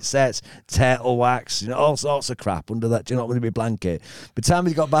socket sets, turtle wax, all sorts of crap under that. Do you know what I mean? My blanket. By the time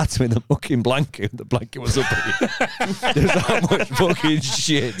he got back to me, the fucking blanket was up here. There's that much fucking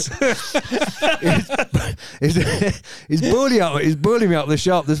shit. He's bullying me out of the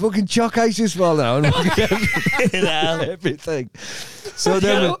shop. There's fucking chalk ices falling out and everything. So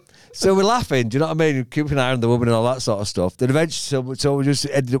then. So we're laughing, do you know what I mean? Keeping an eye on the woman and all that sort of stuff. Then eventually, so we just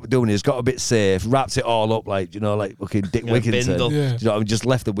ended up doing it. Got a bit safe, wrapped it all up like fucking Dick Wigginton. Bindle. Yeah. Do you know what I mean? Just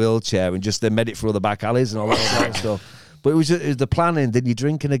left the wheelchair and just then made it through the back alleys and all that sort of stuff. But it was the planning. Then you're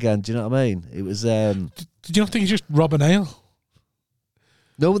drinking again. Do you know what I mean? It was. Did you not think it's just Rob and Ale?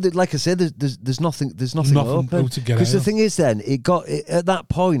 No, like I said, there's nothing open. To get Because the out. thing is, then at that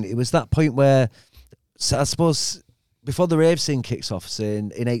point, it was that point where, so I suppose. Before the rave scene kicks off, say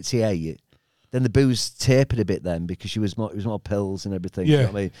in '88, then the booze tapered a bit then because it was more pills and everything. Yeah. You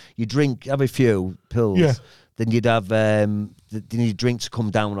know what I mean? You drink, have a few pills, Yeah. then you'd have then you drink to come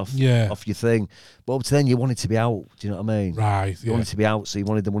down off your thing. But up to then, you wanted to be out. Do you know what I mean? Right. You wanted to be out, so you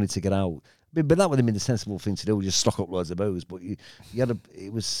wanted the money to get out. But that would have been the sensible thing to do, just stock up loads of booze. But you had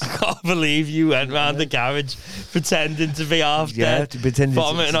it was. I can't believe you went round the garage pretending to be half dead, pretending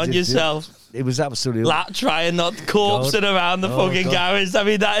vomiting on yourself. It was absolutely. Trying not corpsing around the fucking garage. I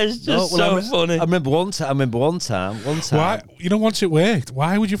mean, that is just funny. I remember one time. Why? You know, once it worked,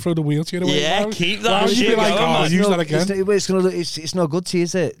 why would you throw the wheelchair away? Yeah, Why keep why that would you shit be like, going, oh, man. use that again? It's no good to you,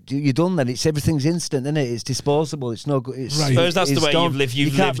 is it? You're done then. Everything's instant, isn't it? It's disposable. It's no good. Right. I suppose that's the way done.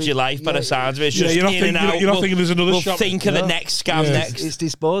 you've lived your life by the sounds of it. It's just you're not in and thinking- out. you're not thinking there's another we'll shop. think of the next scam next. It's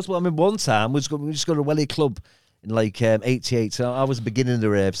disposable. I mean, one time we just got a welly club in like '88. So I was beginning of the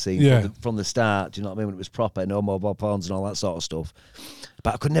rave scene from the start. Do you know what I mean? When it was proper, no mobile phones and all that sort of stuff.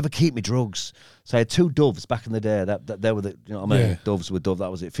 But I could never keep my drugs. So I had 2 Doves back in the day. That they were the, you know what I mean? Yeah. Doves were Dove.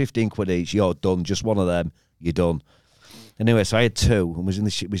 That was it. 15 quid each. You're done. Just one of them. You're done. Anyway, so I had 2 and was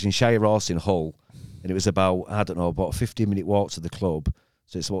in Shire Horse in Hull, and it was about a 15-minute walk to the club.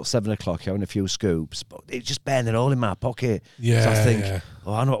 So it's about 7 o'clock, having a few scoops, but it just burned a hole in my pocket. Yeah, so I think, yeah.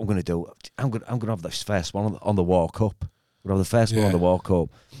 I know what I'm going to do. I'm going to have this first one on the walk up. I'm going to have the first one on the walk up.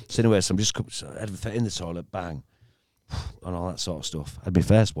 So anyway, so I'm just in the toilet, bang, and all that sort of stuff. I had my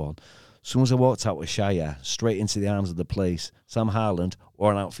first one. As soon as I walked out with Shire, straight into the arms of the police, Sam Harland,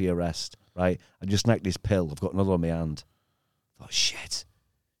 warrant out for your arrest, right? I just snagged this pill. I've got another on my hand. I thought, shit.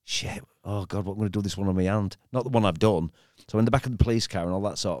 Oh, God, what am I going to do with this one on my hand? Not the one I've done. So in the back of the police car and all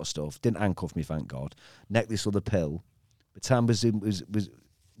that sort of stuff. Didn't handcuff me, thank God. Necked this other pill. By the time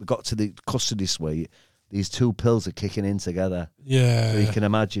we got to the custody suite, these 2 pills are kicking in together. Yeah. So you can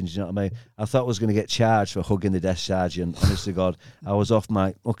imagine, do you know what I mean? I thought I was going to get charged for hugging the desk sergeant. Honest to God, I was off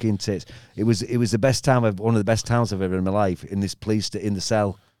my fucking tits. It was the best time, one of the best times I've ever in my life in this police, in the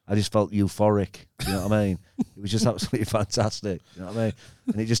cell. I just felt euphoric. Do you know what I mean? It was just absolutely fantastic. You know what I mean?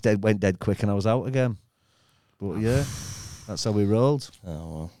 And it just went dead quick, and I was out again. But yeah, that's how we rolled. Oh,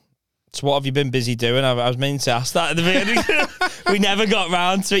 well. So what have you been busy doing? I was meaning to ask that at the beginning. We never got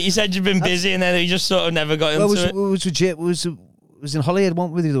round to it. You said you've been busy, and then you just sort of never got into it. Was in Holyhead,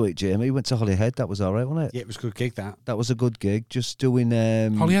 weren't we, the other week, Jamie? We went to Holyhead. That was all right, wasn't it? Yeah, it was a good gig, that. That was a good gig. Just doing.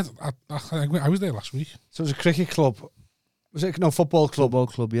 Holyhead, I was there last week. So it was a cricket club. Was it? No, football club. Football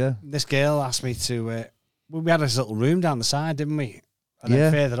club, yeah. This girl asked me to... we had this little room down the side, didn't we? And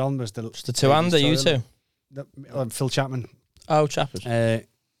then further on was the... Just the 2-hander, you two? Phil Chapman. Oh, Chappers.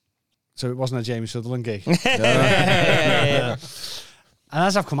 So it wasn't a Jamie Sutherland gig. Yeah. And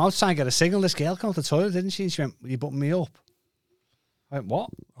as I've come out to try and get a signal, this girl came out the toilet, didn't she? And she went, "Will you button me up?" I went, "What?"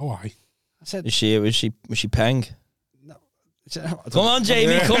 Oh, aye. I said, Was she peng? "No." Come on,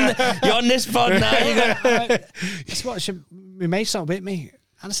 Jamie, come. You're on this pod now. You got It's what my mate's not with me.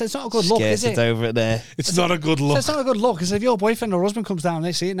 And I said, "It's not a good look, is it?" over it there. It's not a good I look. said, "It's not a good look." I said, "If your boyfriend or husband comes down and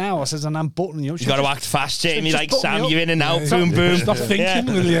they see it now," I said, "and I'm buttoning you up." You got to act fast, Jamie. Just Like button me Sam, up. you're in and out. Yeah. Boom, boom. Stop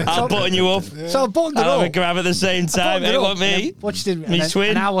thinking, will you? I'll button you up. So I buttoned it I'll have a up. grab at the same time. Hey, what me? What she did, Me and then twin.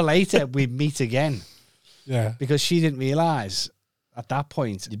 an hour later, we'd meet again Yeah. because she didn't realise at that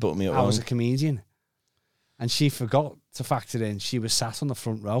point You buttoned me up I was a wrong. comedian. And she forgot to factor in she was sat on the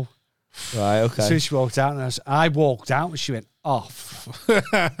front row. Right, okay. As soon as she walked out, and I walked out, and she went off.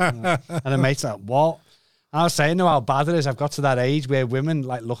 And her mate's like, "What?" And I was saying, "No, how bad it is. I've got to that age where women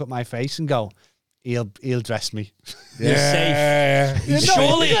like look at my face and go, he'll dress me. Yeah.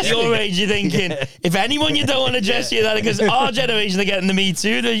 Surely at your age you're thinking, if anyone you don't want to dress you, that because our generation are getting the Me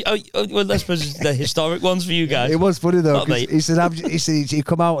Too. Well, I suppose it's the historic ones for you guys. It was funny though. Not 'Cause late. he said, he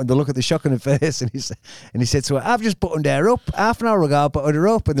come out and they look at the shock on her face, and he said to her, "I've just buttoned her up half an hour ago. I buttoned her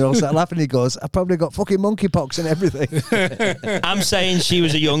up," and they all started laughing. He goes, "I've probably got fucking monkeypox and everything." I'm saying she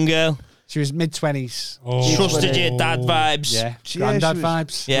was a young girl. She was mid-20s. Oh. Trusted your dad vibes. Yeah, She granddad was-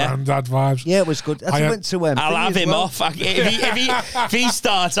 vibes. Yeah. Granddad vibes. Yeah, it was good. I went to I'll have him off. If he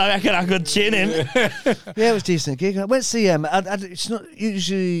starts, I reckon I could chin him. Yeah, it was a decent gig. I went to see him. It's not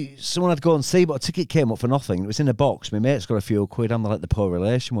usually someone I'd go and see, but a ticket came up for nothing. It was in a box. My mate's got a few quid. I'm like the poor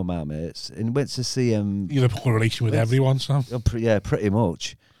relation with my mates, and went to see him. You're in a poor relation with everyone, so. Yeah, pretty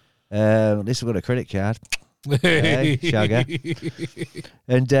much. At least I've got a credit card. Hey, shagger.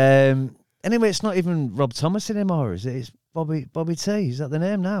 And anyway, it's not even Rob Thomas anymore, is it? It's Bobby T. Is that the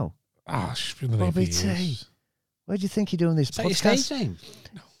name now? Ah, she's been the name Bobby for years. T. Where do you think you're doing this Is that your podcast? stage name?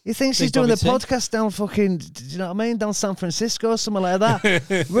 He thinks Big he's doing Bobby the T. podcast down fucking, do you know what I mean? Down San Francisco or something like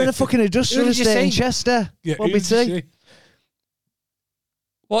that. We're in a fucking Who industrial did you estate in see? Chester. Yeah, Bobby who did you T. see?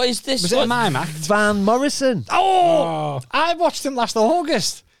 What is this? Was it a mime act? Van Morrison. Oh, I watched him last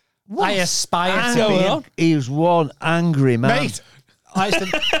August. I aspire to going be on? him. He was one angry man. Mate, I used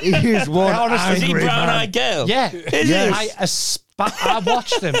to, He was one Honestly, Is he angry brown man. eyed girl? yeah. Yes. I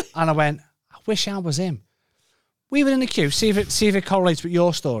watched him and I went, I wish I was him. We were in the queue, see if it correlates with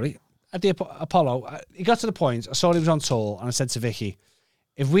your story. At the Apollo, he got to the point, I saw he was on tour, and I said to Vicky,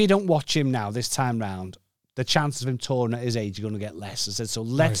 if we don't watch him now this time round, the chances of him touring at his age are going to get less. I said, so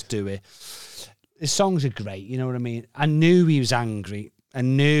let's do it. His songs are great, you know what I mean? I knew he was angry. I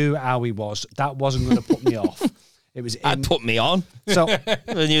knew how he was. That wasn't going to put me off. It was I'd put me on. so I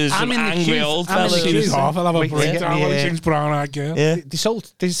knew there's I'm some in the angry queue. old I'm in the fella. queue. she's half. I'll have a Wait, breakdown get me, while he sings Brown Eyed Girl. Yeah. they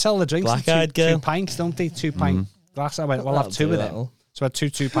sell the drinks. Black-eyed two girl. pints, don't they? 2 pint glass. I went, well, I'll have That'll two of do, them. that'll. So I had two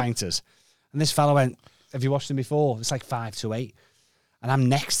pinters. And this fella went, have you watched him before? It's like 5 to 8. And I'm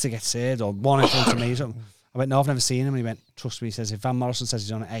next to get served, or one in front of me. So I went, no, I've never seen him. And he went, trust me, he says, if Van Morrison says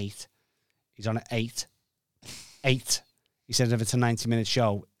he's on at 8, he's on at 8. 8. He said, if it's a 90-minute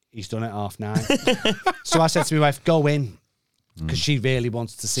show, he's done at 9:30. So I said to my wife, go in, because she really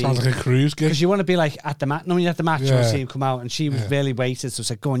wants to see Sounds him. like a cruise gig. Because you want to be like at the match. No, you're at the match, you want to Yeah. see him come out. And she was really waited. So I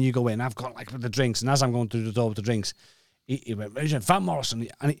said, go on, you go in. I've got like with the drinks. And as I'm going through the door with the drinks, he went, Van Morrison.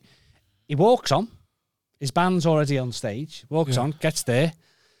 And he walks on. His band's already on stage. Walks on, gets there,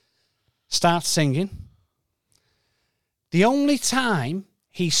 starts singing. The only time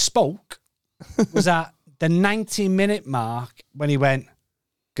he spoke was at the 90-minute mark when he went,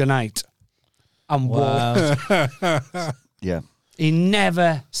 good night, and walked. Yeah. He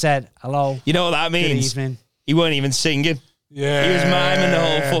never said hello. You know what that Good means? evening. He weren't even singing. Yeah. He was miming the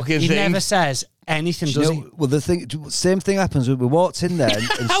whole fucking He thing. never says anything, Do does you know, well, the same thing happens when we walked in there.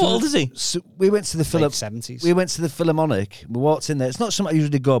 And How old is he? So we went to the he? Late 70s. We went to the Philharmonic. We walked in there. It's not something I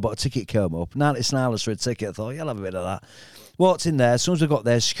usually go, but a ticket came up. 90 snarlers for a ticket. I thought, yeah, I'll have a bit of that. Walked in there. As soon as we got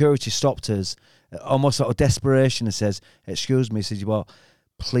there, security stopped us, almost out of desperation, and says, excuse me. He said, you what?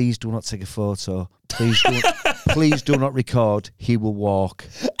 Please do not take a photo. Please do not record. He will walk.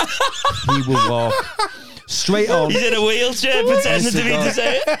 He will walk. Straight on. He's in a wheelchair pretending to be to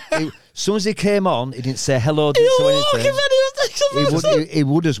say it. As soon as he came on, he didn't say hello, didn't say anything. He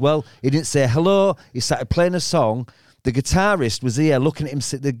would as well. He didn't say hello. He started playing a song. The guitarist was here looking at him.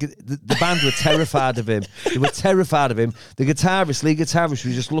 The band were terrified of him. They were terrified of him. The lead guitarist,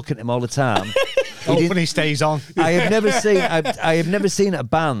 was just looking at him all the time. Hoping he stays on. I have never seen a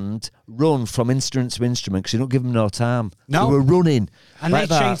band run from instrument to instrument because you don't give them no time. No. They were running. And like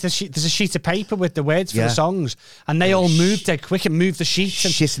they that. changed the sheet. There's a sheet of paper with the words for Yeah. the songs, and they all moved dead quick and moved the sheets.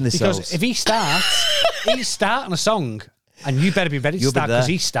 And Shitting themselves. because if he starts, he's starting a song, and you better be ready to You'll be start because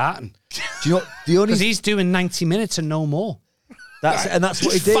there. he's starting. Do you know the only Because he's doing 90 minutes and no more. that's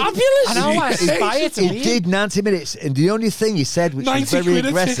what he did. Fabulous. I know, I aspire to He be. did 90 minutes, and the only thing he said, which was 90 very quid a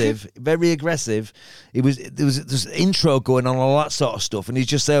aggressive, there was this intro going on, all that sort of stuff, and he's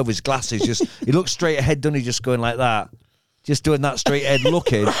just there with his glasses, he looked straight ahead, done he, just going like that, just doing that straight ahead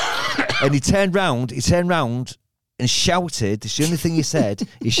looking, and he turned round and shouted. It's the only thing he said.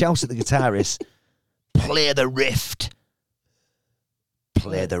 He shouted at the guitarist, "Play the rift,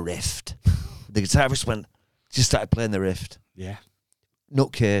 play the rift." The guitarist just started playing the rift. Yeah.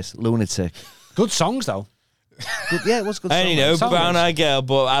 Nutcase, lunatic. Good songs, though. Good, yeah, it was a good. I only know Songs. Brown Eyed Girl,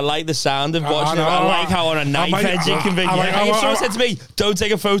 but I like the sound of watching it. know. I like how on a knife edge it can be. I like- If someone said to me, don't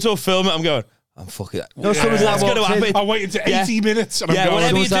take a photo, film it, I'm going, I'm fucking. No, someone that What's going to walks in. happen? I'm waiting to 80 minutes. And Yeah, I'm going,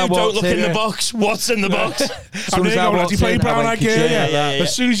 whatever you do, Someone's that don't walks look in, in the yeah. box. What's in the box? I'm there going, as you play Brown Eyed Girl, yeah.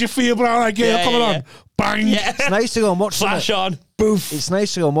 As soon as you feel Brown Eyed Girl Yeah, coming yeah, on, bang. It's nice to go and watch Flash something. on. Boof. It's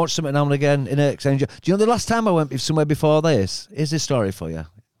nice to go and watch something now and again in an exchange. Do you know the last time I went somewhere before this? Here's this story for you.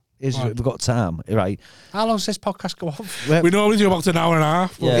 We've got time, right? How long does this podcast go on? We normally do about an hour and a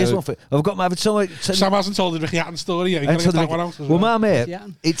half. Yeah. Here's one for I've got my Sam hasn't told the Ricky Hatton story yet. He's got to get that one out as well, my mate, Yeah.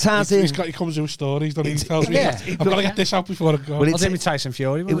 it ties in. He comes with stories, doesn't he? He tells me, Yeah. I've got to get this out before I go. Well, I'll do me Tyson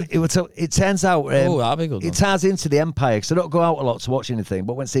Fury. won't I? It turns out Oh, that'd be good. it ties into the Empire because I don't go out a lot to watch anything,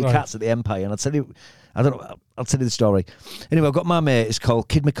 but went to see Right. Cats at the Empire, and I'll tell you, I don't know, I'll tell you the story. Anyway, I've got my mate. It's called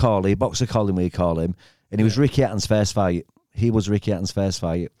Kid McCauley, Boxer Colin we call him, and he was Ricky Hatton's first fight. He was Ricky Hatton's first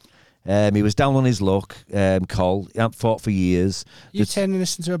fight. He was down on his luck. Cole, he hadn't fought for years. You turning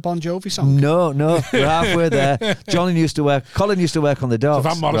this into a Bon Jovi song? No, we're halfway there. Colin used to work on the docks. The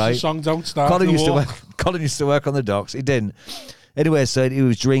Van Morrison right? song, Don't Start Colin the used to War. work. Colin used to work on the docks. He didn't. Anyway, so he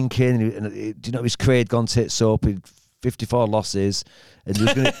was drinking. And do you know his crate gone tits up? He'd 54 losses, and he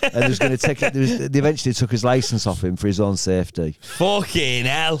was going to take it. They eventually took his license off him for his own safety. Fucking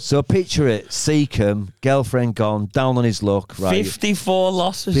hell. So picture it: Seacombe, girlfriend gone, down on his luck. Right, 54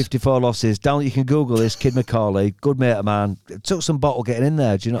 losses. 54 losses. Down. You can Google this. Kid McCauley, good mate of mine. It took some bottle getting in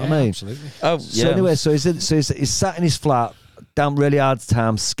there. Do you know what I mean? Absolutely. Oh, So anyway, he's sat in his flat, down really hard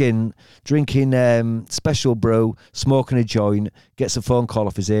time, skin, drinking special brew, smoking a joint, gets a phone call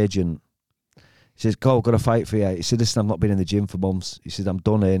off his agent. He says, "Cole, got a fight for you." He said, "Listen, I've not been in the gym for months." He said, "I'm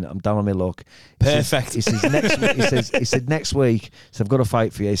done in. I'm down on my luck." Perfect. He says, "Next week." He said, "Next week." He said, "I've got a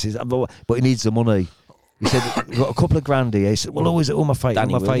fight for you." He says, "But he needs the money." He said, "We've got a couple of grand here." He said, "Well, who am I fighting?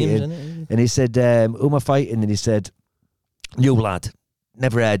 Danny Who am I Williams, fighting?" isn't it? And he said, "Who am I fighting?" And he said, "New lad.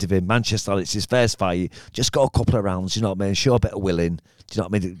 Never heard of him. Manchester. It's his first fight. Just got a couple of rounds. You know what I mean? Show a bit of willing. Do you know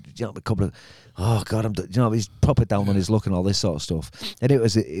what I mean? Do you know a couple of? Oh God, you know he's proper down on his luck and all this sort of stuff. And it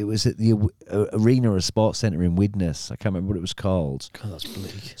was at the arena or sports centre in Widnes. I can't remember what it was called. God, that's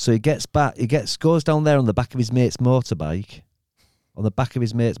bleak. So he gets back. Goes down there on the back of his mate's motorbike. On the back of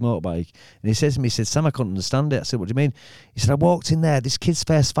his mate's motorbike, and he says to me, he said, "Sam, I couldn't understand it." I said, "What do you mean?" He said, "I walked in there, this kid's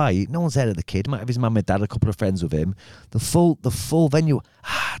first fight, no one's heard of the kid, might have his mum and dad, a couple of friends with him, the full venue,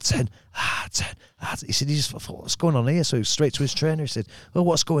 10. He said, he just thought, what's going on here? So he was straight to his trainer. He said, "Oh,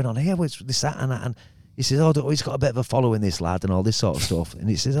 what's going on here? What's this, that, and that?" And he says, "Oh, he's got a bit of a following, this lad, and all this sort of stuff." And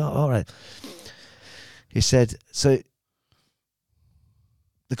he says, "Oh, all right." He said, so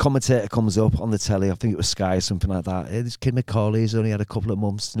the commentator comes up on the telly, I think it was Sky or something like that. Hey, this kid McCauley's only had a couple of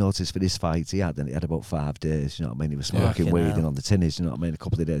months' notice for this fight. He had about 5 days, you know what I mean? He was smoking weed and on the tinnies, you know what I mean, a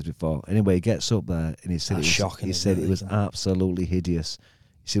couple of days before. Anyway, he gets up there and he said it was absolutely hideous.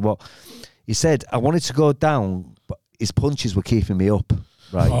 He said, "What?" He said, "I wanted to go down, but his punches were keeping me up."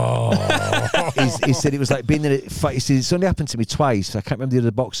 Right. He said it was like being in a fight. He said it's only happened to me twice. I can't remember the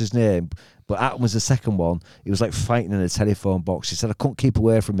other boxer's name, but Atom was the second one. It was like fighting in a telephone box. He said I couldn't keep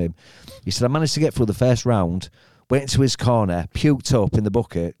away from him. He said I managed to get through the first round, went into his corner, puked up in the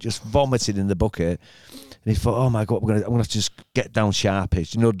bucket, just vomited in the bucket. And he thought, "Oh my God, I'm gonna have to just get down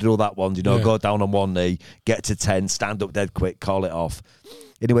sharpish. You know, do that one. You know, go down on one knee, get to 10, stand up dead quick, call it off."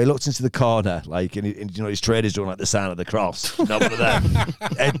 Anyway, he looked into the corner, like, and you know, his trainer's doing like the sign of the cross. Not one of them.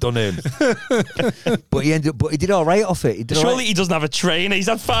 Head done him. But he did all right off it. He did all Surely right. he doesn't have a trainer. He's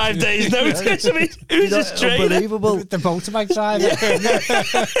had 5 days notice. I mean, who's his trainer? Unbelievable. The motorbike driver.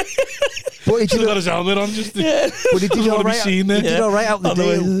 But he Still did, got his helmet on, just to, but he did all wanna be right. seen there. He did all right out the On the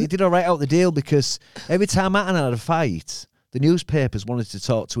way. deal. He did all right out the deal because every time Atten had a fight, the newspapers wanted to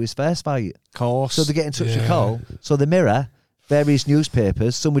talk to his first fight. Of course. So they get in touch with Cole. So the Mirror, various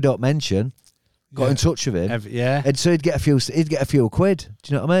newspapers, some we don't mention, got in touch with him. Yeah. And so he'd get a few quid.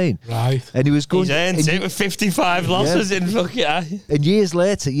 Do you know what I mean? Right. And he was going. He's earned it with 55 losses in fucking eye. And years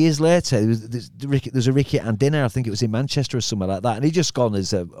later, there's a Ricky and dinner. I think it was in Manchester or somewhere like that. And he'd just gone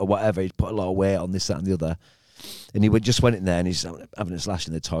as a whatever. He'd put a lot of weight on this, that, and the other. And he just went in there and he's having a slash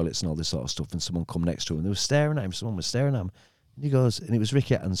in the toilets and all this sort of stuff. And someone come next to him and they were staring at him. Someone was staring at him. And he goes, and it was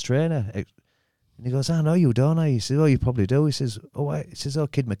Ricky Hatton's trainer. And he goes, "I know you, don't I?" He says, "Oh, you probably do." He says, "Oh, wait." He says, "Oh,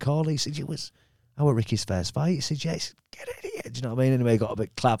 Kid McCauley." He said, "You was our Ricky's first fight." He said, "Yes, get in here." Do you know what I mean? Anyway, got a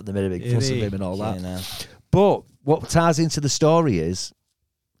big clap in the middle, a big fuss of him and all that. But what ties into the story is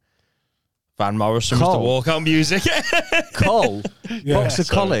Van Morrison was the Cole. walkout music. Cole, Boxer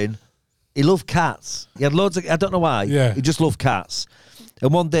sorry. Colin, he loved cats. He had loads of, I don't know why, he just loved cats.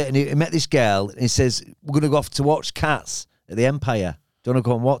 And one day, and he met this girl, and he says, "We're going to go off to watch Cats at the Empire. Do you want to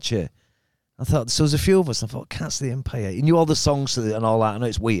go and watch it?" I thought, so there's a few of us. I thought, Cats at the Empire. He knew all the songs and all that. I know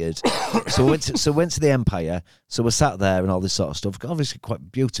it's weird. So we went to the Empire. So we sat there and all this sort of stuff. Obviously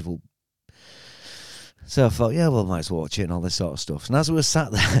quite beautiful So I thought, yeah, well, might as well watch it and all this sort of stuff. And as we were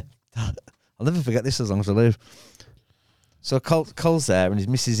sat there, I'll never forget this as long as I live. So Cole's there and his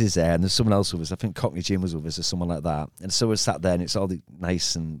missus is there and there's someone else with us. I think Cockney Jim was with us or someone like that. And so we're sat there and it's all the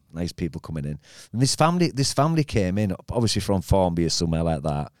nice people coming in. And this family came in, obviously from Formby or somewhere like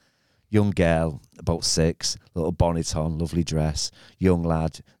that. Young girl, about 6, little bonnet on, lovely dress. Young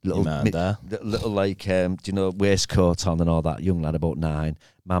lad, little like waistcoat on and all that. Young lad, about 9.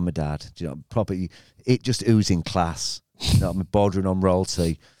 Mum and dad, probably it just oozing class. Bordering on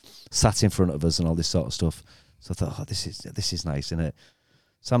royalty, sat in front of us and all this sort of stuff. So I thought, this is nice, isn't it?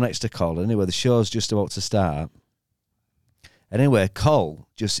 So I'm next to Cole. Anyway, the show's just about to start. Anyway, Cole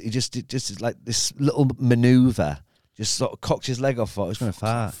just like this little manoeuvre. Just sort of cocked his leg off. Thought he was going to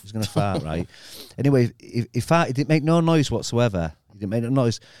fart. He was going to fart, right? Anyway, he farted. He didn't make no noise whatsoever. He didn't make no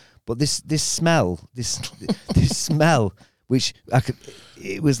noise. But this smell, this smell, which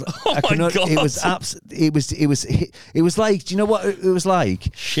it was like, do you know what it was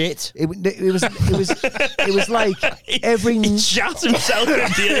like? Shit. It was like every he shot himself in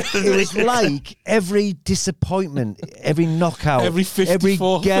the earth. It was like every disappointment, every knockout, every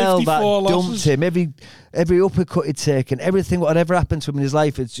girl that losses. dumped him, every uppercut he'd taken, everything whatever happened to him in his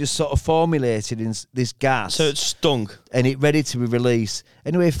life, it's just sort of formulated in this gas. So it stunk. And it ready to be released.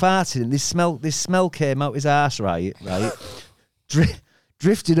 Anyway, he farted and this smell came out his arse, right?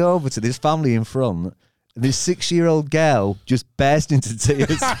 Drifted over to this family in front, and this 6-year-old girl just burst into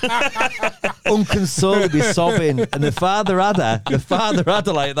tears, unconsolably sobbing, and the father had her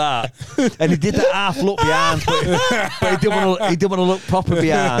like that, and he did that half look behind, but he didn't want to look proper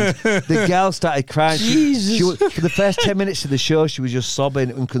behind. The girl started crying. Jesus. For the first 10 minutes of the show, she was just sobbing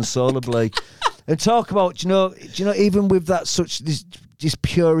unconsolably. And talk about, do you know, even with that this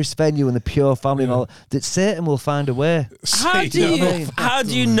purest venue and the pure family and all that, Satan will find a way. How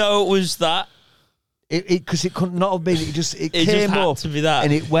do you know it was that? Because it couldn't not have been. It came just had up to be that.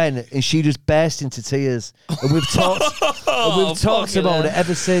 and it went, and she just burst into tears. And we've talked about it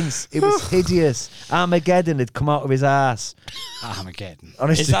ever since. It was hideous. Armageddon had come out of his ass. Armageddon.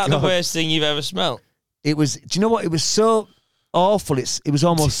 Honestly, Is that the worst thing you've ever smelled? It was. Do you know what? It was so awful. It was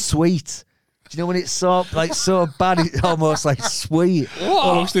almost sweet. Do you know when it's so bad, it's almost like sweet?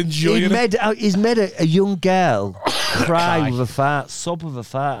 Almost enjoying it. He's made a young girl cry with a fart, sob with a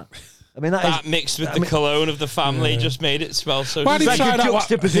fart. I mean, that mixed with the cologne of the family just made it smell so. Why did it's he like try a that?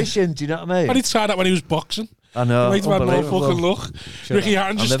 juxtaposition. Do you know what I mean? Why did he try that when he was boxing? I know. He made no Unbelievable. fucking look. Ricky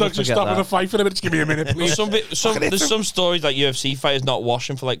Hatton just stopping the fight for a minute. Just give me a minute, please. There's some stories like UFC fighters not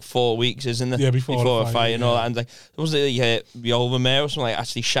washing for like 4 weeks, isn't there? Yeah, before a fight and all that. And like, wasn't it Yoel Romero or something like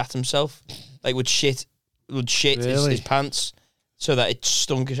actually shat himself, like would shit his pants so that it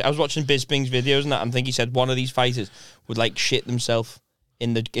stunk. I was watching Bisping's videos and that. I think he said one of these fighters would like shit themselves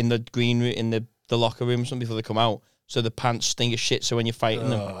in the green room, in the locker room or something before they come out. So the pants stink as shit. So when you're fighting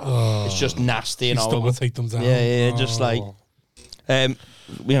them, it's just nasty and He's still horrible. gonna take them down. Yeah, just like.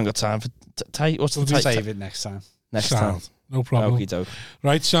 We haven't got time for what's the We'll save it next time. Next time. No problem. Okey doke.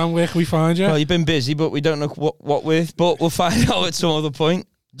 Right, Sam, where can we find you? Well, you've been busy, but we don't know what with. But we'll find out at some other point.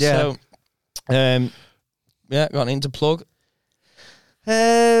 Yeah. So, got anything to plug?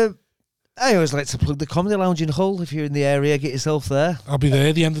 I always like to plug the Comedy Lounge in Hull. If you're in the area, get yourself there. I'll be there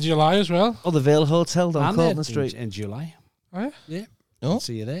at the end of July as well. Or the Vale Hotel down I'm there Coleman Street. in July. Oh, yeah? Yeah. Oh.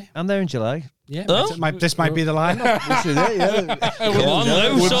 See you there. I'm there in July. Yeah. Oh. This might be the lineup. This is it, yeah. Come on,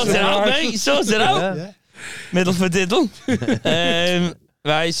 Lou, sort it out, mate. Sort it out. Yeah. Middle for diddle.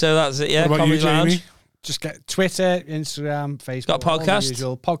 Right, so that's it. Yeah, What about you, Comedy Lounge. Jamie? Just get Twitter, Instagram, Facebook. Got a all the podcast?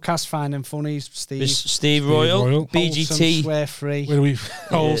 usual. Podcast Finding Funnies. Steve Royal, Royal. BGT. Swear free. Where do we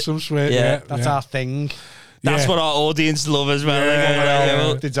wholesome sweat? Yeah. That's our thing. That's what our audience love as well.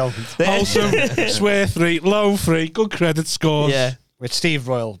 Yeah. They don't. Wholesome, swear free, low free, good credit scores. Yeah. With Steve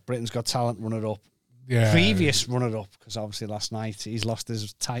Royal, Britain's Got Talent runner-up. Yeah. Previous runner-up, because obviously last night he's lost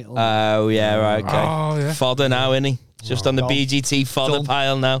his title. Oh, yeah, right, okay. Oh, yeah. Fodder now, isn't he? Just on the Done. BGT fodder Done.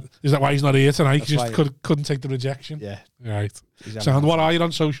 pile now. Is that why he's not here tonight? That's He just why- couldn't take the rejection. yeah. Right. He's having So, and that. what are you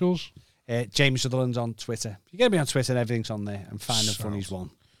on socials? James Sutherland's on Twitter. You get me on Twitter, everything's on there. And Finding Sounds- Funny's one.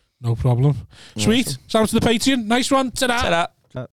 No problem. Sweet. Sounds to the Patreon. Nice one. Ta-da. Ta-da.